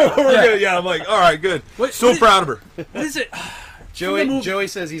five. We're good. Yeah, I'm like, all right, good. So proud of her. What is it? Joey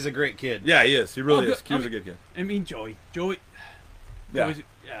says he's a great kid. Yeah, he is. He really is. Q's a good kid. I mean, Joey. Yeah.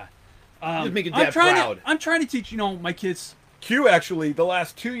 Just making Dad proud. I'm trying to teach, my kids. Q, actually, the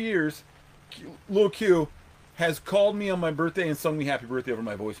last 2 years, little Q has called me on my birthday and sung me happy birthday over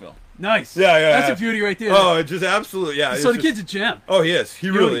my voicemail. Nice. Yeah. That's a beauty right there. Oh, it's just absolutely, yeah. So the kid's a gem. Oh, he is.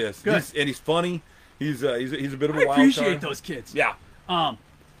 He really is. Good. He's funny. He's a bit of a I wild appreciate card. those kids. Yeah.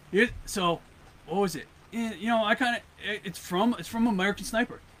 So, what was it? It's from American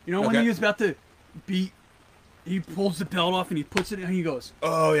Sniper. When he was about to beat, he pulls the belt off and he puts it in and he goes,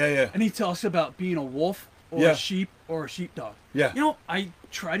 oh, yeah. And he talks about being a wolf or a sheep or a sheepdog. Yeah. I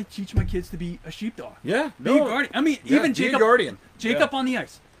try to teach my kids to be a sheepdog. Yeah. Be a guardian. I mean, even Jacob. Be a guardian. Jacob on the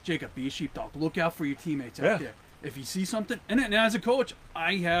ice. Jacob, be a sheepdog. Look out for your teammates out there. If you see something, and as a coach,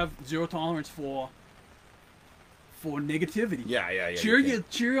 I have zero tolerance for negativity. Yeah.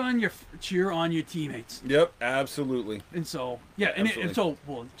 Cheer on your teammates. Yep, absolutely. And so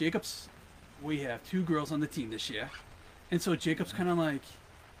Jacob's. We have 2 girls on the team this year, and so Jacob's kind of like,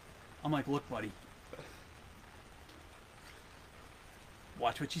 I'm like, look, buddy,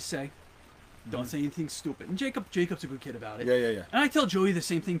 watch what you say. Don't say anything stupid. And Jacob's a good kid about it. Yeah. And I tell Joey the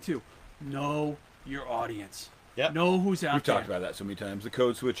same thing too. Know your audience. Yep. Know who's out We've there. talked about that so many times. The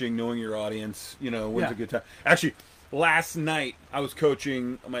code switching, knowing your audience, when's a good time. Actually, last night I was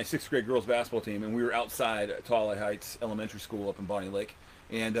coaching my 6th grade girls basketball team, and we were outside at Twilight Heights Elementary School up in Bonnie Lake.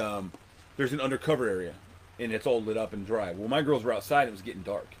 And there's an undercover area. and it's all lit up and dry. Well, my girls were outside, it was getting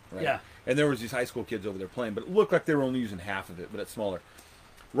dark, right? Yeah. And there was these high school kids over there playing, but it looked like they were only using half of it, but it's smaller.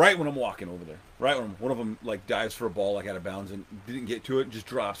 Right when I'm walking over there, right when one of them like dives for a ball like out of bounds and didn't get to it, and just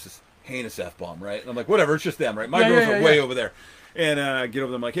drops this heinous F-bomb, right? And I'm like, whatever, it's just them, right? My girls are way over there. And I get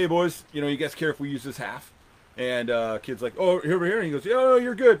over there, I'm like, hey boys, you guys care if we use this half? And kid's like, oh, over here. And he goes, oh,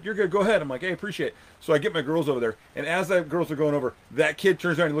 you're good. Go ahead. I'm like, hey, appreciate it. So I get my girls over there. And as the girls are going over, that kid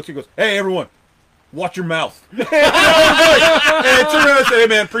turns around and looks and goes, hey, everyone, watch your mouth. And I turn around and say, hey,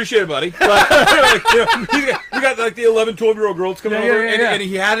 man, appreciate it, buddy. But, we got like the 11, 12-year-old girls coming over. And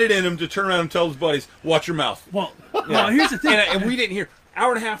he had it in him to turn around and tell his buddies, watch your mouth. Well, here's the thing. And we didn't hear.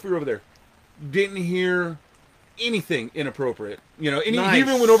 Hour and a half we were over there. Didn't hear anything inappropriate. And he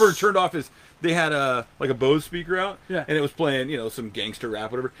even went over and turned off his... They had a Bose speaker out, and it was playing, some gangster rap,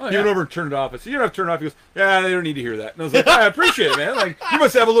 whatever. He went over and turned it off. I said, "You don't have to turn it off." He goes, "Yeah, they don't need to hear that." And I was like, "I appreciate it, man. Like, you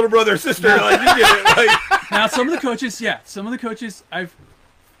must have a little brother or sister. Like, you get it." Like, now, some of the coaches, I've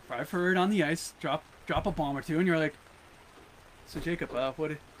heard on the ice drop a bomb or two, and you're like, "So Jacob, what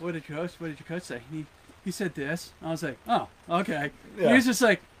did your coach say?" He said this. I was like, "Oh, okay." Yeah. And he's just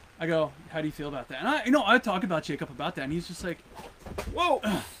like, I go, "How do you feel about that?" And I talk about Jacob about that, and he's just like, "Whoa."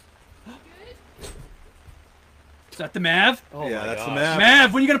 Is that the Mav? Oh yeah, that's the Mav.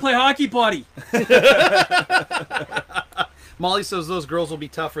 Mav, when are you going to play hockey, buddy? Molly says those girls will be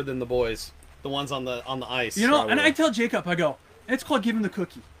tougher than the boys, the ones on the ice. And I tell Jacob, I go, it's called giving the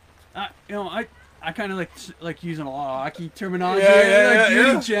cookie. I kind of like using a lot of hockey terminology,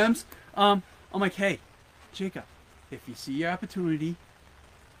 using gems. I'm like, hey, Jacob, if you see your opportunity,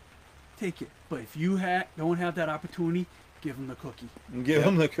 take it. But if you don't have that opportunity, give them the cookie. Give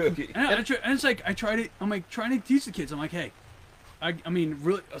them the cookie. And it's like I'm trying to teach the kids. I'm like, hey, I mean,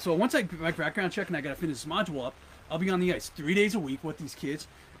 really. So once I my background check and I got to finish this module up, I'll be on the ice 3 days a week with these kids,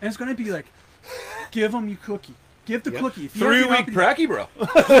 and it's going to be like, give them your cookie. Give the cookie. If you 3 week pracky, bro.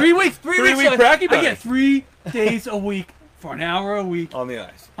 3 weeks. 3 weeks. Pracky, I get 3 days a week for an hour a week on the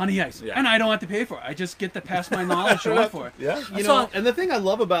ice. Yeah. And I don't have to pay for it. I just get to pass my knowledge on for it. Yeah. And the thing I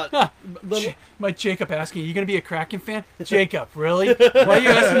love about my Jacob asking, you going to be a Kraken fan? Jacob, really? Why are you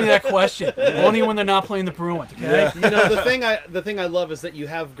asking me that question? Only when they're not playing the Bruins, okay? Yeah. The thing I love is that you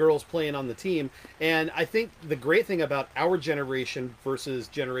have girls playing on the team, and I think the great thing about our generation versus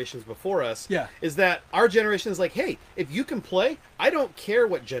generations before us is that our generation is like, hey, if you can play, I don't care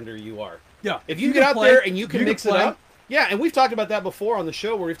what gender you are. Yeah. If you get out there and you can mix it up. Yeah, and we've talked about that before on the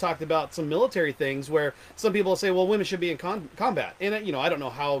show, where we've talked about some military things where some people say, well, women should be in combat. And, I don't know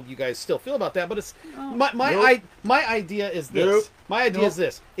how you guys still feel about that, but it's my idea is this. My idea is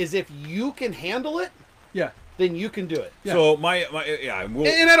this, is if you can handle it, then you can do it. Yeah. So and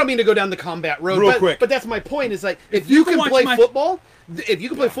I don't mean to go down the combat road, real quick. But that's my point, is like, if you can play football, if you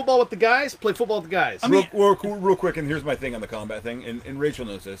can play football with the guys, play football with the guys. Real quick, and here's my thing on the combat thing, and Rachel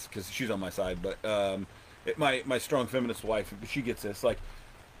knows this because she's on my side, but my strong feminist wife, she gets this. Like,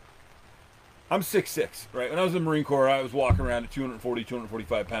 I'm 6'6", right? When I was in the Marine Corps, I was walking around at 240,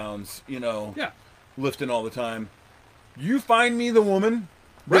 245 pounds, lifting all the time. You find me the woman,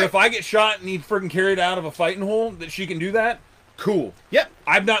 but if I get shot and need freaking carried out of a fighting hole, that she can do that, cool. Yep.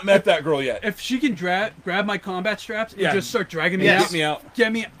 I've not met that girl yet. If she can grab my combat straps and just start dragging me out,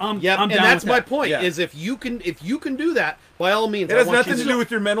 get me, I'm and down that's with my that. point. Is if you can do that, by all means. It has nothing to do with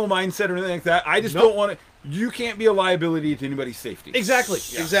your mental mindset or anything like that. I just don't want to. You can't be a liability to anybody's safety. Exactly.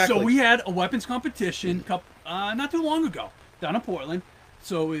 Exactly. So we had a weapons competition not too long ago down in Portland.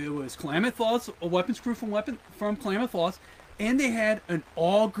 So it was Klamath Falls, a weapons crew from Klamath Falls, and they had an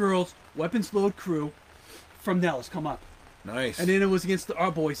all-girls weapons load crew from Nellis come up. Nice. And then it was against our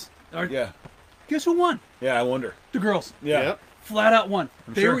boys. Guess who won? Yeah, I wonder. The girls. Yeah. Yep. Flat out won.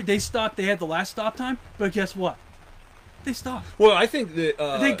 They stopped. They had the last stop time, but guess what? They stopped. Well, I think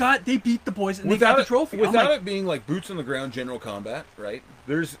that they beat the boys and they got the trophy. Without it being like boots on the ground general combat, right?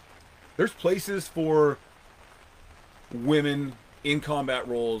 There's places for women in combat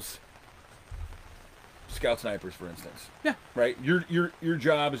roles. Scout snipers, for instance. Yeah. Right. Your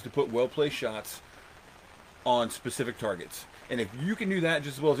job is to put well placed shots on specific targets. And if you can do that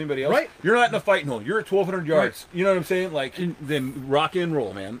just as well as anybody else, you're not in a fighting hole. You're at 1,200 yards. Right. You know what I'm saying? Like, then rock and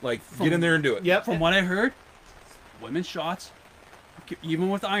roll, man. Like, get in there and do it. Yep. From what I heard, women's shots, even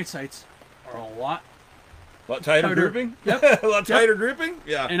with iron sights, are a lot tighter grouping. Yep. A lot tighter grouping.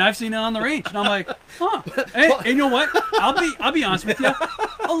 Yeah. And I've seen it on the range, and I'm like, huh. And you know what? I'll be honest with you,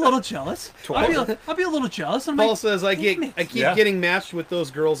 a little jealous. I'll be a little jealous. I'm Paul says I keep getting matched with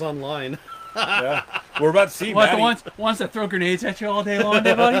those girls online. Yeah. We're about to see the ones that throw grenades at you all day long,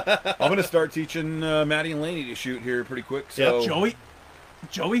 buddy. I'm going to start teaching Maddie and Laney to shoot here pretty quick. So Joey.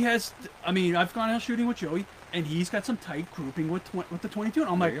 Joey has. I mean, I've gone out shooting with Joey, and he's got some tight grouping with the 22.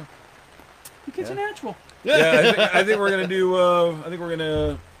 And I'm like, the kid's a natural. Yeah, I think we're gonna do. I think we're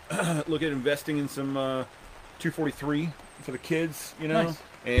gonna look at investing in some 243 for the kids. You know. Nice.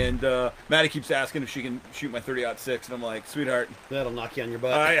 And Maddie keeps asking if she can shoot my 30-06, and I'm like, sweetheart, that'll knock you on your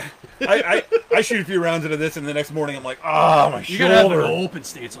butt. I shoot a few rounds into this, and the next morning I'm like, my you shoulder. gotta have an open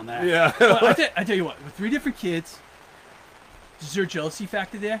stance on that. Yeah. Well, I tell you what, with 3 different kids, is there a jealousy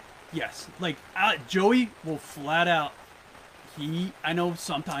factor there? Yes. Like Joey will flat out. I know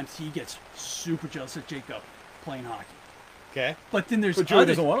sometimes he gets super jealous of Jacob playing hockey. Okay. But then there's Joey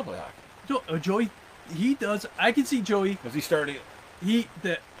doesn't want to play hockey. Joey, he does. I can see Joey. Is he starting?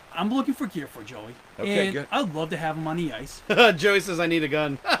 I'm looking for gear for Joey. Okay, and good. I'd love to have him on the ice. Joey says, I need a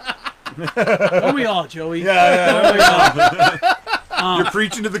gun. Don't we all, Joey? Yeah. Don't we all? You're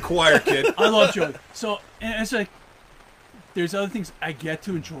preaching to the choir, kid. I love Joey. So, and it's like, there's other things I get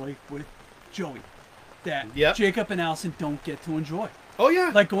to enjoy with Joey that Jacob and Allison don't get to enjoy. Oh, yeah.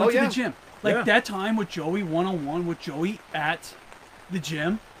 Like going to the gym. Like that time with Joey, one-on-one with Joey at the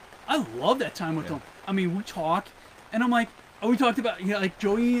gym. I love that time with them. I mean, we talk, and I'm like, we talked about, like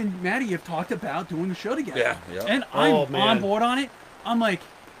Joey and Maddie have talked about doing the show together. Yeah. And I'm on board on it. I'm like,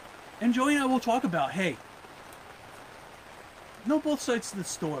 and Joey and I will talk about, hey, know both sides of the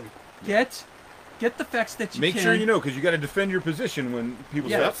story. Get the facts that you Make can. sure you know, because you got to defend your position when people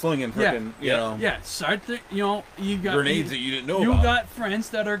start slinging freaking, Start you got grenades that you didn't know you about. You got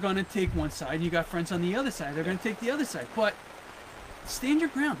friends that are going to take one side. You got friends on the other side. They're going to take the other side. But stand your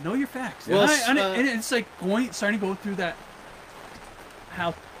ground. Know your facts. Well, and it's like starting to go through that.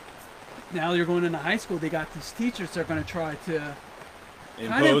 How now you're going into high school, they got these teachers that are going to try to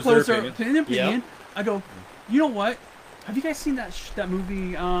kind of impose their opinion. Yep. I go, you know what? Have you guys seen that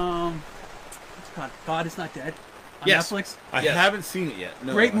movie? What's it called? God Is Not Dead on Netflix? I haven't seen it yet.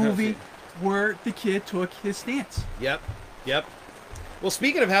 No, Great movie where the kid took his stance. Yep. Well,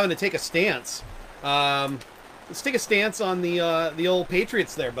 speaking of having to take a stance, let's take a stance on the old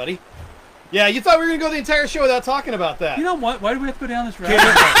Patriots there, buddy. Yeah, you thought we were going to go the entire show without talking about that. You know what? Why do we have to go down this route?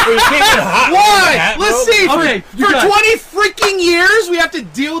 Why? Let's see. For 20 freaking years, we have to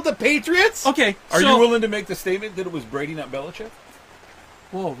deal with the Patriots? Okay. Are you willing to make the statement that it was Brady, not Belichick?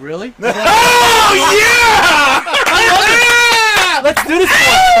 Whoa, really? Oh, yeah! Let's do this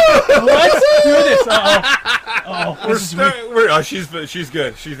one. Let's do this. She's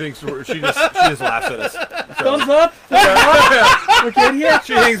good. She thinks she just laughs at us. Thumbs up. We're good here.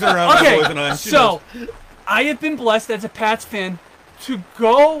 She hangs around with boys and I. So, I have been blessed as a Pats fan to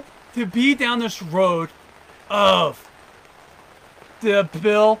be down this road of the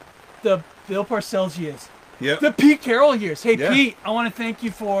Bill Parcells years. Yep. The Pete Carroll years. Hey, Pete, I want to thank you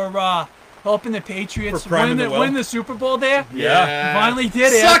for helping the Patriots win the Super Bowl there. Yeah. Finally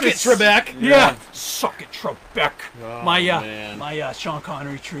did it. Suck it, Trebek. Yeah. Suck it, Trebek. Oh, my Sean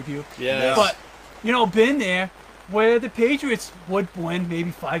Connery tribute. Yeah. But, been there where the Patriots would win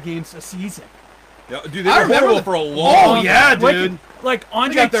maybe 5 games a season. Yeah, dude, they were horrible for a long time. Oh, yeah, dude. Like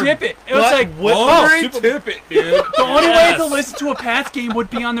Andre Tippett. It was like, Andre Tippett, dude. The only way to listen to a Pats game would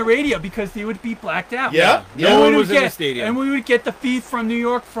be on the radio because they would be blacked out. Yeah. No one was in the stadium. And we would get the feed from New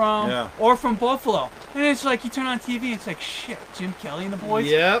York or from Buffalo. And it's like you turn on TV, it's like, shit, Jim Kelly and the boys.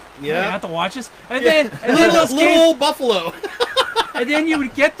 Yep. You have to watch this. And then those little Buffalo. And then you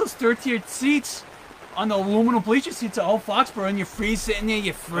would get those third-tiered seats on the aluminum bleacher seats at Old Foxborough, and you freeze sitting there,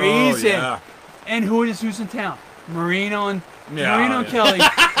 you freeze it. Yeah. And who's in town? Marino and Kelly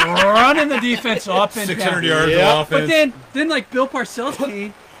running the defense up and 600 yards of offense. But then like Bill Parcells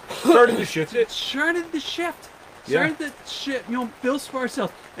came, started the shift. Bill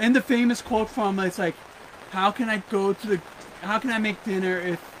Parcells, and the famous quote from it's like, how can I make dinner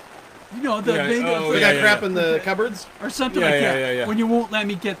if we got crap in the cupboards or something like that. Yeah. When you won't let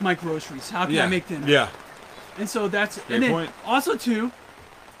me get my groceries, how can I make dinner? Yeah. And so that's Great point. Also too.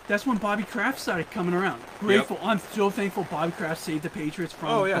 That's when Bobby Kraft started coming around. Grateful. Yep. I'm so thankful Bobby Kraft saved the Patriots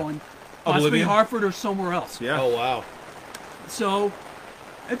from going possibly Hartford or somewhere else. Yeah. Oh, wow. So,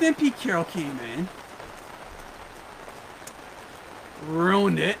 and then Pete Carroll came in.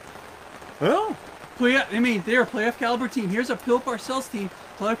 Ruined it. Well, they're a playoff caliber team. Here's a Bill Parcells team,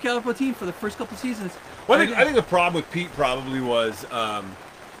 playoff caliber team for the first couple seasons. Well, I think the problem with Pete probably was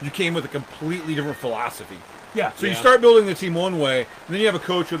you came with a completely different philosophy. Yeah. So you start building the team one way, and then you have a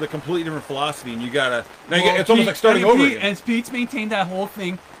coach with a completely different philosophy, and you gotta. It's almost like starting over again. And Pete's maintained that whole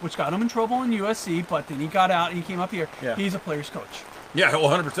thing, which got him in trouble in USC. But then he got out and he came up here. Yeah. He's a player's coach. Yeah, well,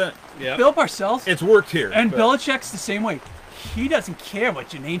 100%. Yeah. Bill Parcells. It's worked here. And Belichick's the same way. He doesn't care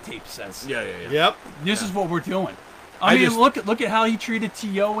what your name tape says. Yeah. Yep. This is what we're doing. I mean, look at how he treated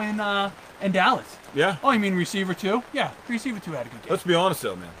T.O. in Dallas. Yeah. Oh, you mean receiver 2? Yeah, receiver 2 had a good game. Let's be honest,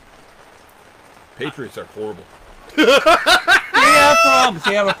 though, man. Patriots are horrible. They have problems.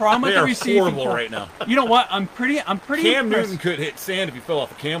 They have a problem with They the are receiving horrible core. right now. You know what? I'm pretty Cam impressed. Newton could hit sand if he fell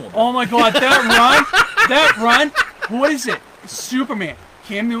off a camel. Bro. Oh my God, that run. What is it? Superman.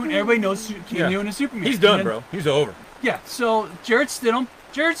 Cam Newton. Everybody knows Cam Newton is Superman. He's done, bro. He's over. Yeah. So Jarrett Stidham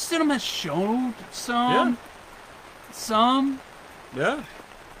has shown some. Yeah.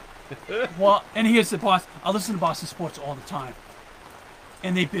 Well, and here's the boss. I listen to Boston Sports all the time,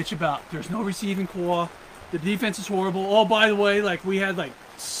 and they bitch about there's no receiving core. The defense is horrible. Oh, by the way, like we had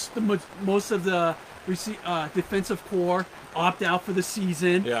most of the defensive core opt out for the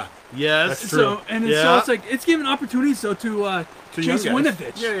season. Yeah. Yes. That's true. So it's like it's giving opportunities though to Chase young guys.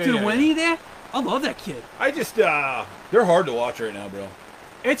 Winovich to Winnie there. I love that kid. I just they're hard to watch right now, bro.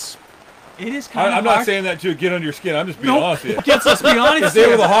 It is kind of I'm hard. not saying that to get under your skin. I'm just being honest with you. Let's be honest. If they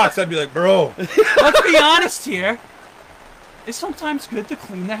were the Hawks, I'd be like, bro. Let's be honest here. It's sometimes good to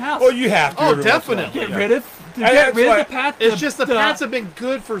clean the house. Oh, you have to. Oh, every once in a definitely. while. Get rid of the Pats. It's just the Pats have been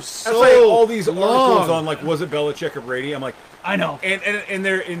good for so That's like all these long. articles on like, was it Belichick or Brady? I'm like, I know. And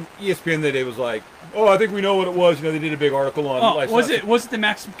they're in ESPN that day was like, oh, I think we know what it was. You know, they did a big article on. Oh, was it the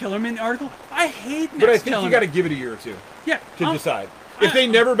Max Kellerman article? I hate Max But I think Kellerman. you got to give it a year or two. Yeah. To decide. If they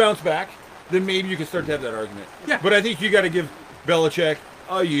never bounce back, then maybe you can start to have that argument. Yeah. But I think you got to give Belichick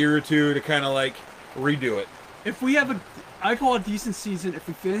a year or two to kind of like redo it. If we have I call it a decent season. If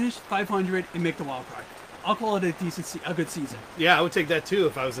we finish 500 and make the wild card, I'll call it a good season. Yeah, I would take that too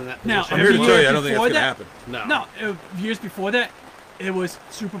if I was in that Now, position. I'm here to every tell year you, I don't think it's before going to that- happen. No, years before that, it was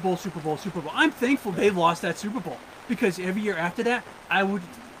Super Bowl, Super Bowl, Super Bowl. I'm thankful they lost that Super Bowl because every year after that, I would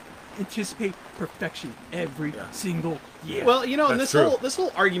anticipate perfection every single year. Well, you know, and That's this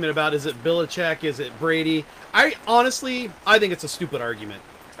whole argument about is it Belichick, is it Brady? I think it's a stupid argument.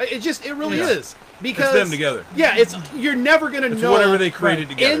 It really is because It's them together. Yeah, you're never gonna know whatever they created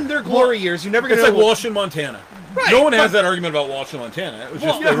together. in their glory years. You're never gonna It's know like Walsh and Montana. Right, No one has but- that argument about Walsh and Montana. It was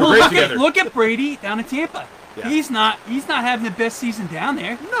just Well, they were great look together. look at Brady down in Tampa. Yeah. He's not having the best season down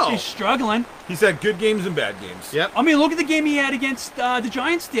there. No. He's struggling. He's had good games and bad games. Yep. I mean, look at the game he had against the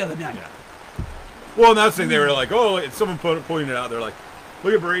Giants the other night. Yeah. Well, and that's the thing. They were like, oh, and someone pointed it out. They're like,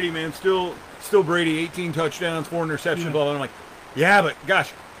 look at Brady, man. Still Brady, 18 touchdowns, 4 interceptions, blah, blah. And I'm like, yeah, but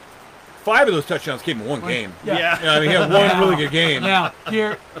gosh, 5 of those touchdowns came in one game. Yeah. I mean, he had one really good game. Now,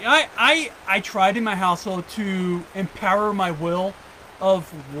 here, I tried in my household to empower my will of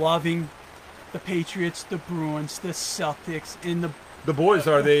loving the Patriots, the Bruins, the Celtics, and The boys,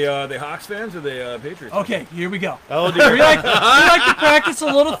 are they Hawks fans or they Patriots? Okay, here we go. Oh, dear. We like to practice a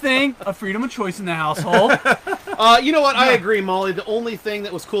little thing of freedom of choice in the household. You know what? I agree, Molly. The only thing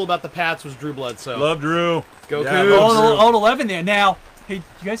that was cool about the Pats was Drew Bledsoe. Love Drew. Go Yeah, Cougs. love Drew. Old 11 there. Now, hey, you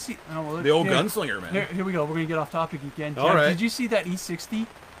guys see... The old gunslinger, man. Here we go. We're going to get off topic again. All right. Did you see that E60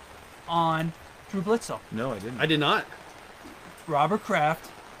 on Drew Bledsoe? No, I didn't. I did not. Robert Kraft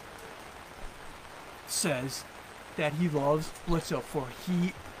says that he loves Bledsoe for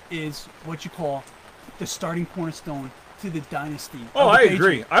he is what you call the starting cornerstone to the dynasty. Oh, of the I agree.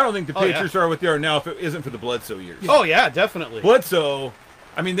 Patriots. I don't think the Oh, yeah. Patriots are what they are now if it isn't for the Bledsoe years. Oh, yeah, definitely. Bledsoe,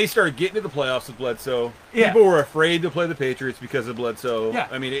 I mean, they started getting to the playoffs with Bledsoe. Yeah. People were afraid to play the Patriots because of Bledsoe. Yeah.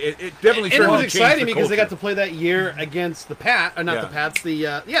 I mean, it definitely And it started was to change exciting the because they got to culture. play that year against the Packers.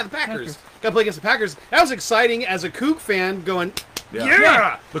 Yeah. The Packers. Got to play against the Packers. That was exciting as a Kook fan going,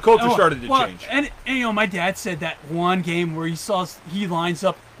 Yeah. The culture started to change. And you know, my dad said that one game where he lines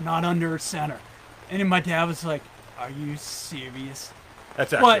up not under center, and then my dad was like, "Are you serious?"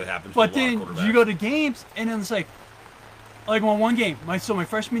 That's actually what happens. But with a lot then of quarterbacks. you go to games, and then it's like one game. My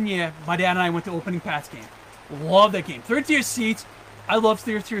freshman year, my dad and I went to opening Pats game. Love that game. Third tier seats. I love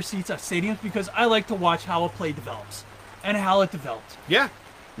third tier seats at stadiums because I like to watch how a play develops and how it developed. yeah.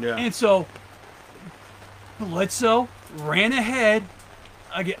 Yeah. And so Bledsoe ran ahead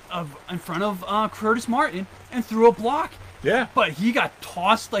in front of Curtis Martin and threw a block. Yeah. But he got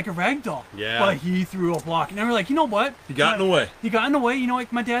tossed like a rag doll. Yeah. But he threw a block. And they were like, you know what? He got in the way. He got in the way. You know,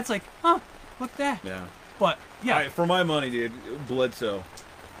 like my dad's like, huh, look at that. Yeah. But, yeah. For my money, dude, Bledsoe,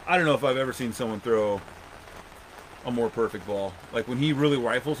 I don't know if I've ever seen someone throw a more perfect ball. Like when he really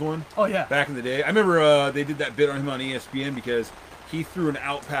rifles one. Oh, yeah. Back in the day. I remember they did that bit on him on ESPN because he threw an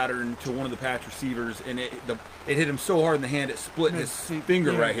out pattern to one of the Pats receivers, and it hit him so hard in the hand it split his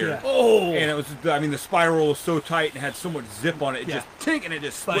finger right here. Yeah. Oh. And it was, I mean, the spiral was so tight and had so much zip on it, it Yeah. just tink, and it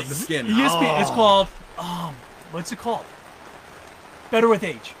just But split the skin. ESPN, it's called, what's it called? Better with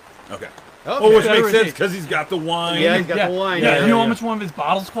age. Okay. Okay. Oh, which Better makes with sense age. because he's got the wine. Yeah, he's got the wine. Yeah, Yeah. you know how much one of his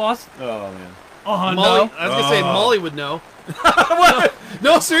bottles cost? Oh man. Molly, no. I was gonna say Molly would know.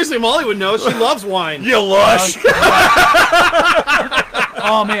 No, seriously, Molly would know. She loves wine. You lush.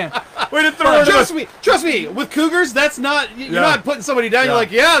 Oh man. Way to throw it. Trust me. With Cougars, that's not. You're Yeah. not putting somebody down. Yeah. You're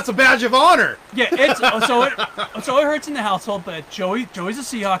like, yeah, it's a badge of honor. Yeah, it's so it hurts in the household, but Joey's a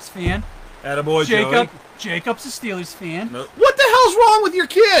Seahawks fan. Attaboy, Jacob's a Steelers fan. Nope. What the hell's wrong with your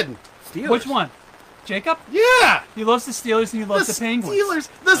kid? Steelers. Which one? Jacob? Yeah, He loves the Steelers and he loves the Penguins. Steelers.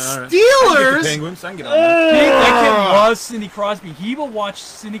 The All right. Steelers. The Penguins. I can get on that. That kid loves Sidney Crosby. He will watch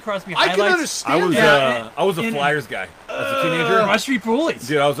Sidney Crosby I highlights. can understand. I was a and- Flyers guy as a teenager. Rush Street Bullies.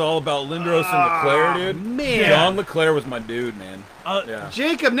 Dude, I was all about Lindros and Leclaire, dude. man. John Leclaire was my dude, man. Yeah.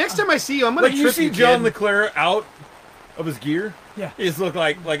 Jacob, next time I see you, I'm gonna Like you trip see you, John kid. Leclaire out of his gear. Yeah. He just look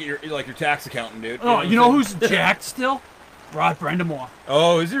like your tax accountant, dude. Oh, what you know I'm who's saying? jacked still? Rod Brendamore.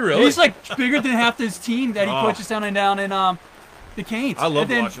 Oh, is he really? He's like bigger than half his team that he Oh. coaches down in the Canes. I love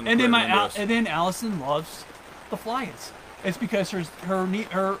and then, watching and then Leclaire and Lindros. and then Allison loves the Flyers. It's because her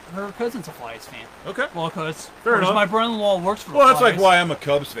cousin's a Flyers fan. Okay. Well, because Fair enough. my brother-in-law works for the Well, that's Flyers. like why I'm a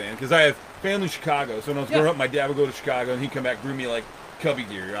Cubs fan, because I have family in Chicago. So when I was growing Yeah. up, my dad would go to Chicago and he'd come back, bring me like Cubby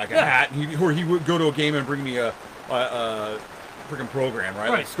gear, like a Yeah. hat, and he would go to a game and bring me a freaking program, right?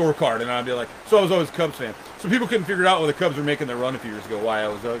 Like Right. scorecard, and I'd be like, so I was always a Cubs fan. So people couldn't figure it out when the Cubs were making their run a few years ago. Why I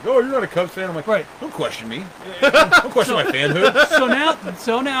was like, oh, you're not a Cubs fan? I'm like, Right. Don't question me. Don't question my fanhood.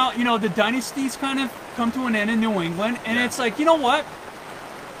 So now, you know, the dynasty's kind of come to an end in New England, and it's like, you know what?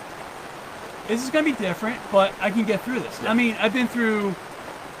 This is going to be different, but I can get through this. I mean, I've been through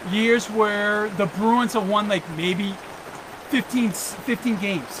years where the Bruins have won like maybe 15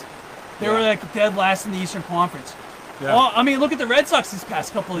 games. They were like dead last in the Eastern Conference. Yeah. Well, I mean, look at the Red Sox this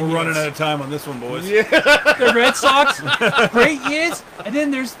past couple of We're years. running out of time on this one, boys. The Red Sox, great years, and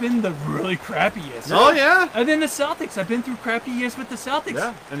then there's been the really crappy years. Oh yeah. And then the Celtics. I've been through crappy years with the Celtics.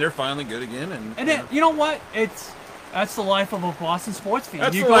 Yeah, and they're finally good again. And And then, you know what? That's the life of a Boston sports fan.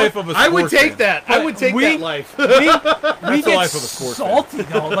 that's You the go- life of a sports I would take fan. that. I would take We- that life. We the get life of a sports fan. salty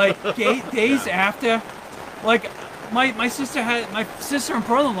though. Like days after, like my sister and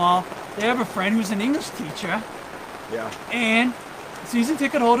brother-in-law. They have a friend who's an English teacher Yeah. and season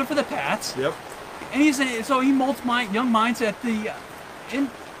ticket holder for the Pats. Yep. And so he molds my young minds at the in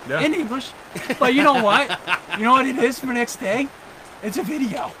Yeah. English. But you know what? You know what it is for the next day? It's a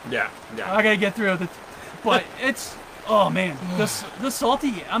video. Yeah. Yeah. I gotta get through it. But it's, oh man, the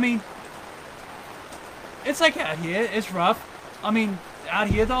salty, I mean, it's like out here, it's rough. I mean, out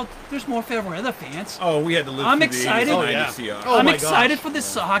here though, there's more fair weather fans. Oh, we had to live I'm through excited. the 80s Oh, and yeah. 90s Seahawks. Oh, I'm my excited gosh. for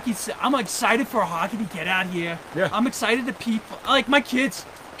this hockey. I'm excited for hockey to get out here. Yeah. I'm excited to people, like my kids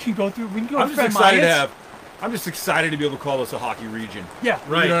can go through, we can go I'm to just Fred excited Meyer's. I'm just excited to be able to call this a hockey region. Yeah.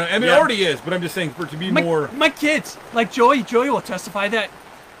 Right. You know, I mean, Yeah. it already is, but I'm just saying for it to be more. My kids, like Joey will testify that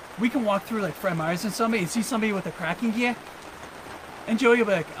we can walk through like Fred Meyer's and somebody and see somebody with a Kraken gear. And Joey will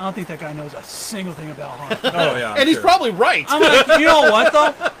be like, I don't think that guy knows a single thing about hockey. Oh yeah, And he's probably right. I'm like, you know what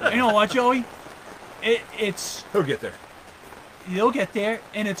though? You know what, Joey? It's He'll get there. you'll get there,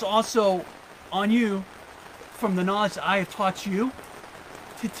 and it's also on you from the knowledge that I have taught you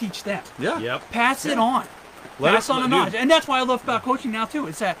to teach them. Yeah. Yep. Pass it on. Let Pass it- on the dude. knowledge. And that's why I love about coaching now too,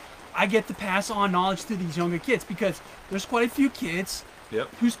 is that I get to pass on knowledge to these younger kids because there's quite a few kids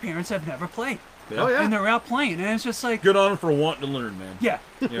Yep. whose parents have never played. Yeah. Oh, yeah. And they're out playing, and it's just like, Good on him for wanting to learn, man. yeah.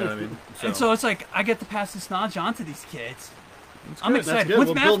 You know what I mean? And so it's like I get to pass this knowledge on to these kids. I'm That's excited. good. When's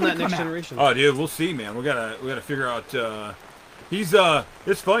We're Matt building gonna that next come out? generation. Oh, dude, we'll see, man. We gotta figure out. He's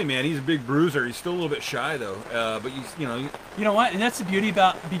it's funny, man. He's a big bruiser. He's still a little bit shy though. But he's, you know, You know what? And that's the beauty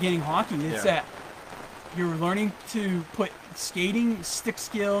about beginning hockey is Yeah. that you're learning to put skating, stick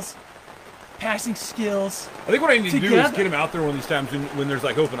skills, passing skills. I think what I need to do is Together. get him out there one of these times when there's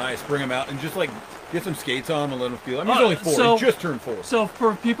like open ice. Bring him out and just like get some skates on him and let him feel. I mean, he's only 4. so- he just turned 4. So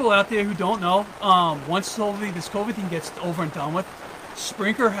for people out there who don't know, once totally this COVID thing gets over and done with,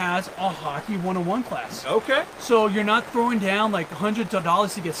 Sprinker has a hockey 101 class. Okay. So you're not throwing down like hundreds of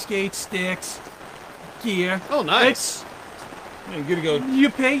dollars to get skates, sticks, gear. Oh, nice. Yeah, you gotta go. You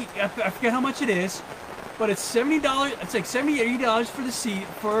pay, I forget how much it is, but it's $70. It's like $70, $80 for the seat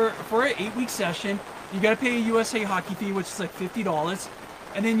for an 8-week session. You got to pay a USA hockey fee, which is like $50,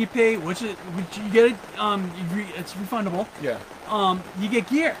 and then you pay, which you get it. It's refundable. Yeah. You get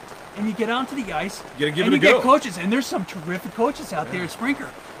gear, and you get onto the ice. You gotta give and it a you go. get coaches, and there's some terrific coaches out there at Sprinker.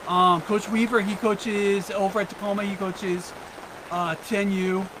 Coach Weaver, he coaches over at Tacoma. He coaches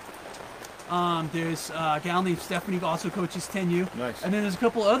 10U. There's a gal named Stephanie who also coaches 10U. Nice. And then there's a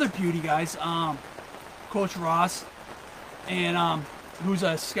couple other beauty guys. Coach Ross, and who's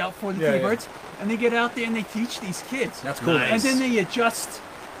a scout for the Yeah, T-Birds. And they get out there and they teach these kids. That's cool. Nice. And then they adjust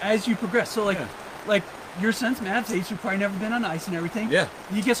as you progress. So like your son's Mav's age, who've probably never been on ice and everything. Yeah.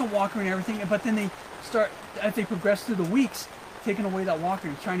 He gets a walker and everything, but then they start, as they progress through the weeks, taking away that walker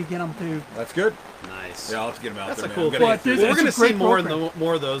and trying to get them to. That's good. Nice. Yeah, I'll have to get him out That's there, a man. cool I'm thing. gonna But get there's- We're going to it's a great see more program.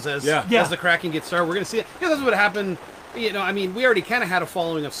 more of those as Yeah. as the Kraken gets started. We're going to see it. Yeah, that's what happened. You know, I mean, we already kind of had a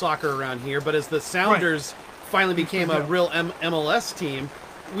following of soccer around here, but as the Sounders finally became a real MLS team,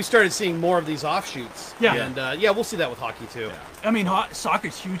 we started seeing more of these offshoots. Yeah. And we'll see that with hockey too. Yeah. I mean,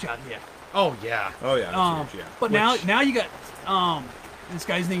 soccer's huge out here. Oh yeah. Oh yeah. That's huge, yeah. But now you got this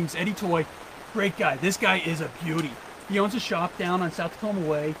guy's name's Eddie Toy, great guy. This guy is a beauty. He owns a shop down on South Tacoma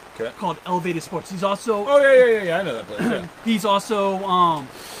Way called Elevated Sports. He's also Oh yeah. I know that place. Yeah. he's also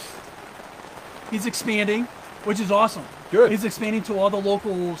he's expanding, which is awesome. Good. He's expanding to all the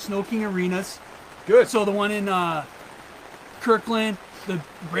local Snow King arenas. Good. So the one in Kirkland, the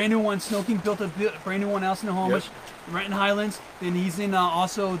brand new one, Snow King built a brand new one out in Snohomish, Renton Highlands. Then he's in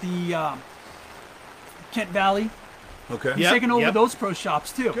also the Kent Valley. Okay. He's taking over those pro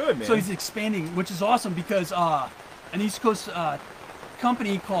shops too. Good, man. So he's expanding, which is awesome because an East Coast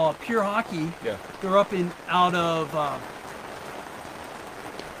company called Pure Hockey. Yeah. They're up out of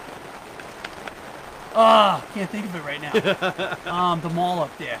can't think of it right now. The mall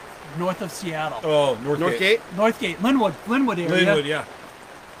up there, north of Seattle. Oh, Northgate. Northgate, Linwood area. Linwood, yeah.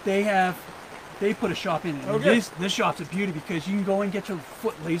 They put a shop in it. Oh, And good. this shop's a beauty because you can go and get your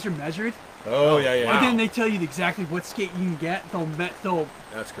foot laser measured. Oh yeah. And then they tell you exactly what skate you can get. They'll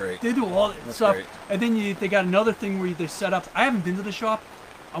That's great. They do all that That's stuff. great. And then they got another thing where they set up. I haven't been to the shop.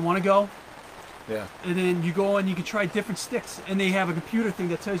 I want to go. Yeah. And then you go and you can try different sticks. And they have a computer thing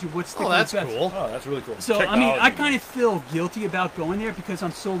that tells you what stick Oh, that's works best. cool. Oh, that's really cool. So, I mean, I Technology. kind of feel guilty about going there because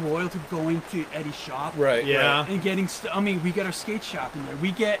I'm so loyal to going to Eddie's shop. Right. Yeah. Right. And getting, I mean, we get our skate shop in there.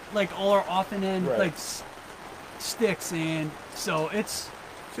 We get, like, all our off and end, Right. like, sticks. And so it's.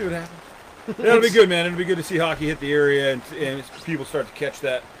 See what happens. Yeah, it'll be good, man. It'll be good to see hockey hit the area and people start to catch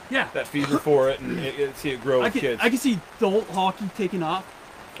that fever for it and see it grow with kids. I can see adult hockey taking off.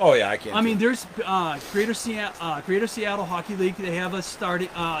 Oh yeah, I can. I mean, there's Greater Seattle Hockey League. They have us started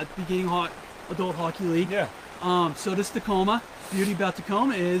beginning adult hockey league. Yeah. So does Tacoma. Beauty about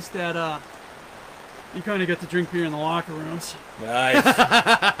Tacoma is that you kind of get to drink beer in the locker rooms. Nice.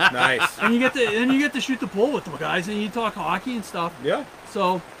 Nice. And you get to shoot the pool with the guys, and you talk hockey and stuff. Yeah.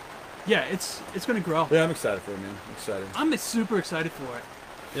 So, yeah, it's going to grow. Yeah, I'm excited for it, man. I'm excited. I'm super excited for it.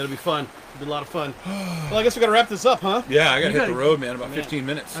 It'll be fun. It'll be a lot of fun. Well, I guess we got to wrap this up, huh? Yeah, I got to You hit the gotta- road, man. About 15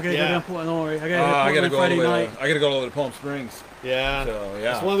 minutes. I got to go down Portland. Don't worry. I got I to gotta go go all the Friday way. night. I gotta go all the way to Palm Springs. Yeah. So yeah.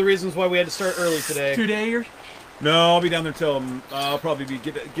 That's one of the reasons why we had to start early today. 2 days. No, I'll be down there till I'll probably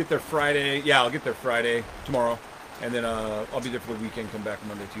get there Friday. Yeah, I'll get there Friday tomorrow, and then I'll be there for the weekend. Come back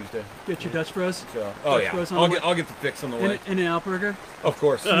Monday, Tuesday. Get your Dutch Bros. So, Dutch Bros on the way. I'll get the fix on the way. In-N-Out Burger. Of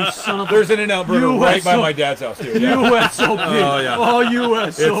course. Son of a- There's an In-N-Out Burger right by USO. my dad's house too. Yeah. USOP. Oh yeah. Oh, USOP.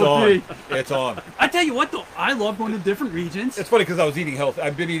 It's on. It's on. I tell you what, though, I love going to different regions. It's funny because I was eating health.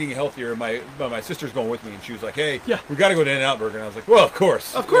 I've been eating healthier. My sister's going with me, and she was like, "Hey, Yeah. we got to go to In-N-Out Burger." And I was like, "Well, of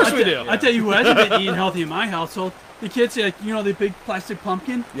course." Of course we do. I tell you who hasn't been eating healthy in my household. The kids, the big plastic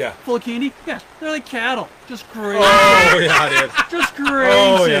pumpkin Yeah. full of candy. Yeah, they're like cattle. Just crazy. Oh yeah, dude. Just crazy.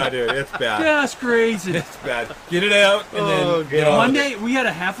 Oh yeah, dude. It's bad. Just crazy. It's bad. Get it out and Oh, then get on. Monday, we had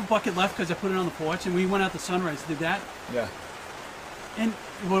a half a bucket left because I put it on the porch, and we went out to Sunrise, did that. Yeah. And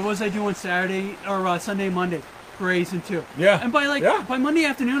what was I doing Saturday or Sunday, Monday? Grazing too. Yeah. And by Monday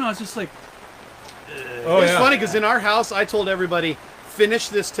afternoon, I was just like, Oh It was yeah. funny because in our house, I told everybody, finish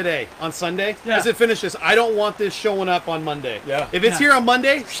this today on Sunday. Yeah. I said, finish this. I don't want this showing up on Monday. Yeah. If it's Yeah. here on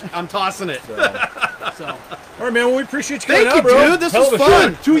Monday, I'm tossing it. so. All right, man. Well, we appreciate you Thank coming you, out, bro. dude. This Hell was of a show.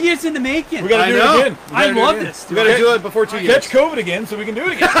 fun. 2 years in the making. We got I to do know. it again. We I gotta do it love again. this. We got to do it before 2 years. Catch COVID again, so we can do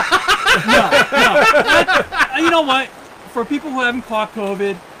it again. You know what? For people who haven't caught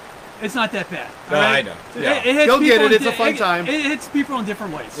COVID, it's not that bad. No, all right? I know. Yeah. It hits Go get people it. in It's a fun time. It hits people in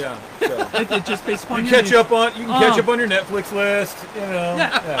different ways. Yeah. So. It just based upon You your catch up on. You can catch Um, up on your Netflix list. You know.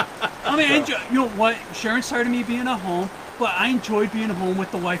 Yeah. I mean, you know what? Sharon started me being at home, but I enjoyed being at home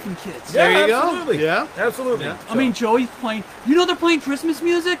with the wife and kids. There you go. absolutely. Yeah. Absolutely. Yeah. I mean, Joey's playing. You know they're playing Christmas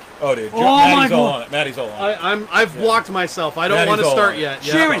music. Oh, dude. Oh, my Maddie's all God. on it. Maddie's all on it. I've blocked myself. I don't Maddie's want to all start on it. yet.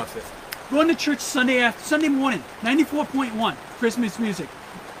 Yeah. Sharon, Lost it. going to church Sunday morning, 94.1 Christmas music.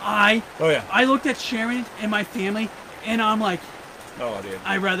 Oh yeah. I looked at Sharon and my family, and I'm like, Oh, dude.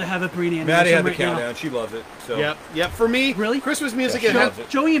 I'd rather have a Breen Maddie had the right now. countdown. She loves it. So. Yep. For me, Really? Christmas music. Yeah, it she has- loves it.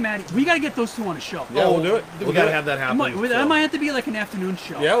 Joey and Maddie, we got to get those two on a show. Yeah, we'll do it. We We'll got do to it. have that I happen. might have to be like an afternoon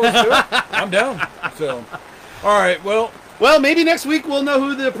show. Yeah, let's do it. I'm down. So, all right. Well, Well, maybe next week we'll know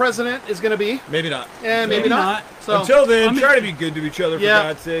who the president is going to be. Maybe not. And maybe not. So until then, try to be good to each other for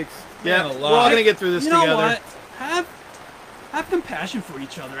God's sakes. Yeah, we're all going to get through this together. You know what? Have compassion for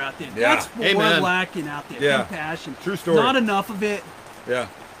each other out there. Yeah. That's what we're lacking out there. Yeah. Compassion. True story. Not enough of it. Yeah.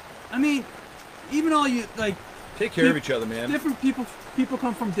 I mean, even all you like. Take care of each other, man. Different people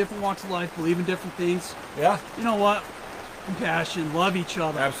come from different walks of life, believe in different things. Yeah. You know what? Compassion, love each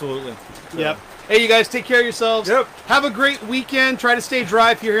other. Absolutely. So. Yep. Hey, you guys, take care of yourselves. Yep. Have a great weekend. Try to stay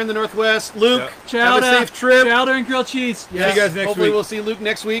dry if you're here in the Northwest. Luke, have a safe trip. Chowder and grilled cheese. Yes. See you guys next Hopefully week. we'll see Luke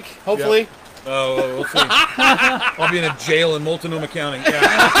next week. Hopefully. Yep. Oh, we'll see. I'll be in a jail in Multnomah County.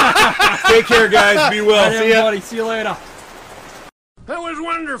 Yeah. Take care, guys. Be well. Right, everybody. See you later. That was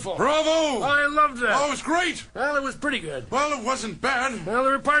wonderful. Bravo! I loved that. Oh, it was great. Well, it was pretty good. Well, it wasn't bad. Well,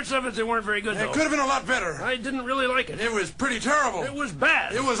 there were parts of it that weren't very good, though. It could have been a lot better. I didn't really like it. It was pretty terrible. It was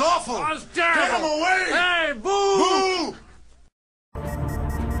bad. It was awful. It was terrible. Get him away! Hey, boo! Boo!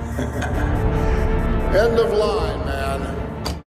 End of line, man.